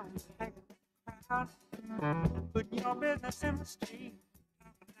 hanging crowd, putting your business in the street.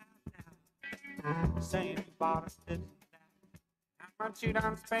 Saying you bought us this and that. How much you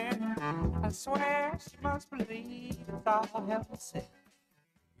done spent? I swear she must believe it's all hell to say.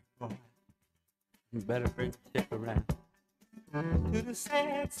 Boy, you better bring the tip around. To the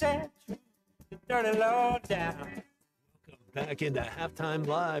sad, sad truth, the dirty low down. Back into halftime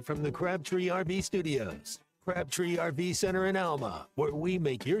live from the Crabtree RV Studios. Crabtree RV Center in Alma, where we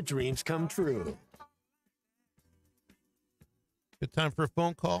make your dreams come true. Good time for a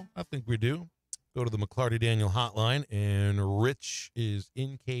phone call? I think we do. Go to the McClarty Daniel hotline, and Rich is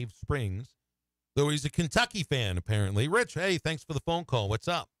in Cave Springs, though he's a Kentucky fan, apparently. Rich, hey, thanks for the phone call. What's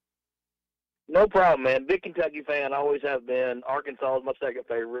up? No problem, man. Big Kentucky fan. Always have been. Arkansas is my second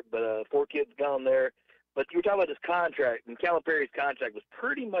favorite, but 4 kids gone there. But you were talking about his contract, and Calipari's contract was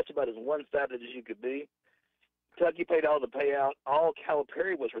pretty much about as one-sided as you could be. Kentucky paid all the payout. All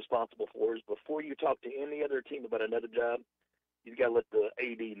Calipari was responsible for is before you talk to any other team about another job, You got to let the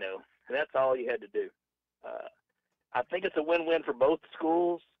AD know, and that's all you had to do. I think it's a win-win for both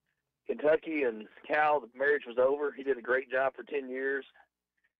schools. Kentucky and Cal, the marriage was over. He did a great job for 10 years.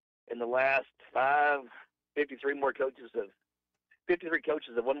 In the last 53 coaches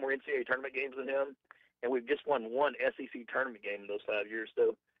have won more NCAA tournament games than him, and we've just won one SEC tournament game in those 5 years.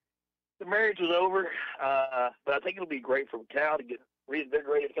 So the marriage was over, but I think it'll be great for Cal to get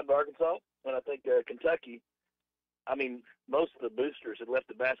reinvigorated to come to Arkansas. And I think Kentucky, I mean, most of the boosters had left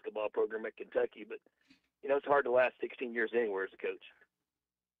the basketball program at Kentucky, but, you know, it's hard to last 16 years anywhere as a coach.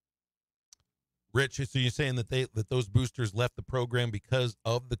 Rich, so you're saying that those boosters left the program because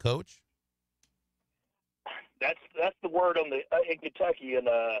of the coach? That's the word on in Kentucky, and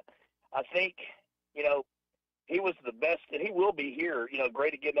I think, you know, he was the best, and he will be here. You know,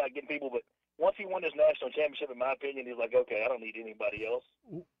 great at getting out, getting people. But once he won his national championship, in my opinion, he's like, okay, I don't need anybody else.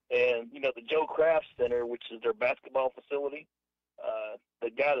 And you know, the Joe Kraft Center, which is their basketball facility, the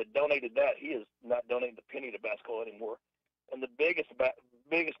guy that donated that, he is not donating a penny to basketball anymore. And the biggest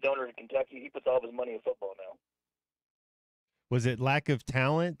donor in Kentucky, he puts all of his money in football now. Was it lack of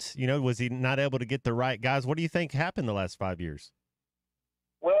talent? You know, was he not able to get the right guys? What do you think happened the last 5 years?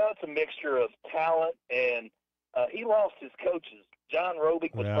 Well, it's a mixture of talent, and he lost his coaches. John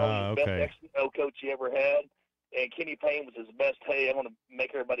Robick was probably the best ex coach he ever had, and Kenny Payne was his best. Hey, I want to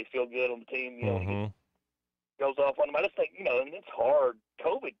make everybody feel good on the team. You know, he goes off on them. I just think, you know, and it's hard.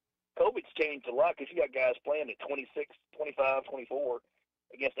 COVID's changed a lot because you got guys playing at 26, 25, 24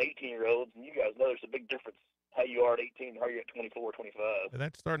 against 18-year-olds, and you guys know there's a big difference how you are at 18 how you're at 24, 25. And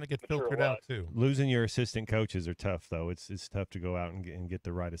that's starting to get filtered out, too. Losing your assistant coaches are tough, though. It's tough to go out and get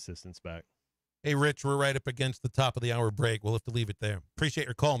the right assistants back. Hey, Rich, we're right up against the top of the hour break. We'll have to leave it there. Appreciate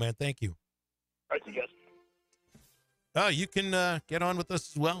your call, man. Thank you. All right, see you guys. You can get on with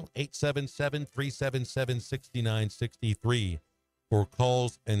us as well, 877-377-6963 for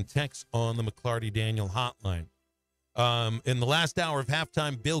calls and texts on the McClarty Daniel hotline. In the last hour of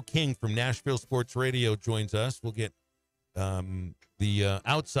halftime, Bill King from Nashville Sports Radio joins us. We'll get the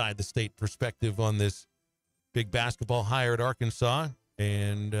outside the state perspective on this big basketball hire at Arkansas,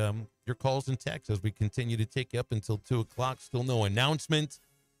 and your calls and texts as we continue to take you up until 2 o'clock. Still no announcement,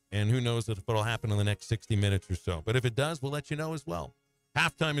 and who knows if it'll happen in the next 60 minutes or so. But if it does, we'll let you know as well.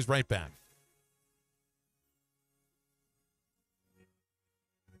 Halftime is right back.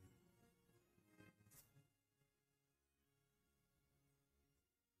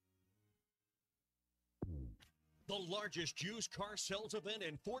 The largest used car sales event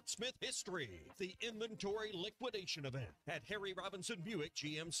in Fort Smith history. The Inventory Liquidation Event at Harry Robinson Buick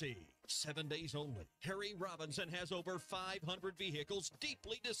GMC. 7 days only. Harry Robinson has over 500 vehicles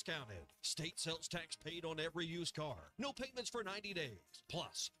deeply discounted. State sales tax paid on every used car. No payments for 90 days.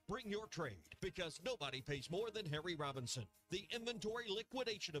 Plus, bring your trade because nobody pays more than Harry Robinson. The Inventory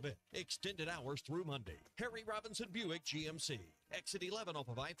Liquidation Event. Extended hours through Monday. Harry Robinson Buick GMC. Exit 11 off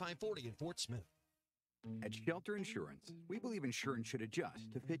of I-540 in Fort Smith. At Shelter Insurance, we believe insurance should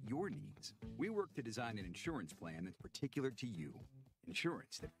adjust to fit your needs. We work to design an insurance plan that's particular to you.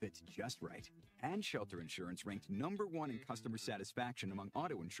 Insurance that fits just right. And Shelter Insurance ranked #1 in customer satisfaction among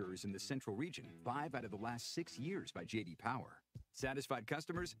auto insurers in the Central Region 5 out of the last 6 years by J.D. Power. Satisfied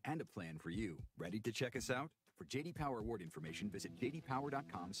customers and a plan for you. Ready to check us out? For J.D. Power award information, visit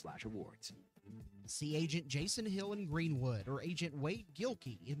jdpower.com/awards. See Agent Jason Hill in Greenwood or Agent Wade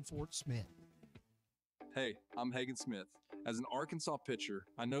Gilkey in Fort Smith. Hey, I'm Hagen Smith. As an Arkansas pitcher,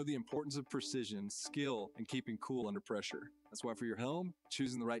 I know the importance of precision, skill, and keeping cool under pressure. That's why for your home,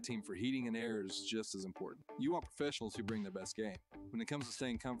 choosing the right team for heating and air is just as important. You want professionals who bring their best game. When it comes to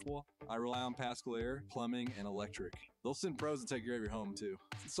staying comfortable, I rely on Pascal Air, Plumbing, and Electric. They'll send pros to take care of your home, too.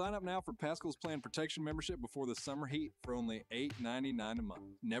 Sign up now for Pascal's Planned Protection membership before the summer heat for only $8.99 a month.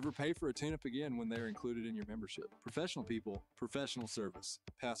 Never pay for a tune-up again when they're included in your membership. Professional people, professional service.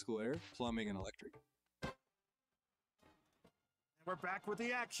 Pascal Air, Plumbing, and Electric. We're back with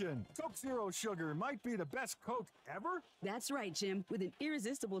the action. Coke Zero Sugar might be the best Coke ever. That's right, Jim. With an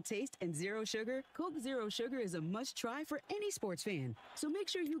irresistible taste and zero sugar, Coke Zero Sugar is a must-try for any sports fan. So make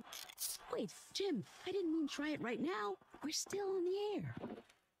sure you... Wait, Jim, I didn't mean try it right now. We're still on the air.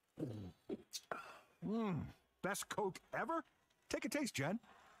 Best Coke ever? Take a taste, Jen.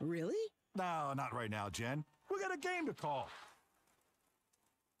 Really? No, not right now, Jen. We got a game to call.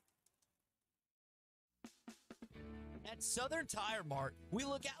 At Southern Tire Mart, we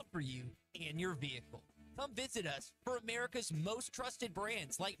look out for you and your vehicle. Come visit us for America's most trusted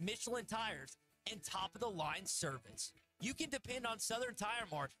brands like Michelin Tires and top-of-the-line service. You can depend on Southern Tire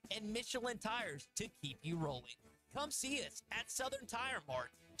Mart and Michelin Tires to keep you rolling. Come see us at Southern Tire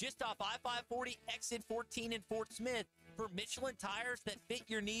Mart, just off I-540 exit 14 in Fort Smith, for Michelin tires that fit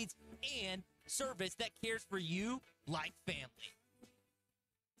your needs and service that cares for you like family.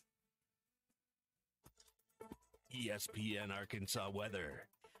 ESPN Arkansas weather.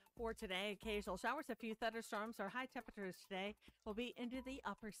 For today, occasional showers, a few thunderstorms. Our high temperatures today will be into the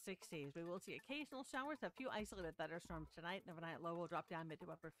upper 60s. We will see occasional showers, a few isolated thunderstorms tonight. The overnight low will drop down mid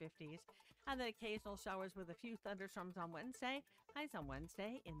to upper 50s. And then occasional showers with a few thunderstorms on Wednesday. Highs on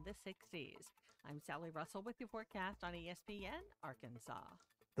Wednesday in the 60s. I'm Sally Russell with your forecast on ESPN Arkansas.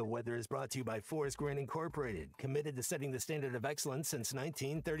 The weather is brought to you by Forest Grain Incorporated, committed to setting the standard of excellence since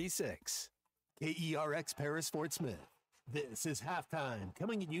 1936. KERX Paris Fort Smith. This is Halftime,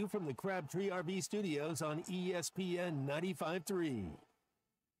 coming to you from the Crabtree RV Studios on ESPN 95.3.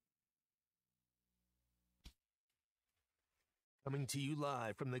 Coming to you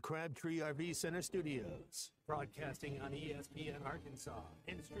live from the Crabtree RV Center Studios. Broadcasting on ESPN Arkansas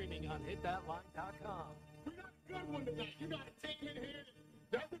and streaming on hitthatline.com. We got a good one tonight. You got a team in here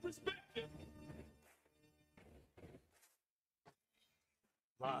that doesn't respect it.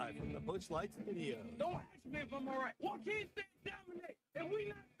 Live from the Busch Light Studios. Don't ask me if I'm all right. Why can't they dominate? And we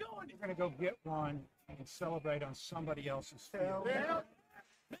not doing it. We're going to go get one and celebrate on somebody else's field. Yeah.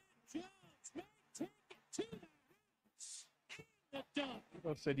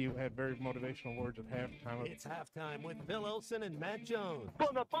 People said you had very motivational words at halftime. It's halftime with Phil Olsen and Matt Jones.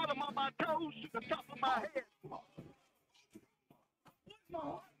 From the bottom of my toes to the top of my head. My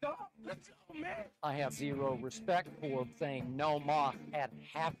hot dog. Let's go, man. I have zero respect for saying no mock at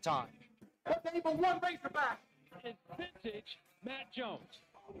halftime. But they even one Razorback. It's vintage Matt Jones.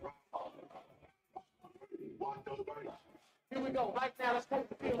 Here we go. Right now, let's take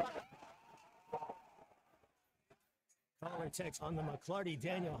the field. Call or text on the McClarty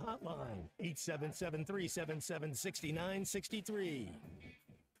Daniel hotline, 877-377-6963.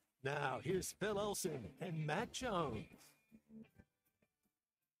 Now, here's Phil Olsen and Matt Jones.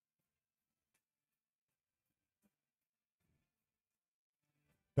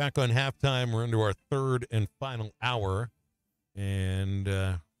 Back on halftime, we're into our third and final hour, and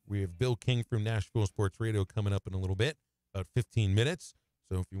we have Bill King from Nashville Sports Radio coming up in a little bit, about 15 minutes.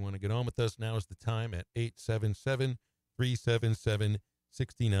 So if you want to get on with us, now is the time at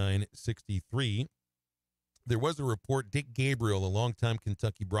 877-377-6963. There was a report, Dick Gabriel, a longtime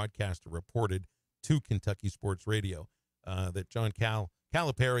Kentucky broadcaster, reported to Kentucky Sports Radio that John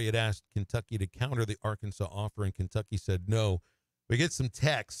Calipari had asked Kentucky to counter the Arkansas offer, and Kentucky said no. We get some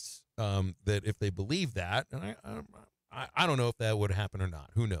texts that if they believe that, and I don't know if that would happen or not.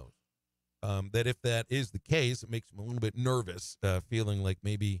 Who knows? That if that is the case, it makes them a little bit nervous, feeling like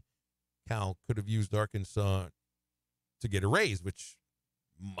maybe Cal could have used Arkansas to get a raise, which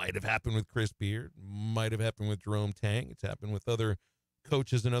might have happened with Chris Beard, might have happened with Jerome Tang. It's happened with other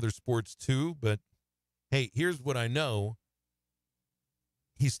coaches in other sports too. But, hey, here's what I know.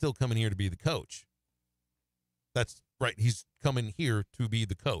 He's still coming here to be the coach. That's right. He's coming here to be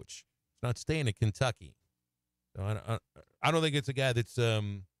the coach. He's not staying at Kentucky. So I don't think it's a guy that's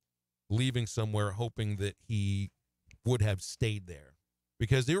leaving somewhere hoping that he would have stayed there,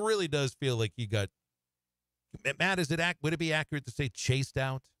 because it really does feel like he got. Matt, would it be accurate to say chased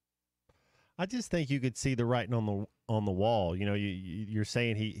out? I just think you could see the writing on the wall. You know, you're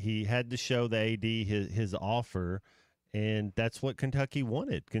saying he had to show the AD his offer. And that's what Kentucky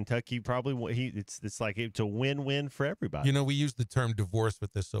wanted. Kentucky probably it's like it's a win-win for everybody. You know, we use the term divorce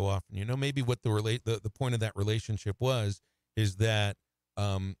with this so often. You know, maybe what the point of that relationship is that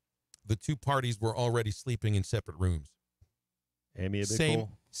the two parties were already sleeping in separate rooms.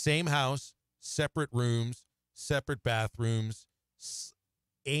 Amicable. Same house, separate rooms, separate bathrooms,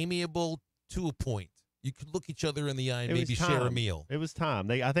 amiable to a point. You could look each other in the eye and maybe share a meal. It was time.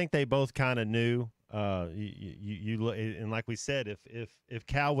 I think they both kind of knew. You and like we said, if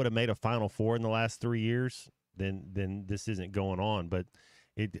Cal would have made a Final Four in the last 3 years, then this isn't going on. But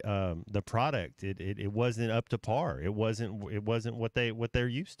the product it wasn't up to par. It wasn't what they're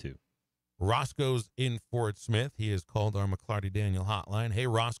used to. Roscoe's in Fort Smith. He has called our McClarty Daniel hotline. Hey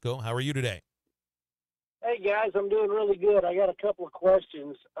Roscoe, how are you today? Hey guys, I'm doing really good. I got a couple of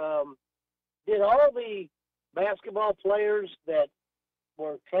questions. Did all the basketball players that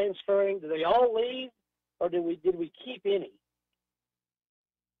were transferring, did they all leave, or did we keep any?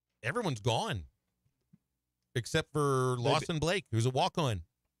 Everyone's gone, except for Lawson Blake, who's a walk-on.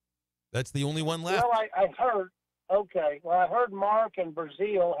 That's the only one left. Well, I heard. Okay. Well, I heard Mark and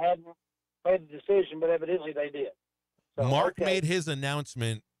Brazil hadn't made the decision, but evidently they did. So, Mark made his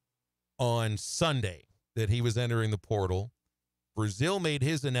announcement on Sunday that he was entering the portal. Brazil made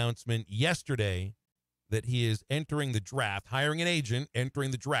his announcement yesterday that he is entering the draft, hiring an agent,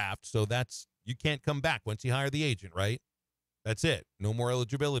 entering the draft. So that's you can't come back once you hire the agent, right? That's it. No more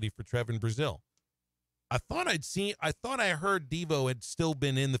eligibility for Trevin Brazil. I thought I heard Devo had still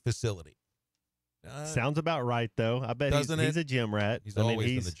been in the facility. Sounds about right, though. I bet he's a gym rat. He's always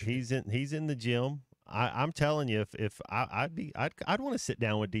in the gym. He's in the gym. I'm telling you, if I'd want to sit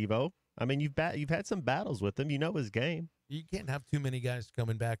down with Devo. I mean, you've had some battles with him. You know his game. You can't have too many guys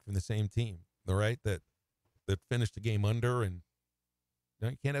coming back from the same team, all right? That finished the game under, and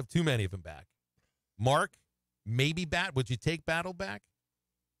you can't have too many of them back. Mark, maybe Would you take Battle back?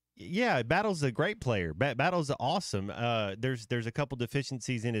 Yeah, Battle's a great player. Battle's awesome. There's a couple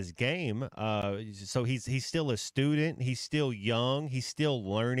deficiencies in his game. So he's still a student. He's still young. He's still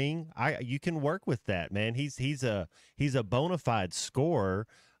learning. You can work with that, man. He's a bona fide scorer.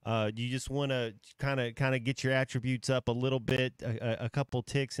 You just want to kind of get your attributes up a little bit, a couple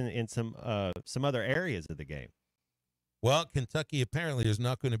ticks in some other areas of the game. Well, Kentucky apparently is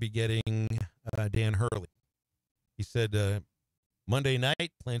not going to be getting Dan Hurley. He said Monday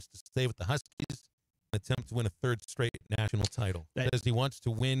night plans to stay with the Huskies and attempt to win a third straight national title. Says he wants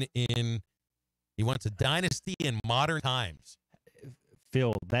to he wants a dynasty in modern times.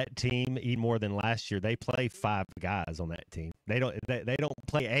 Phil, that team, even more than last year, they play 5 guys on that team. They don't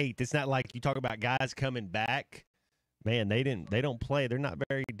play 8. It's not like you talk about guys coming back. Man, they don't play. They're not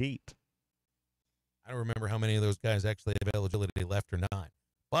very deep. I don't remember how many of those guys actually have eligibility left or not.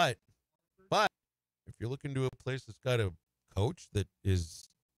 But if you're looking to a place that's got a coach that is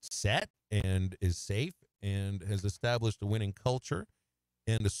set and is safe and has established a winning culture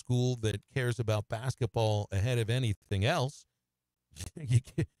and a school that cares about basketball ahead of anything else,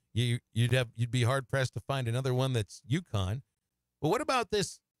 you'd be hard pressed to find another one that's UConn. But what about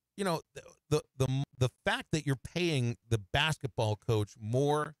this? You know, the fact that you're paying the basketball coach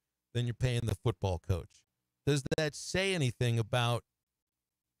more than you're paying the football coach. Does that say anything about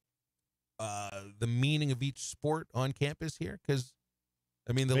the meaning of each sport on campus here? Because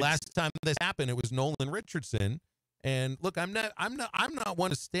I mean, the last time this happened, it was Nolan Richardson. And look, I'm not one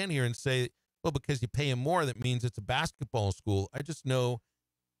to stand here and say, well, because you pay him more, that means it's a basketball school. I just know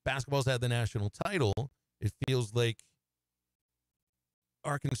basketball's had the national title. It feels like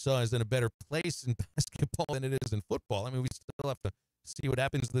Arkansas is in a better place in basketball than it is in football. I mean, we still have to see what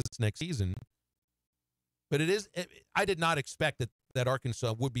happens this next season. But I did not expect that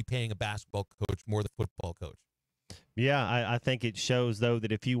Arkansas would be paying a basketball coach more than a football coach. Yeah, I think it shows, though,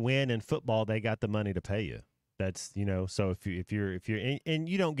 that if you win in football, they got the money to pay you. That's, so if you're and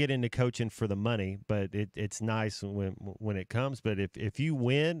you don't get into coaching for the money, but it's nice when it comes. But if you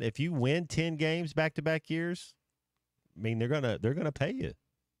win 10 games back-to-back years, I mean, they're gonna pay you.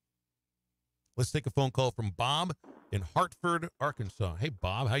 Let's take a phone call from Bob in Hartford, Arkansas. Hey,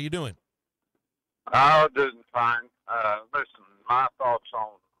 Bob, how you doing? Oh, doing fine. Listen, my thoughts on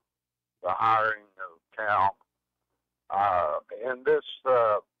the hiring of Cal. In this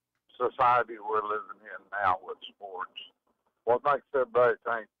society we're living in now with sports, what makes everybody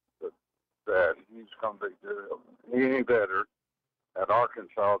think that he's going to be any better at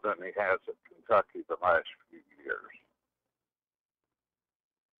Arkansas than he has at Kentucky the last few years?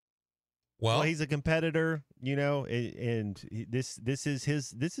 Well, he's a competitor, and this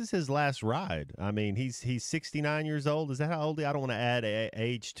is his last ride. I mean, he's 69 years old. Is that how old? I don't want to add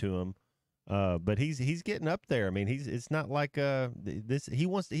age to him, but he's getting up there. I mean, it's not like this. He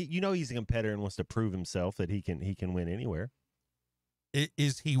wants to, he's a competitor and wants to prove himself that he can win anywhere.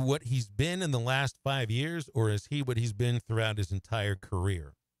 Is he what he's been in the last 5 years, or is he what he's been throughout his entire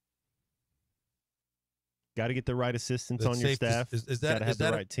career? Got to get the right assistants on your staff. Got to have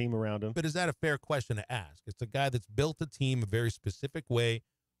the right team around him. But is that a fair question to ask? It's a guy that's built a team a very specific way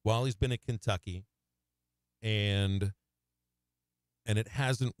while he's been at Kentucky, and it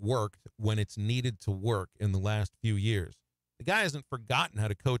hasn't worked when it's needed to work in the last few years. The guy hasn't forgotten how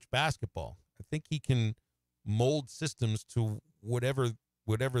to coach basketball. I think he can mold systems to whatever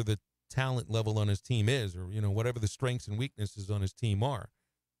the talent level on his team is, or whatever the strengths and weaknesses on his team are.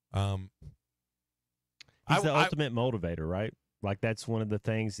 He's the ultimate motivator, right? Like, that's one of the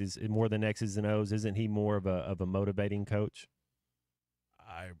things, is more than X's and O's. Isn't he more of a motivating coach?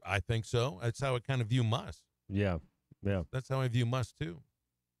 I think so. That's how I kind of view Muss. Yeah. That's how I view Muss too.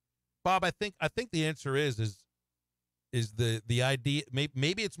 Bob, I think the answer is the idea.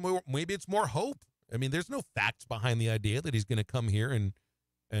 Maybe it's more hope. I mean, there's no facts behind the idea that he's going to come here and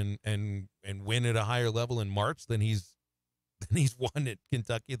win at a higher level in March than he's won at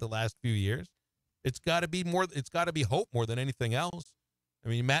Kentucky the last few years. It's got to be more. It's got to be hope more than anything else. I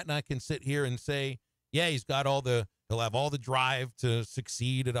mean, Matt and I can sit here and say, yeah, he'll have all the drive to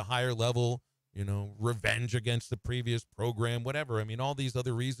succeed at a higher level. revenge against the previous program, whatever. I mean, all these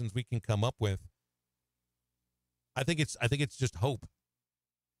other reasons we can come up with. I think it's just hope.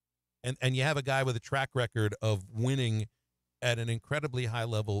 And you have a guy with a track record of winning at an incredibly high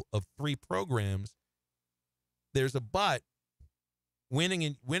level of 3 programs. There's a but. Winning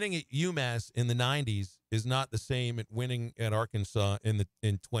at UMass in the 90s is not the same at winning at Arkansas in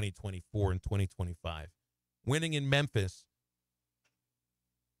 2024 and 2025. Winning in Memphis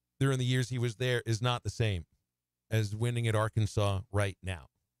during the years he was there is not the same as winning at Arkansas right now.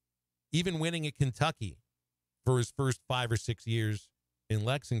 Even winning at Kentucky for his first 5 or 6 years in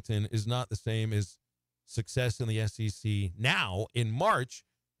Lexington is not the same as success in the SEC now in March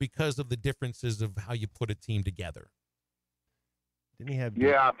because of the differences of how you put a team together. Didn't he have?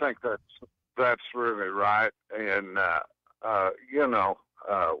 Yeah, I think that's really right. And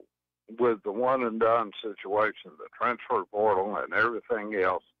with the one and done situation, the transfer portal and everything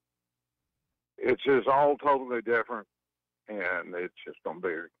else, it's just all totally different, and it's just going to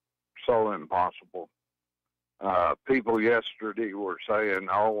be so impossible. People yesterday were saying,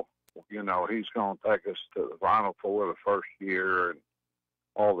 he's going to take us to the Final Four the first year and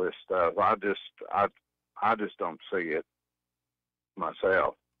all this stuff. I just don't see it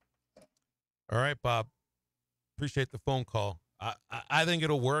myself. All right, Bob. Appreciate the phone call. I think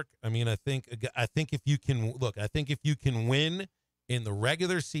it'll work. I mean, I think if you can win in the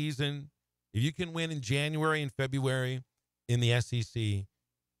regular season, if you can win in January and February in the SEC,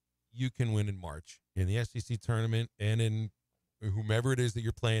 you can win in March in the SEC tournament and in whomever it is that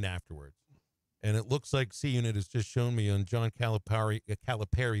you're playing afterwards. And it looks like C-Unit has just shown me on John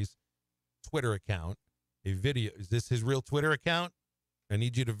Calipari's Twitter account a video. Is this his real Twitter account? I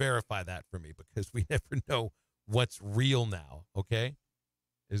need you to verify that for me because we never know what's real now, okay?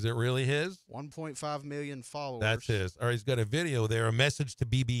 Is it really his? 1.5 million followers. That's his. All right, he's got a video there, a message to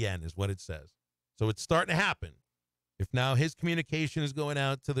BBN is what it says. So it's starting to happen. If now his communication is going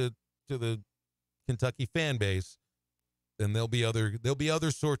out to the Kentucky fan base, then there'll be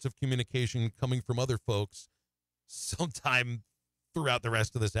other sorts of communication coming from other folks sometime throughout the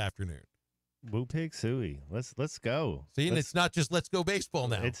rest of this afternoon. Woo pig suey. Let's go. See, and it's not just let's go baseball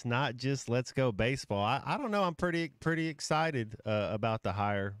now. It's not just let's go baseball. I don't know. I'm pretty excited about the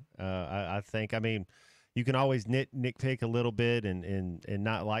hire. I think. I mean, you can always nitpick a little bit and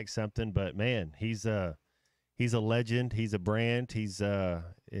not like something, but man, he's a legend. He's a brand. He's one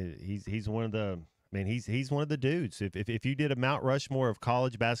of the. I mean, he's one of the dudes. If you did a Mount Rushmore of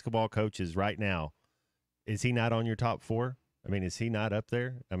college basketball coaches right now, is he not on your top 4? I mean, is he not up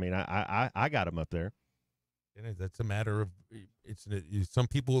there? I mean, I got him up there. And that's a matter of some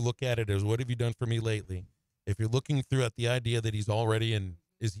people will look at it as what have you done for me lately? If you're looking throughout the idea that he's already in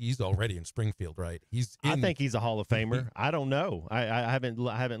Springfield, right? I think he's a Hall of Famer. I don't know. I haven't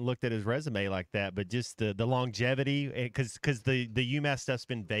looked at his resume like that, but just the longevity, because the UMass stuff's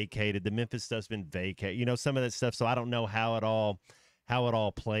been vacated, the Memphis stuff's been vacated. Some of that stuff. So I don't know how it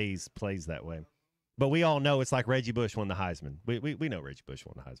all plays that way. But we all know it's like Reggie Bush won the Heisman. We know Reggie Bush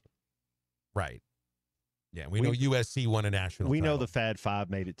won the Heisman. Right. Yeah, we know USC won a national title. We know the Fad Five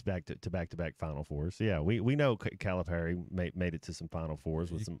made it to back-to-back Final Fours. So yeah, we know Calipari made it to some Final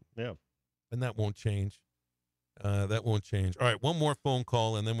Fours with some, yeah. And that won't change. That won't change. All right, one more phone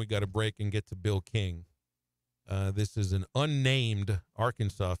call, and then we got to break and get to Bill King. This is an unnamed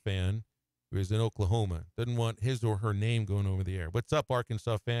Arkansas fan who is in Oklahoma. Doesn't want his or her name going over the air. What's up,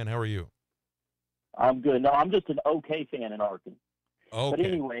 Arkansas fan? How are you? I'm good. No, I'm just an okay fan in Arkansas. Okay. But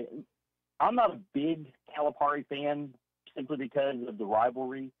anyway, I'm not a big Calipari fan simply because of the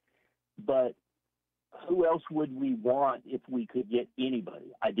rivalry. But who else would we want if we could get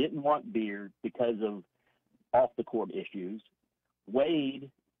anybody? I didn't want Beard because of off-the-court issues. Wade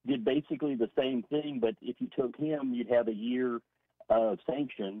did basically the same thing, but if you took him, you'd have a year of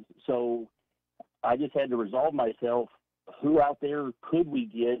sanctions. So I just had to resolve myself. Who out there could we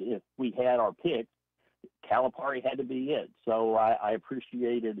get if we had our pick? Calipari had to be it. So I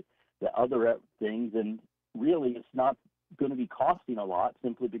appreciated the other things, and really it's not going to be costing a lot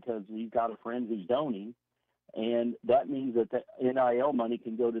simply because he's got a friend who's donating, and that means that the NIL money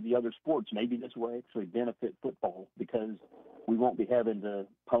can go to the other sports. Maybe this will actually benefit football because we won't be having to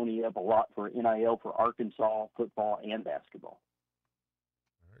pony up a lot for NIL for Arkansas football and basketball.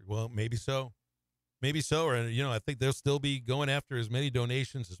 Well, maybe so. Maybe so, or I think they'll still be going after as many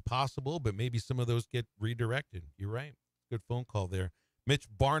donations as possible, but maybe some of those get redirected. You're right. Good phone call there. Mitch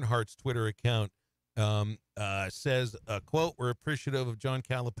Barnhart's Twitter account says, quote, "We're appreciative of John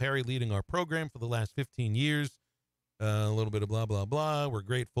Calipari leading our program for the last 15 years. A little bit of blah, blah, blah. We're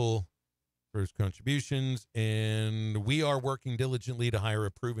grateful for his contributions. And we are working diligently to hire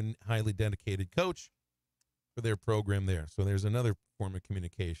a proven, highly dedicated coach for their program there. So there's another form of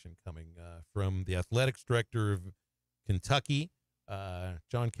communication coming from the athletics director of Kentucky.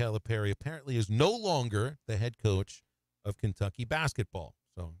 John Calipari apparently is no longer the head coach of Kentucky basketball.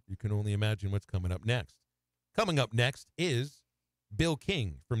 So you can only imagine what's coming up next. Coming up next is Bill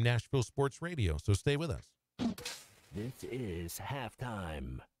King from Nashville Sports Radio. So stay with us. This is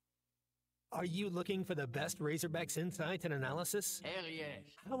Halftime. Are you looking for the best Razorbacks insight and analysis? Hell yes.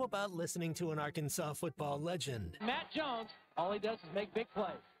 How about listening to an Arkansas football legend? Matt Jones, all he does is make big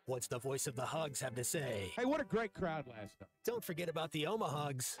plays. What's the voice of the Hogs have to say? Hey, what a great crowd last night. Don't forget about the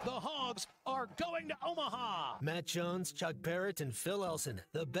Omahogs. The Hogs are going to Omaha. Matt Jones, Chuck Barrett, and Phil Elson,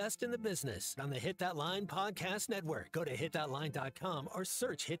 the best in the business on the Hit That Line Podcast Network. Go to hitthatline.com or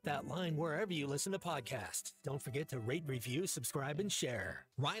search Hit That Line wherever you listen to podcasts. Don't forget to rate, review, subscribe, and share.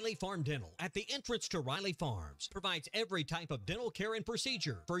 Riley Farm Dental, at the entrance to Riley Farms, provides every type of dental care and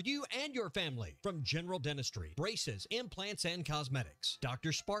procedure for you and your family. From general dentistry, braces, implants, and cosmetics.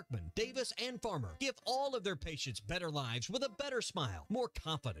 Dr. Sparkman, Davis, and Farmer give all of their patients better lives with a better smile, more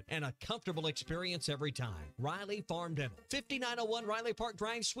confident, and a comfortable experience every time. Riley Farm Dental, 5901 Riley Park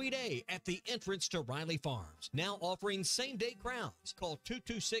Drive, Suite A, at the entrance to Riley Farms. Now offering same-day crowns. Call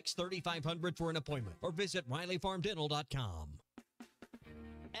 226-3500 for an appointment or visit RileyFarmDental.com.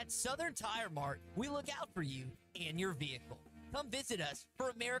 At Southern Tire Mart, we look out for you and your vehicle. Come visit us for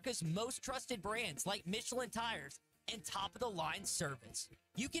America's most trusted brands like Michelin Tires and top-of-the-line service.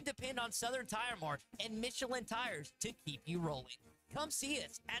 You can depend on Southern Tire Mart and Michelin Tires to keep you rolling. Come see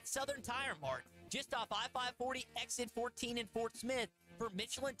us at Southern Tire Mart, just off I-540 exit 14 in Fort Smith, for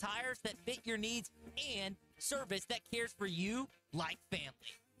Michelin tires that fit your needs and service that cares for you like family.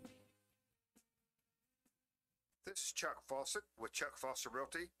 This is Chuck Fawcett with Chuck Fawcett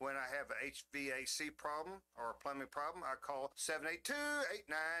Realty. When I have a HVAC problem or a plumbing problem, I call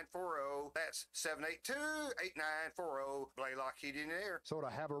 782-8940. That's 782-8940. Blaylock Heating and Air. So to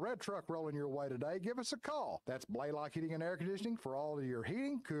have a red truck rolling your way today, give us a call. That's Blaylock Heating and Air Conditioning for all of your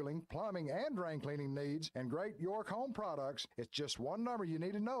heating, cooling, plumbing, and drain cleaning needs and great York Home products. It's just one number you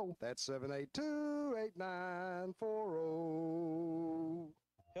need to know. That's 782-8940.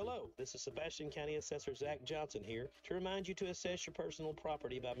 Hello, this is Sebastian County Assessor Zach Johnson here to remind you to assess your personal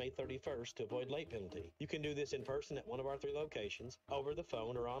property by May 31st to avoid late penalty. You can do this in person at one of our 3 locations, over the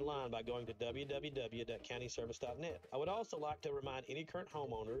phone, or online by going to www.countyservice.net. I would also like to remind any current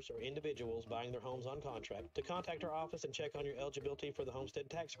homeowners or individuals buying their homes on contract to contact our office and check on your eligibility for the Homestead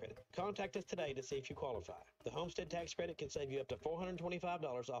Tax Credit. Contact us today to see if you qualify. The Homestead Tax Credit can save you up to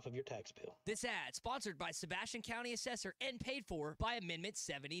 $425 off of your tax bill. This ad sponsored by Sebastian County Assessor and paid for by Amendment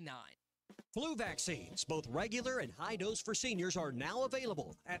 79. Flu vaccines, both regular and high dose for seniors, are now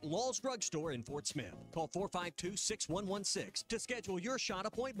available at Law's Drug Store in Fort Smith. Call 452-6116 to schedule your shot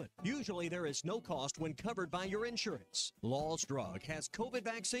appointment. Usually there is no cost when covered by your insurance. Law's Drug has COVID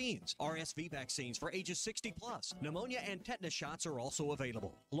vaccines, RSV vaccines for ages 60 plus. Pneumonia and tetanus shots are also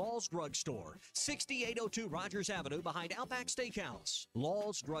available. Law's Drug Store, 6802 Rogers Avenue behind Outback Steakhouse.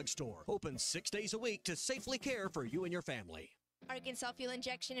 Law's Drug Store, open 6 days a week to safely care for you and your family. Arkansas Fuel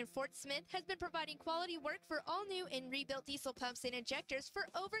Injection in Fort Smith has been providing quality work for all new and rebuilt diesel pumps and injectors for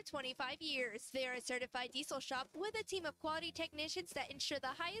over 25 years. They are a certified diesel shop with a team of quality technicians that ensure the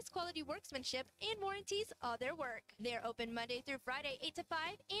highest quality workmanship and warranties all their work. They're open Monday through Friday 8 to 5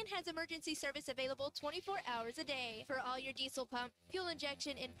 and has emergency service available 24 hours a day. For all your diesel pump, fuel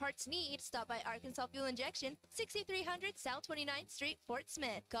injection, and parts needs, stop by Arkansas Fuel Injection, 6300 South 29th Street, Fort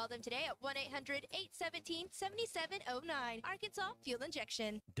Smith. Call them today at 1-800-817-7709. Arkansas Fuel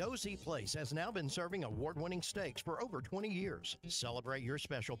Injection. Dozy Place has now been serving award-winning steaks for over 20 years. Celebrate your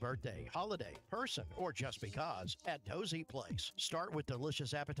special birthday, holiday, person, or just because at Dozy Place. Start with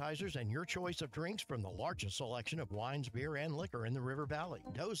delicious appetizers and your choice of drinks from the largest selection of wines, beer, and liquor in the River Valley.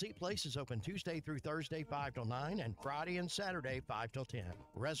 Dozy Place is open Tuesday through Thursday 5 till 9 and Friday and Saturday 5 till 10.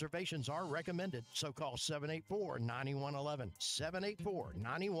 Reservations are recommended, so call 784-9111.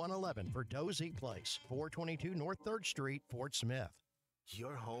 784-9111 for Dozy Place, 422 North 3rd Street, Fort Smith.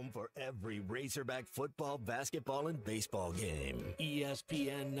 Your home for every Razorback football, basketball, and baseball game.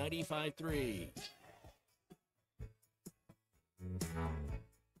 ESPN 95.3.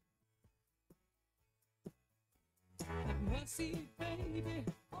 See, baby.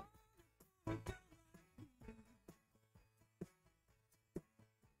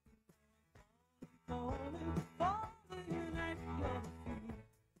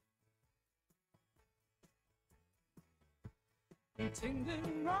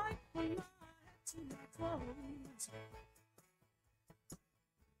 Tingling right when my head's in my clothes.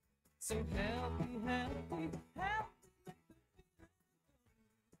 So healthy, healthy, healthy.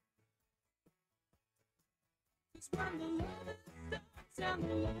 It's when the living starts and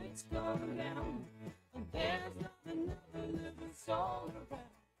the lights go down, and there's not another living soul around.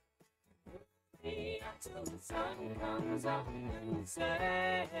 Me until the sun comes up and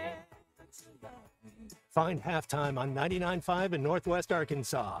says you love me. Find Halftime on 99.5 in Northwest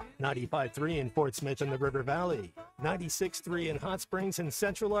Arkansas, 95.3 in Fort Smith and the River Valley, 96.3 in Hot Springs and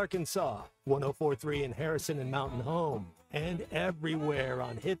Central Arkansas, 104.3 in Harrison and Mountain Home, and everywhere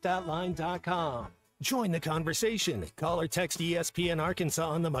on hitthatline.com. Join the conversation. Call or text ESPN Arkansas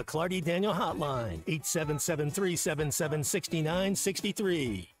on the McClarty Daniel Hotline,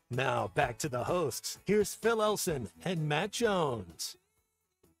 877-377-6963. Now back to the hosts. Here's Phil Elson and Matt Jones.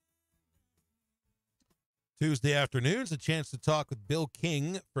 Tuesday afternoons, a chance to talk with Bill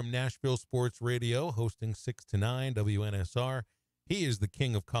King from Nashville Sports Radio, hosting 6 to 9 WNSR. He is the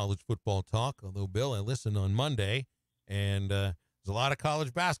king of college football talk, although, Bill, I listened on Monday, and there's a lot of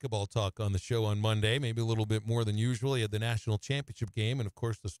college basketball talk on the show on Monday, maybe a little bit more than usual. You had the national championship game, and, of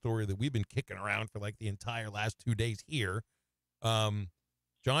course, the story that we've been kicking around for like the entire last 2 days here. John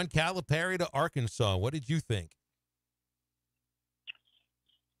Calipari to Arkansas. What did you think?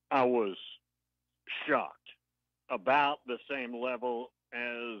 I was shocked. About the same level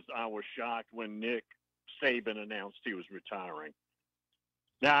as I was shocked when Nick Saban announced he was retiring.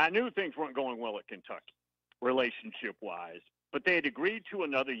 Now, I knew things weren't going well at Kentucky, relationship-wise, but they had agreed to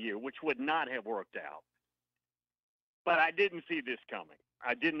another year, which would not have worked out. But I didn't see this coming.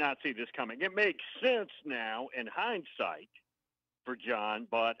 I did not see this coming. It makes sense now in hindsight for John,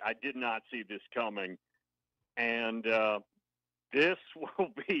 but I did not see this coming. And this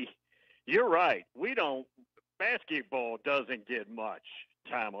will be, you're right, basketball doesn't get much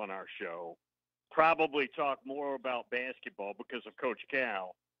time on our show. Probably talk more about basketball because of Coach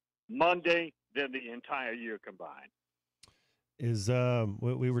Cal Monday than the entire year combined.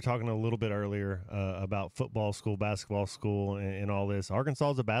 We were talking a little bit earlier about football school, basketball school, and all this.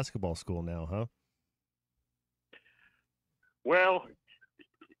 Arkansas is a basketball school now, huh? Well,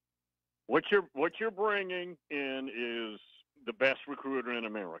 what you're bringing in is the best recruiter in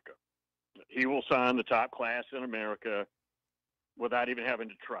America. He will sign the top class in America without even having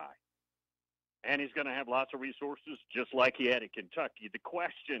to try. And he's going to have lots of resources, just like he had at Kentucky. The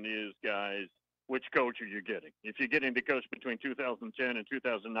question is, guys, which coach are you getting? If you're getting the coach between 2010 and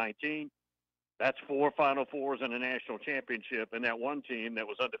 2019, that's 4 Final Fours and a national championship, and that one team that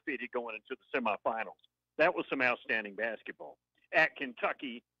was undefeated going into the semifinals. That was some outstanding basketball. At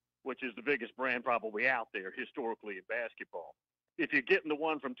Kentucky, which is the biggest brand probably out there historically in basketball, if you're getting the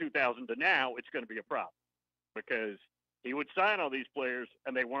one from 2000 to now, it's going to be a problem because he would sign all these players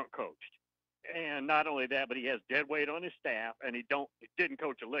and they weren't coached. And not only that, but he has dead weight on his staff and he didn't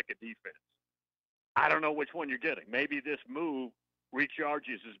coach a lick of defense. I don't know which one you're getting. Maybe this move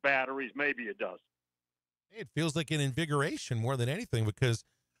recharges his batteries. Maybe it doesn't. It feels like an invigoration more than anything because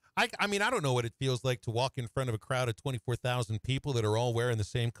I mean, I don't know what it feels like to walk in front of a crowd of 24,000 people that are all wearing the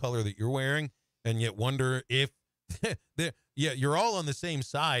same color that you're wearing and yet wonder if you're all on the same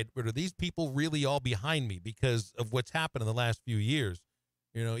side, but are these people really all behind me because of what's happened in the last few years?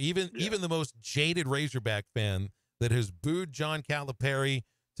 You know, even the most jaded Razorback fan that has booed John Calipari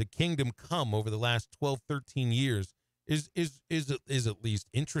to Kingdom Come over the last 12, 13 years is at least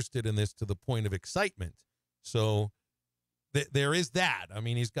interested in this to the point of excitement. So there is that. I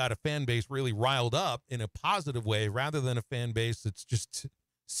mean, he's got a fan base really riled up in a positive way rather than a fan base that's just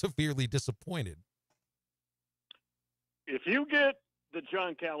severely disappointed. If you get the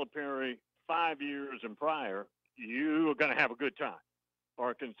John Calipari 5 years and prior, you are going to have a good time,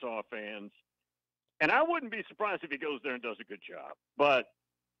 Arkansas fans. And I wouldn't be surprised if he goes there and does a good job. But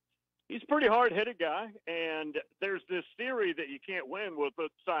he's a pretty hard-headed guy, and there's this theory that you can't win with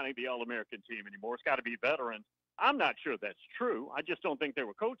signing the All-American team anymore. It's got to be veterans. I'm not sure that's true. I just don't think they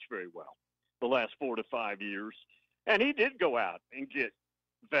were coached very well the last 4 to 5 years. And he did go out and get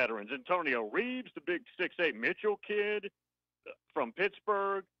veterans. Antonio Reeves, the big 6'8" Mitchell kid from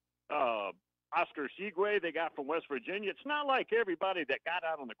Pittsburgh, Oscar Segrave they got from West Virginia. It's not like everybody that got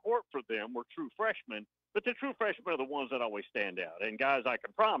out on the court for them were true freshmen, but the true freshmen are the ones that always stand out. And, guys, I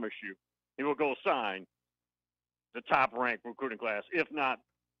can promise you he will go sign the top-ranked recruiting class, if not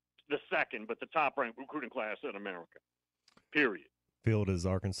the second, but the top-ranked recruiting class in America, period. Phil, does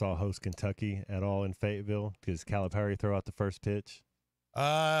Arkansas host Kentucky at all in Fayetteville? Does Calipari throw out the first pitch?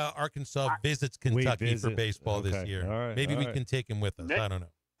 Arkansas visits Kentucky for baseball this year. All right, Maybe we can take him with us. I don't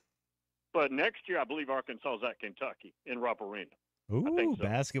know. But next year, I believe Arkansas is at Kentucky in Rupp Arena. Ooh, so.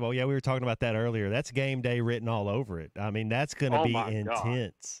 Basketball. Yeah, we were talking about that earlier. That's game day written all over it. I mean, that's going to be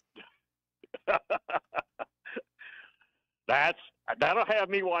intense. That'll have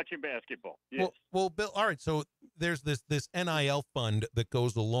me watching basketball. Yes. Well, Bill. All right. So there's this NIL fund that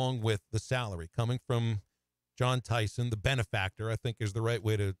goes along with the salary coming from John Tyson, the benefactor. I think is the right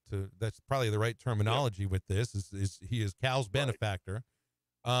way to. That's probably the right terminology with this. Is he is Cal's benefactor?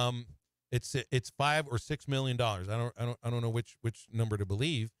 It's $5 or $6 million. I don't know which number to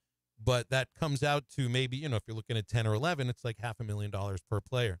believe, but that comes out to maybe, if you're looking at 10 or 11, it's like $500,000 per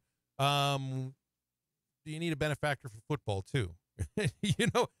player. Do you need a benefactor for football too?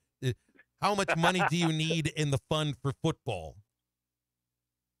 How much money do you need in the fund for football?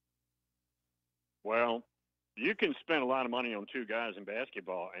 Well, you can spend a lot of money on two guys in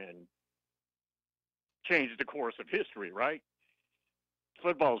basketball and change the course of history, right?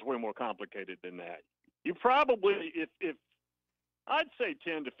 Football is way more complicated than that. You probably, if I'd say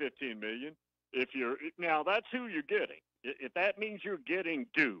 10 to 15 million, now that's who you're getting. If that means you're getting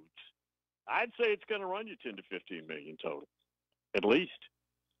dudes, I'd say it's going to run you 10 to 15 million total, at least,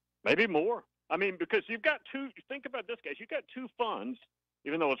 maybe more. I mean, because you've got think about this, guys. You've got two funds,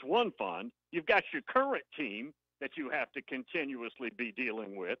 even though it's one fund. You've got your current team that you have to continuously be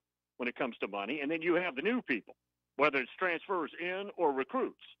dealing with when it comes to money, and then you have the new people, whether it's transfers in or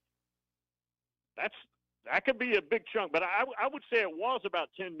recruits. That could be a big chunk, but I would say it was about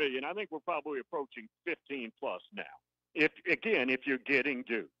 10 million. I think we're probably approaching 15 plus now. If you're getting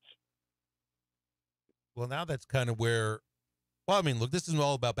dudes. Well, now that's kind of where. Well, I mean, look, this is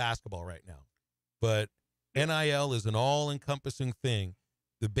all about basketball right now, but NIL is an all-encompassing thing.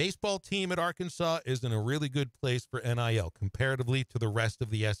 The baseball team at Arkansas is in a really good place for NIL comparatively to the rest of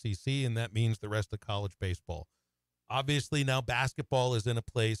the SEC, and that means the rest of college baseball. Obviously, now basketball is in a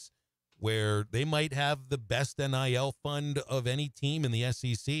place where they might have the best NIL fund of any team in the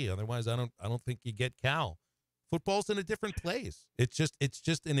SEC. Otherwise, I don't think you get Cal. Football's in a different place. It's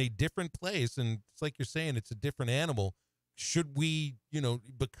just in a different place, and it's like you're saying, it's a different animal. Should we,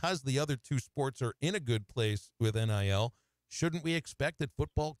 because the other two sports are in a good place with NIL, shouldn't we expect that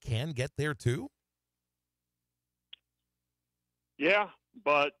football can get there too? Yeah,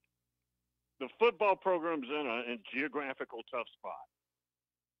 but the football program's in a geographical tough spot.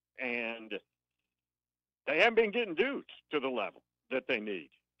 And they haven't been getting dudes to the level that they need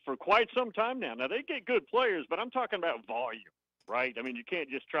for quite some time now. Now, they get good players, but I'm talking about volume, right? I mean, you can't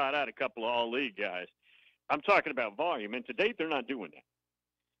just trot out a couple of all-league guys. I'm talking about volume, and to date, they're not doing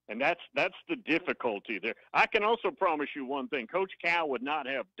that. And that's the difficulty there. I can also promise you one thing. Coach Cal would not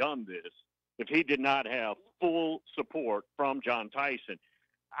have done this if he did not have full support from John Tyson.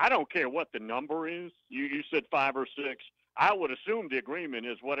 I don't care what the number is. You said 5 or 6. I would assume the agreement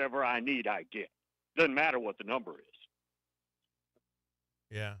is whatever I need, I get. Doesn't matter what the number is.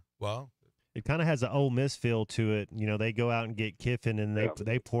 Yeah, well, it kind of has an Ole Miss feel to it. They go out and get Kiffin, and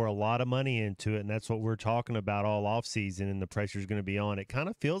they pour a lot of money into it, and that's what we're talking about all offseason, and the pressure's going to be on. It kind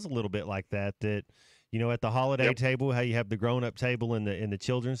of feels a little bit like that at the holiday table, how you have the grown-up table and the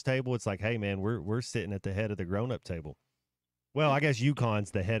children's table. It's like, hey, man, we're sitting at the head of the grown-up table. Well, I guess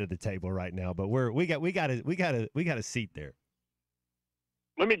UConn's the head of the table right now, but we got a seat there.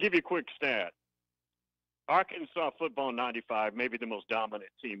 Let me give you a quick stat. Arkansas football in 95, maybe the most dominant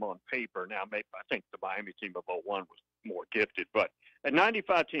team on paper. Now, I think the Miami team of 01 was more gifted, but a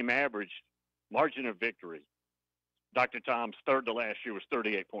 95 team average margin of victory, Dr. Tom's third to last year was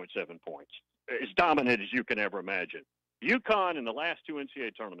 38.7 points. As dominant as you can ever imagine. UConn in the last two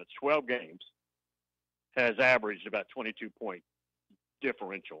NCAA tournaments, 12 games, has averaged about 22-point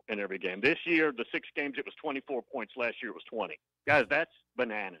differential in every game. This year, the 6 games, it was 24 points. Last year, it was 20. Guys, that's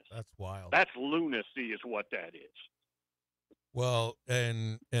bananas. That's wild. That's lunacy is what that is. Well,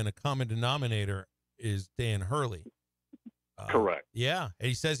 and a common denominator is Dan Hurley. Correct. Yeah, and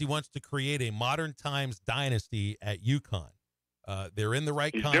he says he wants to create a modern times dynasty at UConn. They're in the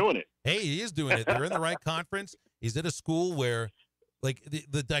right He's doing it. Hey, he is doing it. They're in the right conference. He's at a school where, like,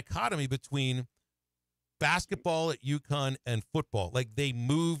 the dichotomy between basketball at UConn and football, like, they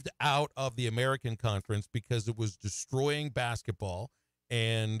moved out of the American Conference because it was destroying basketball,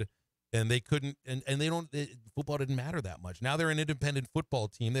 and they couldn't, and they don't, football didn't matter that much. Now they're an independent football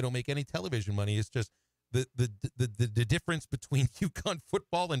team. They don't make any television money. It's just the difference between UConn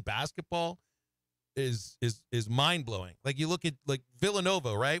football and basketball is mind blowing. Like, you look at, like,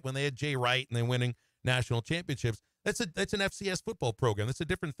 Villanova, right? When they had Jay Wright and they're winning national championships, that's an FCS football program. That's a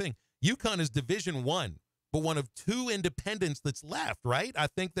different thing. UConn is Division I, but one of 2 independents that's left, right? I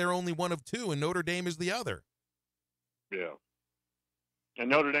think they're only one of 2, and Notre Dame is the other. Yeah. And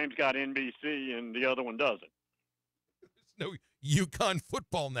Notre Dame's got NBC, and the other one doesn't. There's no UConn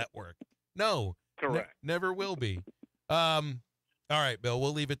football network. No. Correct. Never will be. All All right, Bill,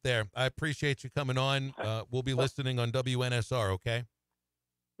 we'll leave it there. I appreciate you coming on. We'll be listening on WNSR, okay?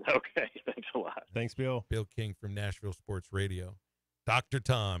 Okay, thanks a lot. Thanks, Bill. Bill King from Nashville Sports Radio. Dr.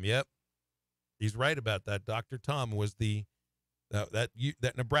 Tom, yep. He's right about that. Dr. Tom was that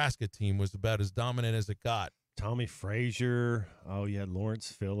Nebraska team was about as dominant as it got. Tommy Frazier. Oh, you had Lawrence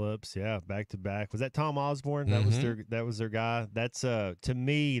Phillips. Yeah, back to back. Was that Tom Osborne? Mm-hmm. That was their guy. That's to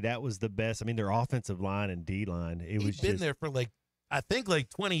me, that was the best. I mean, their offensive line and D line. He'd been there for I think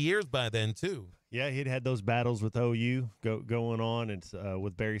 20 years by then too. Yeah, he'd had those battles with OU going on, and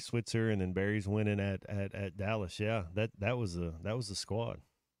with Barry Switzer, and then Barry's winning at Dallas. Yeah, that was a squad.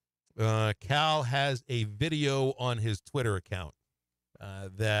 Cal has a video on his Twitter account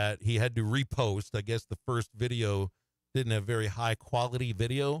that he had to repost. I guess the first video didn't have very high quality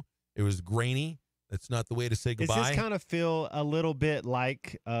video. It was grainy. That's not the way to say goodbye. Does this kind of feel a little bit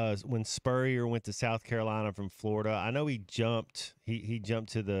like when Spurrier went to South Carolina from Florida? I know he jumped. He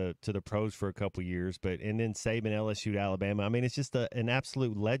jumped to the pros for a couple years, and then Saban, LSU to Alabama. I mean, it's just an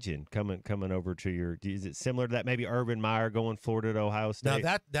absolute legend coming over to your. Is it similar to that? Maybe Urban Meyer going Florida to Ohio State.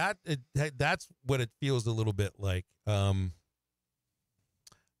 Now that's what it feels a little bit like. But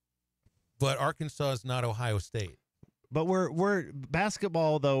Arkansas is not Ohio State. But we're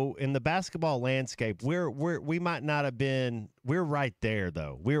basketball though. In the basketball landscape, we might not have been. We're right there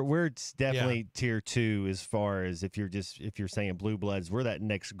though. We're definitely tier 2 as far as if you're saying blue bloods. We're that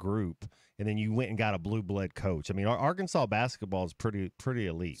next group, and then you went and got a blue blood coach. I mean, Arkansas basketball is pretty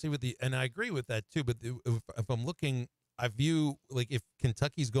elite. See, and I agree with that too. But if I'm looking, I view if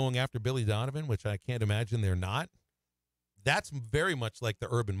Kentucky's going after Billy Donovan, which I can't imagine they're not. That's very much like the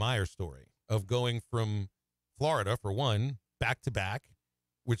Urban Meyer story of going from Florida, for one, back to back,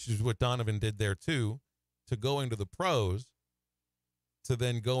 which is what Donovan did there too, to going to the pros, to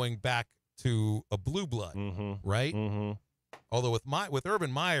then going back to a blue blood, right? Mm-hmm. Although with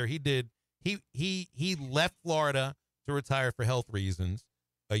Urban Meyer, he left Florida to retire for health reasons.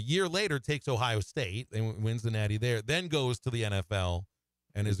 A year later, takes Ohio State and wins the Natty there, then goes to the NFL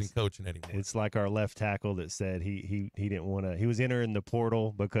and isn't coaching anymore. It's like our left tackle that said he didn't want to. He was entering the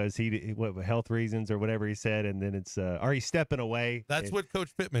portal because what health reasons or whatever he said, and then it's are you stepping away? That's what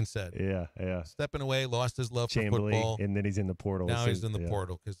Coach Pittman said. Yeah. Stepping away, lost his love for Chambly, football, and then he's in the portal. Now he's in the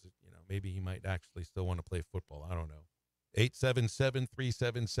portal because maybe he might actually still want to play football. I don't know.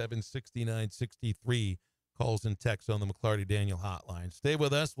 877-377-6963 calls and texts on the McClarty Daniel hotline. Stay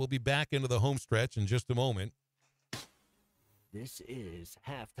with us. We'll be back into the home stretch in just a moment. This is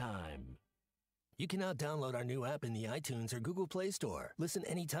Halftime. You can now download our new app in the iTunes or Google Play Store. Listen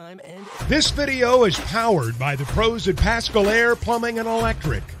anytime and... This video is powered by the pros at Pascal Air Plumbing and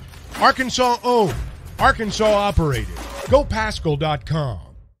Electric. Arkansas owned. Arkansas operated. GoPascal.com.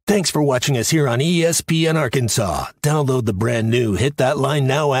 Thanks for watching us here on ESPN Arkansas. Download the brand new Hit That Line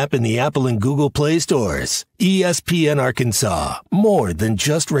Now app in the Apple and Google Play stores. ESPN Arkansas. More than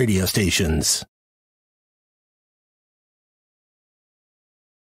just radio stations.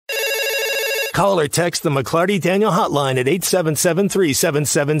 Call or text the McClarty Daniel hotline at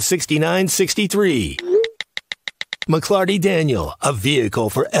 877-377-6963. McClarty Daniel, a vehicle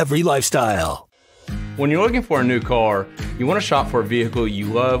for every lifestyle. When you're looking for a new car, you want to shop for a vehicle you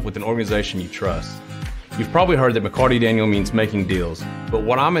love with an organization you trust. You've probably heard that McClarty Daniel means making deals, but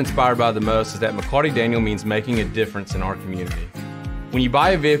what I'm inspired by the most is that McClarty Daniel means making a difference in our community. When you buy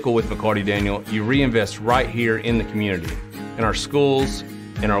a vehicle with McClarty Daniel, you reinvest right here in the community, in our schools,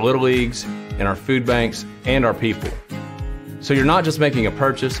 in our little leagues, in our food banks, and our people. So you're not just making a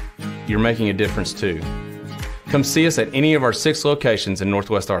purchase, you're making a difference too. Come see us at any of our 6 locations in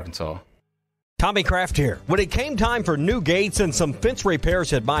Northwest Arkansas. Tommy Kraft here. When it came time for new gates and some fence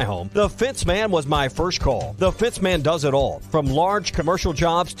repairs at my home, the Fence Man was my first call. The Fence Man does it all, from large commercial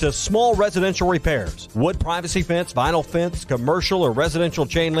jobs to small residential repairs. Wood privacy fence, vinyl fence, commercial or residential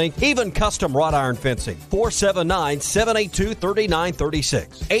chain link, even custom wrought iron fencing.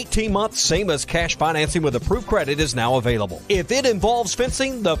 479-782-3936. 18 months, same as cash financing with approved credit is now available. If it involves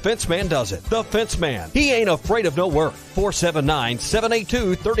fencing, the Fence Man does it. The Fence Man. He ain't afraid of no work.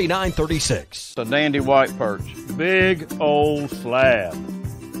 479-782-3936. A dandy white perch, big old slab.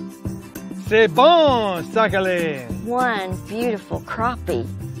 C'est bon, sacale. One beautiful crappie.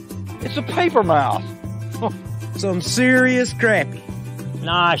 It's a paper mouse. Some serious crappie.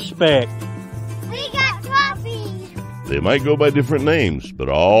 Nice speck. We got crappies. They might go by different names, but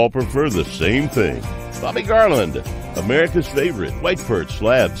all prefer the same thing. Bobby Garland, America's favorite white perch,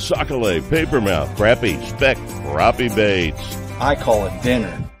 slab, sacale, paper mouth, crappie, speck, crappie baits. I call it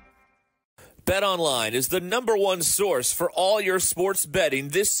dinner. BetOnline is the #1 source for all your sports betting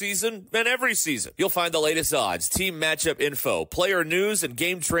this season and every season. You'll find the latest odds, team matchup info, player news, and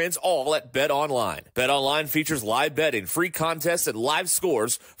game trends all at BetOnline. BetOnline features live betting, free contests, and live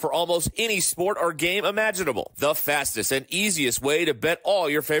scores for almost any sport or game imaginable. The fastest and easiest way to bet all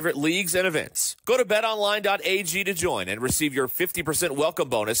your favorite leagues and events. Go to betonline.ag to join and receive your 50% welcome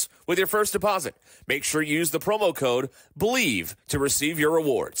bonus with your first deposit. Make sure you use the promo code BELIEVE to receive your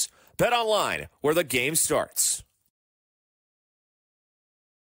rewards. Bet online, where the game starts.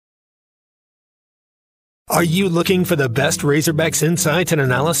 Are you looking for the best Razorbacks insight and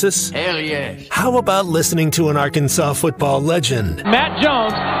analysis? Hell yes. How about listening to an Arkansas football legend? Matt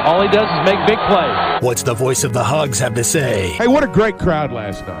Jones, all he does is make big plays. What's the voice of the Hogs have to say? Hey, what a great crowd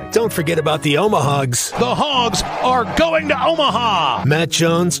last night. Don't forget about the Omahogs. The Hogs are going to Omaha. Matt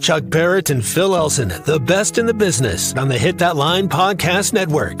Jones, Chuck Barrett, and Phil Elson, the best in the business on the Hit That Line Podcast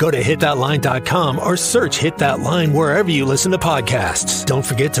Network. Go to hitthatline.com or search Hit That Line wherever you listen to podcasts. Don't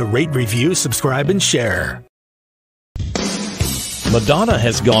forget to rate, review, subscribe, and share. Madonna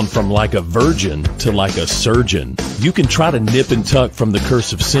has gone from like a virgin to like a surgeon. You can try to nip and tuck from the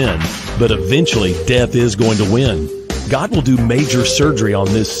curse of sin, but eventually death is going to win. God will do major surgery on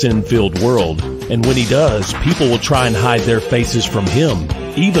this sin-filled world, and when he does, people will try and hide their faces from him.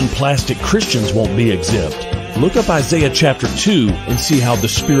 Even plastic Christians won't be exempt. Look up Isaiah chapter 2 and see how the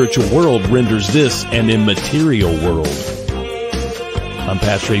spiritual world renders this an immaterial world. I'm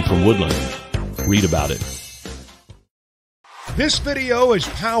Pastor Abe from Woodland. Read about it. This video is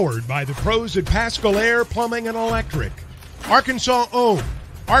powered by the pros at Pascal Air Plumbing and Electric. Arkansas owned,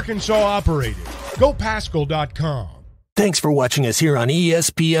 Arkansas operated. GoPascal.com. Thanks for watching us here on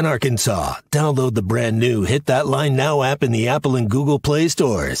ESPN Arkansas. Download the brand new Hit That Line Now app in the Apple and Google Play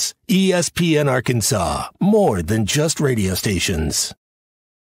stores. ESPN Arkansas, more than just radio stations.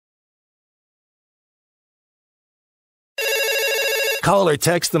 Call or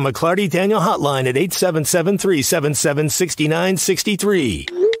text the McClarty Daniel hotline at 877-377-6963.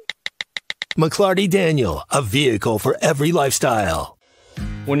 McClarty Daniel, a vehicle for every lifestyle.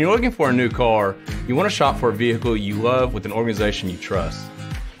 When you're looking for a new car, you want to shop for a vehicle you love with an organization you trust.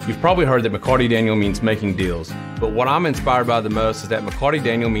 You've probably heard that McCarty Daniel means making deals, but what I'm inspired by the most is that McCarty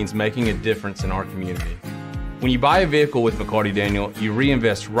Daniel means making a difference in our community. When you buy a vehicle with McCarty Daniel, you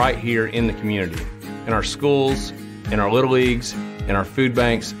reinvest right here in the community, in our schools, in our little leagues, in our food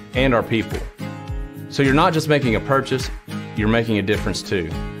banks, and our people. So you're not just making a purchase, you're making a difference too.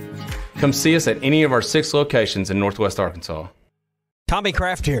 Come see us at any of our 6 locations in Northwest Arkansas. Tommy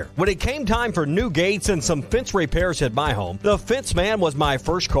Kraft here. When it came time for new gates and some fence repairs at my home, the Fence Man was my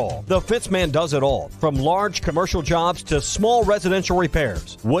first call. The Fence Man does it all, from large commercial jobs to small residential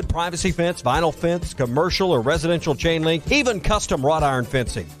repairs. Wood privacy fence, vinyl fence, commercial or residential chain link, even custom wrought iron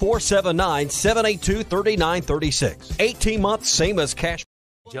fencing. 479-782-3936. 18 months, same as cash.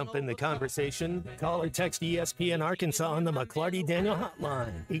 Jump in the conversation. Call or text ESPN Arkansas on the McClarty Daniel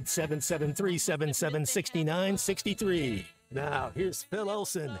hotline. 877-377-6963. Now, here's Phil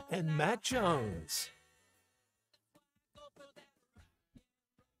Elson and Matt Jones.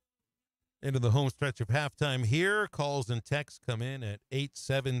 Into the home stretch of halftime here. Calls and texts come in at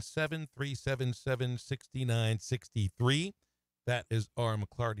 877-377-6963. That is our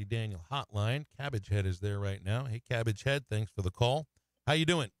McClarty Daniel hotline. Cabbage Head is there right now. Hey, Cabbage Head, thanks for the call. How you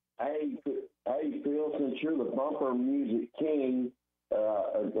doing? Hey, Phil, since you're the bumper music king,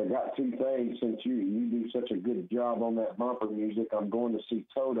 I got 2 things. Since you do such a good job on that bumper music, I'm going to see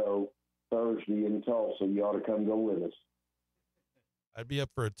Toto Thursday in Tulsa. You ought to come go with us. I'd be up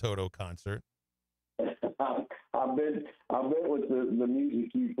for a Toto concert. I've been with the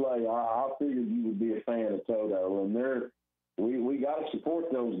music you play. I figured you would be a fan of Toto, and we got to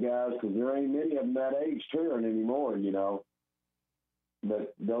support those guys because there ain't many of them that age touring anymore, you know.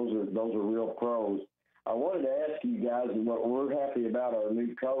 But those are real pros. I wanted to ask you guys, and we're happy about our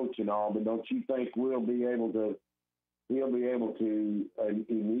new coach and all, but don't you think he'll be able to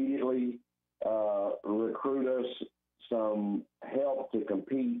immediately recruit us some help to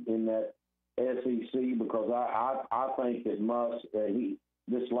compete in that SEC? Because I think that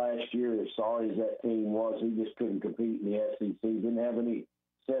this last year, as sorry as that team was, he just couldn't compete in the SEC. Didn't have any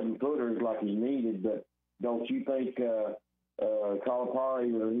 7-footers like he needed, but don't you think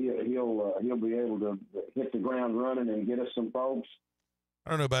Calipari, he'll be able to hit the ground running and get us some folks? I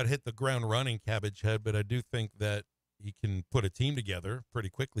don't know about hit the ground running, Cabbage Head, but I do think that he can put a team together pretty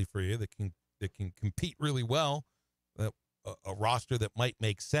quickly for you that can compete really well, a roster that might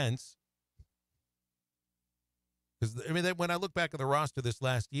make sense. Because I mean, when I look back at the roster this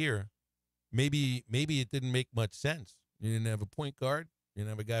last year, maybe it didn't make much sense. You didn't have a point guard, You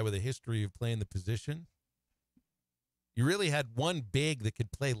have a guy with a history of playing the position. You really had one big that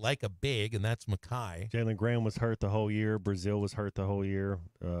could play like a big, and that's Mackay. Jalen Graham was hurt the whole year. Brazil was hurt the whole year.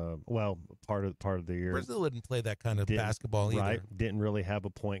 Well, part of the year. Brazil didn't play that kind of basketball either. Right. Didn't really have a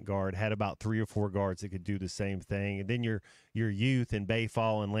point guard. Had about 3 or 4 guards that could do the same thing. And then your youth in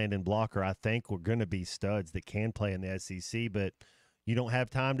Bayfall and Landon Blocker, I think, were going to be studs that can play in the SEC, but you don't have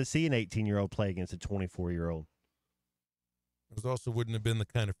time to see an 18-year-old play against a 24-year-old. Those also wouldn't have been the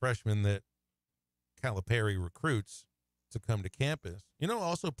kind of freshmen that Calipari recruits to come to campus.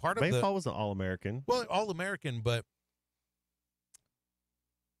 Also part of Bayfall was an All-American. Well, All-American, but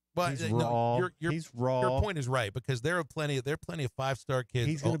he's raw. He's raw. Your point is right, because there are plenty of 5-star kids.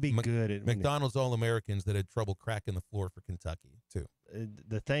 He's going to be good at McDonald's All-Americans that had trouble cracking the floor for Kentucky too.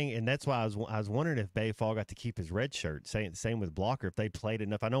 The thing, and that's why I was wondering if Bayfall got to keep his red shirt. Same with Blocker. If they played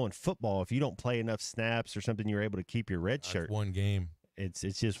enough, I know in football, if you don't play enough snaps or something, you're able to keep your red shirt. One game. It's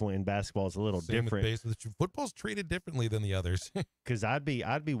just in basketball, it's a little different. Football's treated differently than the others. Because I'd be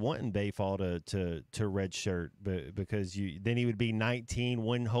wanting Bayfall to red shirt, but because then he would be 19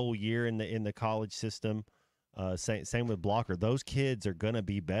 one whole year in the college system. Same with Blocker. Those kids are gonna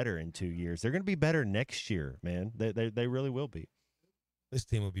be better in 2 years. They're gonna be better next year, man. They really will be. This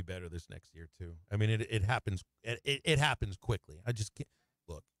team will be better this next year too. I mean, it happens. It happens quickly. I just can't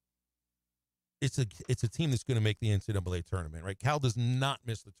look. It's a team that's going to make the NCAA tournament, right? Cal does not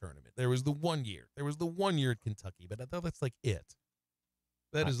miss the tournament. There was the 1 year. There was the 1 year at Kentucky, but I thought that's like it.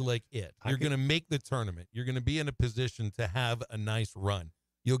 That is like it. You're going to make the tournament. You're going to be in a position to have a nice run.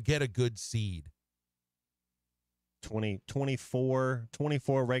 You'll get a good seed. 24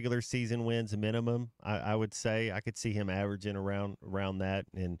 regular season wins minimum. I would say I could see him averaging around that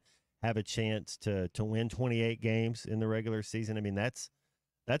and have a chance to win 28 games in the regular season. I mean, that's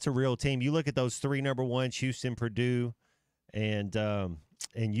a real team. You look at those 3 number ones, Houston, Purdue, and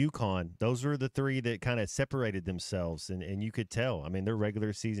UConn. Those were the 3 that kind of separated themselves, and you could tell. I mean, their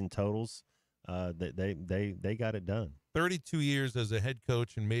regular season totals, they got it done. 32 years as a head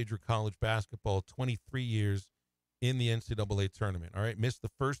coach in major college basketball, 23 years in the NCAA tournament. All right, missed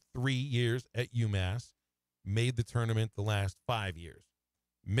the first 3 years at UMass, made the tournament the last 5 years.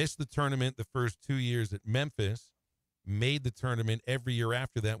 Missed the tournament the first 2 years at Memphis, made the tournament every year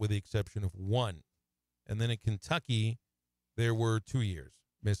after that with the exception of 1. And then at Kentucky, there were 2 years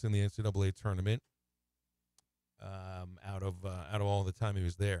missing the NCAA tournament out of all the time he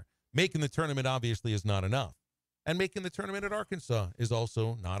was there. Making the tournament obviously is not enough. And making the tournament at Arkansas is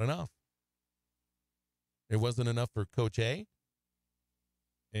also not enough. It wasn't enough for Coach A,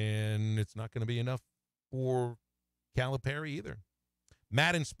 and it's not going to be enough for Calipari either.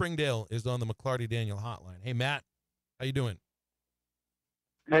 Matt in Springdale is on the McClarty Daniel hotline. Hey, Matt. How you doing?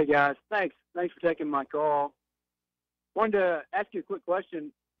 Hey guys, thanks for taking my call. Wanted to ask you a quick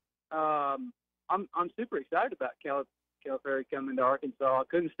question. I'm super excited about Calipari coming to Arkansas. I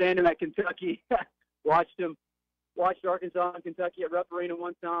couldn't stand him at Kentucky. Watched Arkansas and Kentucky at Rupp Arena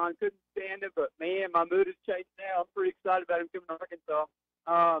one time. Couldn't stand him, but man, my mood has changed now. I'm pretty excited about him coming to Arkansas.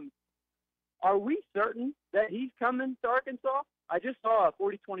 Are we certain that he's coming to Arkansas? I just saw a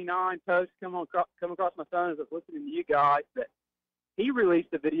 4029 post come across my phone as I was listening to you guys that he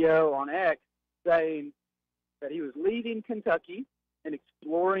released a video on X saying that he was leaving Kentucky and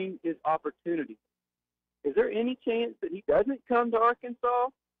exploring his opportunities. Is there any chance that he doesn't come to Arkansas?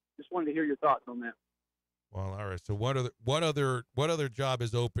 Just wanted to hear your thoughts on that. Well, all right. So what other job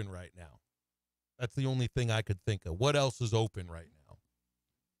is open right now? That's the only thing I could think of. What else is open right now?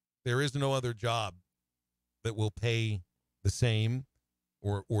 There is no other job that will pay the same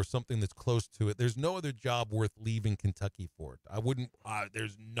or something that's close to it. There's no other job worth leaving Kentucky for. I wouldn't.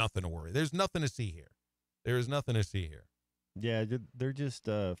 There's nothing to worry. There's nothing to see here. There is nothing to see here. Yeah, they're just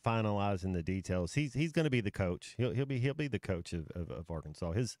finalizing the details. He's going to be the coach. He'll be the coach of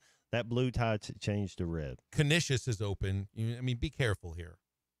Arkansas. That blue tie changed to red. Canisius is open. Be careful here.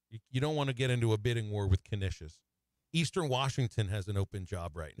 You don't want to get into a bidding war with Canisius. Eastern Washington has an open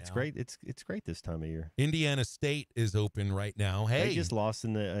job right now. It's great. It's great this time of year. Indiana State is open right now. Hey, they just lost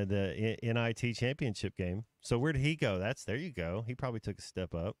in the NIT championship game. So where did he go? There you go. He probably took a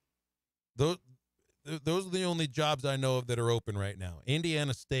step up. Those are the only jobs I know of that are open right now.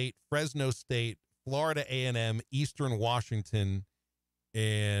 Indiana State, Fresno State, Florida A&M, Eastern Washington,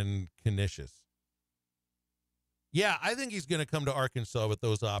 and Canisius. Yeah, I think he's going to come to Arkansas with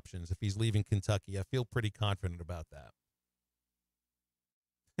those options if he's leaving Kentucky. I feel pretty confident about that.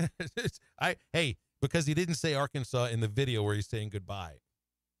 Because he didn't say Arkansas in the video where he's saying goodbye.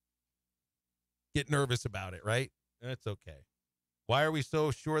 Get nervous about it, right? That's okay. Why are we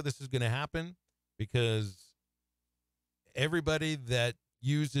so sure this is going to happen? Because everybody that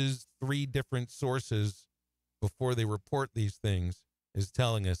uses 3 different sources before they report these things is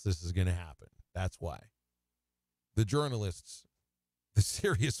telling us this is going to happen. That's why. The journalists, the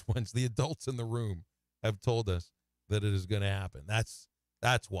serious ones, the adults in the room have told us that it is going to happen. That's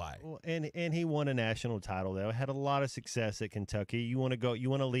why. Well, and he won a national title, though. Had a lot of success at Kentucky. You want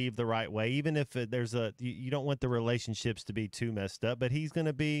to leave the right way, even if there's you don't want the relationships to be too messed up. But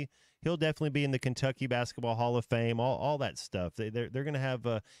he'll definitely be in the Kentucky Basketball Hall of Fame, all that stuff. They're going to have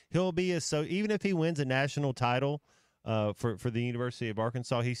even if he wins a national title for the University of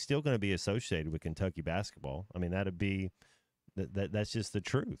Arkansas, he's still going to be associated with Kentucky basketball. I mean, that's just the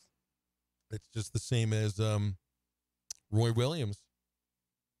truth. It's just the same as Roy Williams.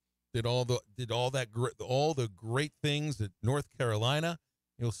 Did all the great things at North Carolina.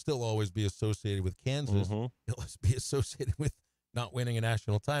 He'll still always be associated with Kansas. Mm-hmm. He'll always be associated with not winning a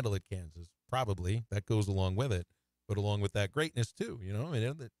national title at Kansas. Probably that goes along with it, but along with that greatness too. You know, I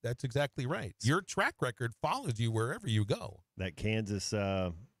mean, that's exactly right. Your track record follows you wherever you go. That Kansas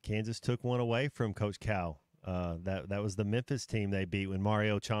took one away from Coach Cal. That was the Memphis team they beat when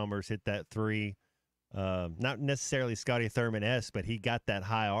Mario Chalmers hit that 3. Not necessarily Scotty Thurman-esque, but he got that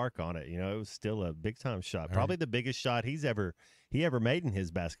high arc on it. You know, it was still a big-time shot. Probably the biggest shot he ever made in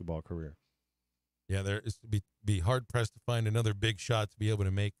his basketball career. Yeah, there is be hard-pressed to find another big shot to be able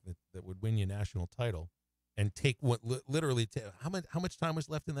to make that would win you a national title and take how much time was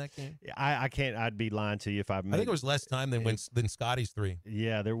left in that game? I can't. I'd be lying to you if I think it was less time than Scotty's 3.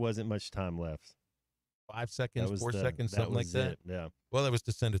 Yeah, there wasn't much time left. 5 seconds, 4 seconds, something like that. Yeah. Well, that was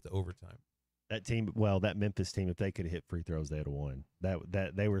to send it to overtime. That Memphis team, if they could hit free throws, they'd have won.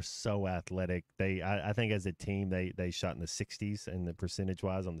 That they were so athletic. I think as a team, they shot in the 60s and the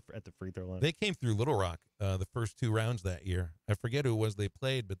percentage-wise at the free throw line. They came through Little Rock the first 2 rounds that year. I forget who it was they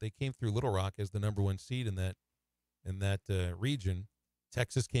played, but they came through Little Rock as the number 1 seed in that region.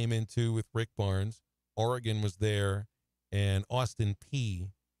 Texas came in too with Rick Barnes. Oregon was there, and Austin P.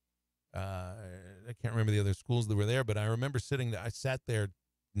 I can't remember the other schools that were there, but I remember I sat there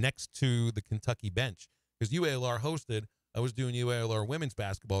next to the Kentucky bench because UALR hosted. I was doing UALR women's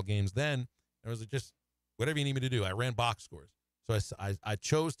basketball games then. I was like, just whatever you need me to do. I ran box scores. So I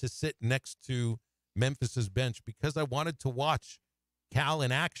chose to sit next to Memphis's bench because I wanted to watch Cal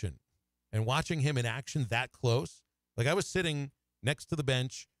in action. And watching him in action that close, like I was sitting next to the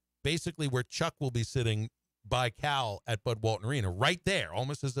bench, basically where Chuck will be sitting by Cal at Bud Walton Arena, right there,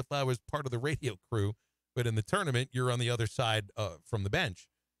 almost as if I was part of the radio crew. But in the tournament, you're on the other side from the bench,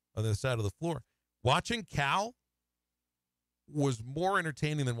 on the other side of the floor. Watching Cal was more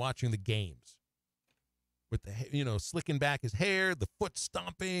entertaining than watching the games. With the, slicking back his hair, the foot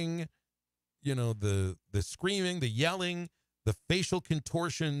stomping, the screaming, the yelling, the facial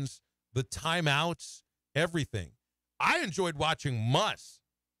contortions, the timeouts, everything. I enjoyed watching Muss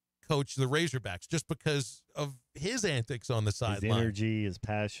coach the Razorbacks just because of his antics on the sideline. His energy, his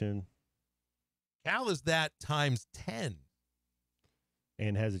passion. Cal is that times 10.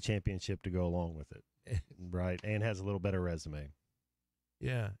 And has a championship to go along with it, right? And has a little better resume.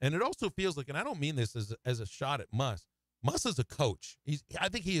 Yeah, and it also feels like, and I don't mean this as a shot at Muss. Muss is a coach. I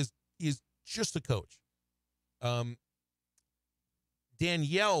think he is just a coach.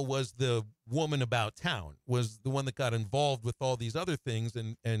 Danielle was the woman about town, was the one that got involved with all these other things,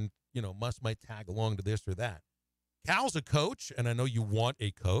 and Muss might tag along to this or that. Cal's a coach, and I know you want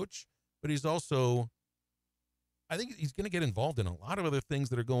a coach, but he's also, I think he's going to get involved in a lot of other things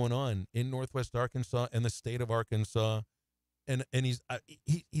that are going on in Northwest Arkansas and the state of Arkansas. And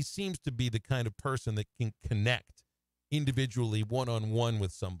he seems to be the kind of person that can connect individually, one-on-one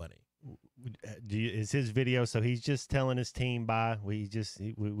with somebody. Is his video? So he's just telling his team bye. We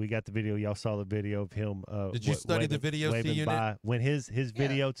got the video. Y'all saw the video of him. Did you study the video? Bye. When his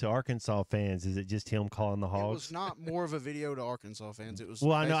video to Arkansas fans, is it just him calling the Hogs? It was not more of a video to Arkansas fans. It was.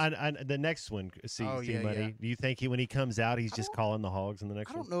 Well, I know. I the next one. Money. Yeah. Do you think when he comes out, he's just calling the Hogs in the next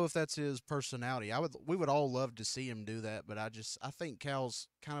one? I don't know if that's his personality. We would all love to see him do that, but I think Cal's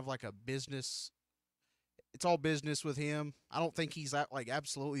kind of like a business. It's all business with him. I don't think he's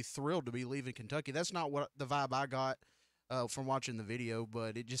absolutely thrilled to be leaving Kentucky. That's not what the vibe I got from watching the video,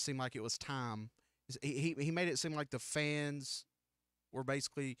 but it just seemed like it was time. He made it seem like the fans were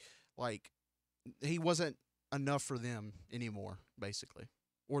basically like he wasn't enough for them anymore, basically,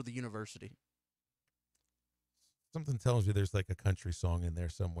 or the university. Something tells you there's like a country song in there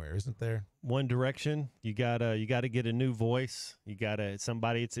somewhere, isn't there? One Direction. You gotta get a new voice. You gotta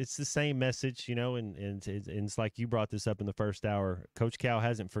somebody. It's the same message, and it's like you brought this up in the first hour. Coach Cal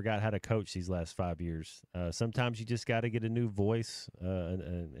hasn't forgot how to coach these last 5 years. Sometimes you just gotta get a new voice.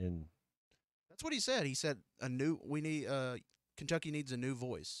 And That's what he said. He said Kentucky needs a new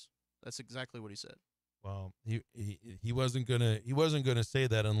voice. That's exactly what he said. Well, he wasn't gonna say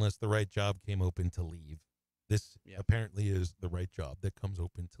that unless the right job came open to leave. This apparently is the right job that comes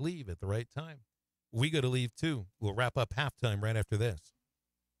open to leave at the right time. We got to leave too. We'll wrap up halftime right after this.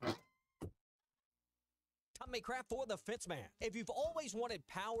 Tommy Kraft for the Fitzman. If you've always wanted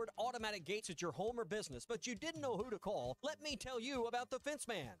powered automatic gates at your home or business, but you didn't know who to call, let me tell you about the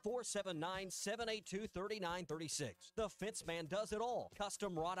Fitzman. 479-782-3936. The Fitzman does it all.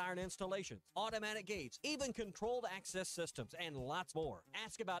 Custom wrought iron installations, automatic gates, even controlled access systems, and lots more.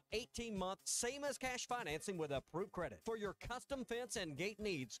 Ask about 18-month, same as cash financing with approved credit. For your custom fence and gate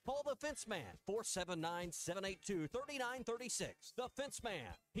needs, call the Fitzman. 479-782-3936. The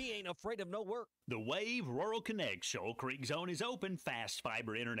Fitzman. He ain't afraid of no work. The Wave Rural Connect Shoal Creek Zone is open. Fast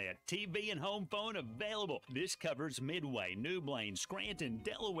fiber internet, TV, and home phone available. This covers Midway, New Blaine, Scranton,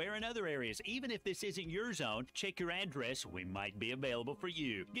 Delaware, and other areas. Even if this isn't your zone, check your address. We might be available for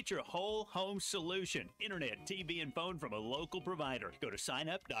you. Get your whole home solution. Internet, TV, and phone from a local provider. Go to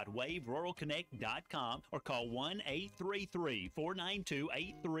signup.waveruralconnect.com or call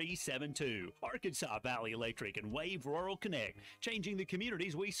 1-833-492-8372. Arkansas Valley Electric and Wave Rural Connect, changing the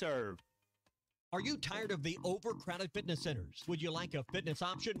communities we serve. Are you tired of the overcrowded fitness centers? Would you like a fitness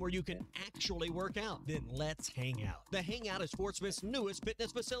option where you can actually work out? Then let's hang out. The Hangout is Fort Smith's newest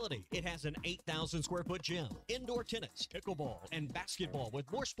fitness facility. It has an 8,000 square foot gym, indoor tennis, pickleball, and basketball with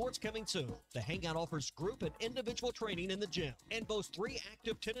more sports coming soon. The Hangout offers group and individual training in the gym and boasts 3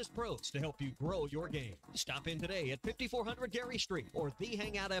 active tennis pros to help you grow your game. Stop in today at 5400 Gary Street or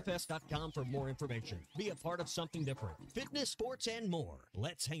thehangoutfs.com for more information. Be a part of something different. Fitness, sports, and more.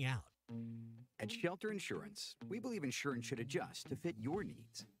 Let's hang out. At Shelter Insurance, we believe insurance should adjust to fit your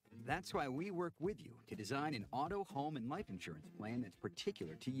needs. That's why we work with you to design an auto, home, and life insurance plan that's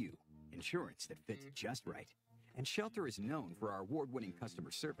particular to you. Insurance that fits just right. And Shelter is known for our award-winning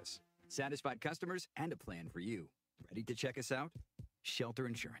customer service, satisfied customers, and a plan for you. Ready to check us out? Shelter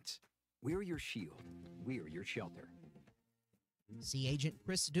Insurance. We're your shield. We're your shelter. See Agent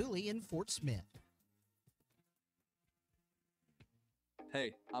Chris Dooley in Fort Smith.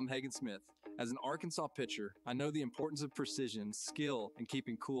 Hey, I'm Hagen Smith. As an Arkansas pitcher, I know the importance of precision, skill, and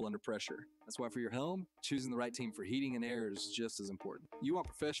keeping cool under pressure. That's why for your home, choosing the right team for heating and air is just as important. You want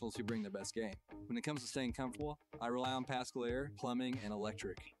professionals who bring their best game. When it comes to staying comfortable, I rely on Pascal Air, Plumbing, and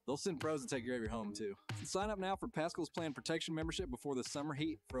Electric. They'll send pros to take care of your home, too. So sign up now for Pascal's Plan Protection membership before the summer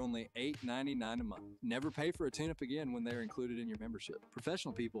heat for only $8.99 a month. Never pay for a tune-up again when they're included in your membership.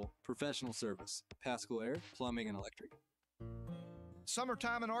 Professional people, professional service. Pascal Air, Plumbing, and Electric.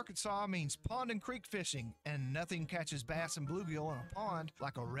 Summertime in Arkansas means pond and creek fishing, and nothing catches bass and bluegill in a pond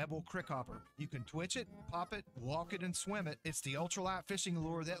like a Rebel crickhopper. You can twitch it, pop it, walk it, and swim it. It's the ultralight fishing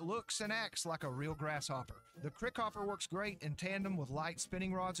lure that looks and acts like a real grasshopper. The crickhopper works great in tandem with light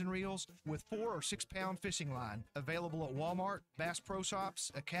spinning rods and reels with 4 or 6 pound fishing line. Available at Walmart, Bass Pro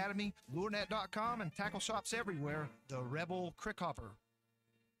Shops, Academy, LureNet.com, and tackle shops everywhere. The Rebel crickhopper.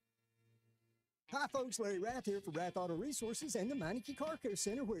 Hi folks, Larry Rath here for Rath Auto Resources and the Meineke Car Care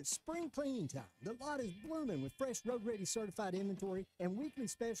Center, where it's spring cleaning time. The lot is blooming with fresh road-ready certified inventory and weekly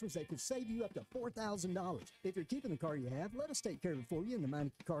specials that could save you up to $4,000. If you're keeping the car you have, let us take care of it for you in the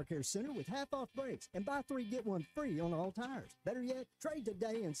Meineke Car Care Center with half-off brakes and buy 3, get 1 free on all tires. Better yet, trade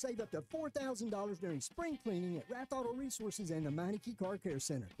today and save up to $4,000 during spring cleaning at Rath Auto Resources and the Meineke Car Care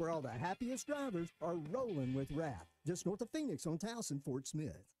Center, where all the happiest drivers are rolling with Rath. Just north of Phoenix on Towson, Fort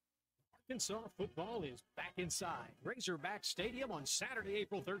Smith. Arkansas football is back inside Razorback Stadium on Saturday,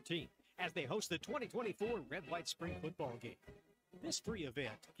 April 13th, as they host the 2024 Red-White Spring Football Game. This free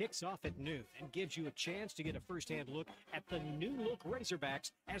event kicks off at noon and gives you a chance to get a first-hand look at the new-look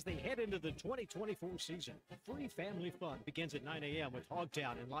Razorbacks as they head into the 2024 season. Free family fun begins at 9 a.m. with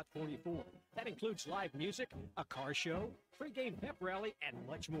Hogtown in Lot 44. That includes live music, a car show, pre-game pep rally, and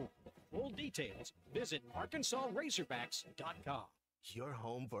much more. For full details, visit ArkansasRazorbacks.com. Your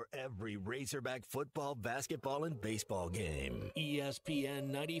home for every Razorback football, basketball, and baseball game.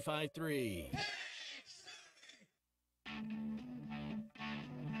 ESPN 95.3.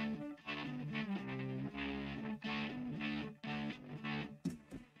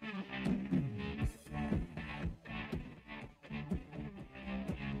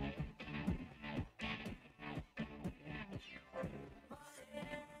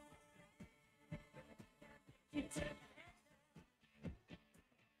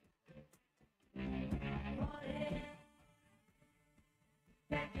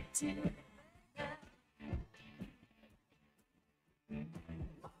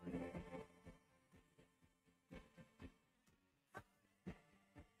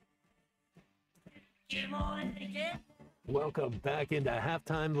 Welcome back into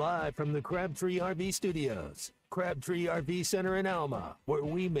Halftime Live from the Crabtree RV Studios. Crabtree RV Center in Alma, where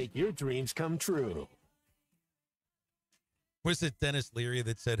we make your dreams come true. Was it Dennis Leary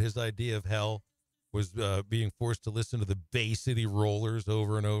that said his idea of hell was being forced to listen to the Bay City Rollers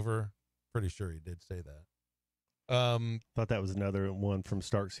over and over? Pretty sure he did say that. Thought that was another one from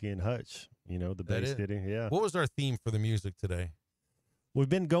Starksky and Hutch, the Bay City. Yeah. What was our theme for the music today? We've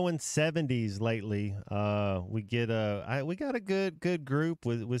been going 70s lately. We got a good group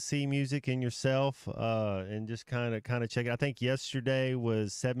with C Music and yourself, and just kind of check it. I think yesterday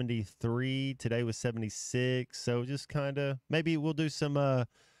was 73, today was 76. So just kind of maybe we'll do some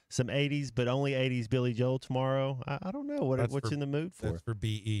 80s, but only 80s Billy Joel tomorrow. I don't know what's in the mood for. That's for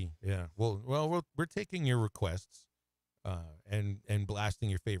BE. Yeah. Well, we're taking your requests, and blasting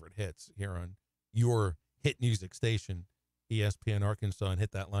your favorite hits here on your hit music station, ESPN Arkansas, and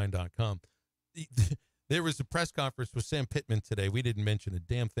hitthatline.com. There was a press conference with Sam Pittman today. We didn't mention a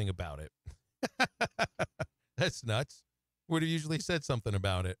damn thing about it. That's nuts. Would have usually said something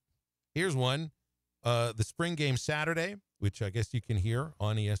about it. Here's one. The spring game Saturday, which I guess you can hear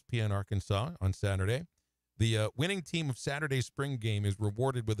on ESPN Arkansas on Saturday. The winning team of Saturday's spring game is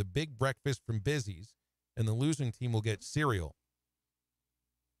rewarded with a big breakfast from Busy's, and the losing team will get cereal.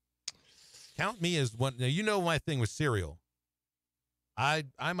 Count me as one. Now, my thing with cereal.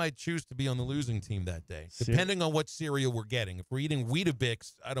 I might choose to be on the losing team that day, depending on what cereal we're getting. If we're eating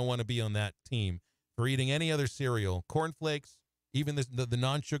Weetabix, I don't want to be on that team. If we're eating any other cereal, cornflakes, even the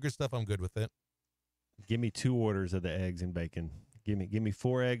non-sugar stuff, I'm good with it. Give me 2 orders of the eggs and bacon. Give me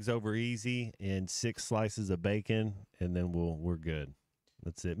 4 eggs over easy and 6 slices of bacon, and then we're good.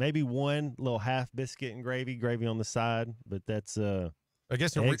 That's it. Maybe 1 little half biscuit and gravy on the side, but that's I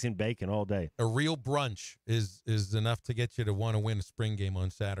guess eggs and bacon all day. A real brunch is enough to get you to want to win a spring game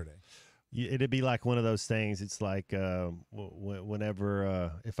on Saturday. It'd be like one of those things. It's like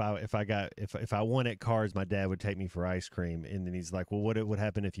whenever if I won at cards, my dad would take me for ice cream, and then he's like, "Well, what would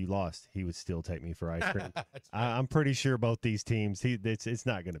happen if you lost?" He would still take me for ice cream. I'm pretty sure both these teams. It's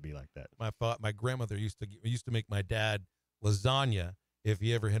not going to be like that. My grandmother used to make my dad lasagna if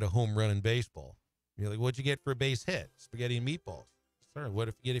he ever hit a home run in baseball. You're like, "What'd you get for a base hit?" Spaghetti and meatballs. Sorry, what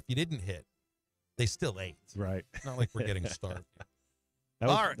if you didn't hit? They still ate. Right. It's not like we're getting starved.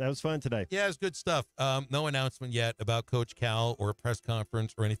 That was fun today. Yeah, it was good stuff. No announcement yet about Coach Cal or a press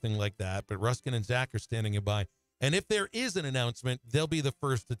conference or anything like that, but Ruskin and Zach are standing by. And if there is an announcement, they'll be the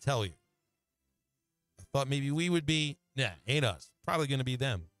first to tell you. I thought maybe we would be, ain't us. Probably going to be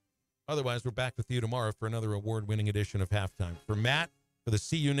them. Otherwise, we're back with you tomorrow for another award-winning edition of Halftime. For Matt, for the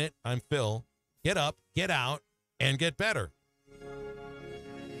C Unit, I'm Phil. Get up, get out, and get better.